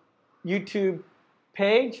YouTube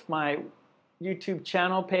page, my YouTube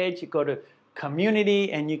channel page. You go to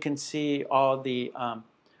community and you can see all the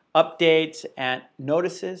updates and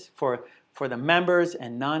notices for the members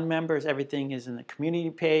and non-members. Everything is in the community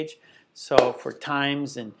page. So for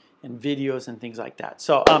times and videos and things like that.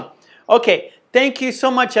 So okay, thank you so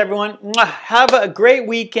much, everyone. Have a great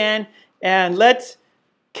weekend, and let's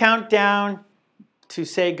count down to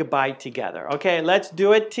say goodbye together. Okay, let's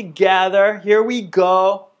do it together. Here we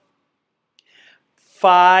go.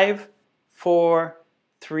 5, 4,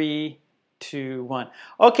 3, 2, 1.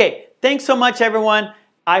 Okay, thanks so much, everyone.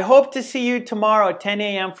 I hope to see you tomorrow at 10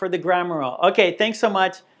 a.m. for the grammar roll. Okay, thanks so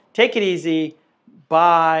much. Take it easy.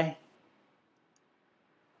 Bye.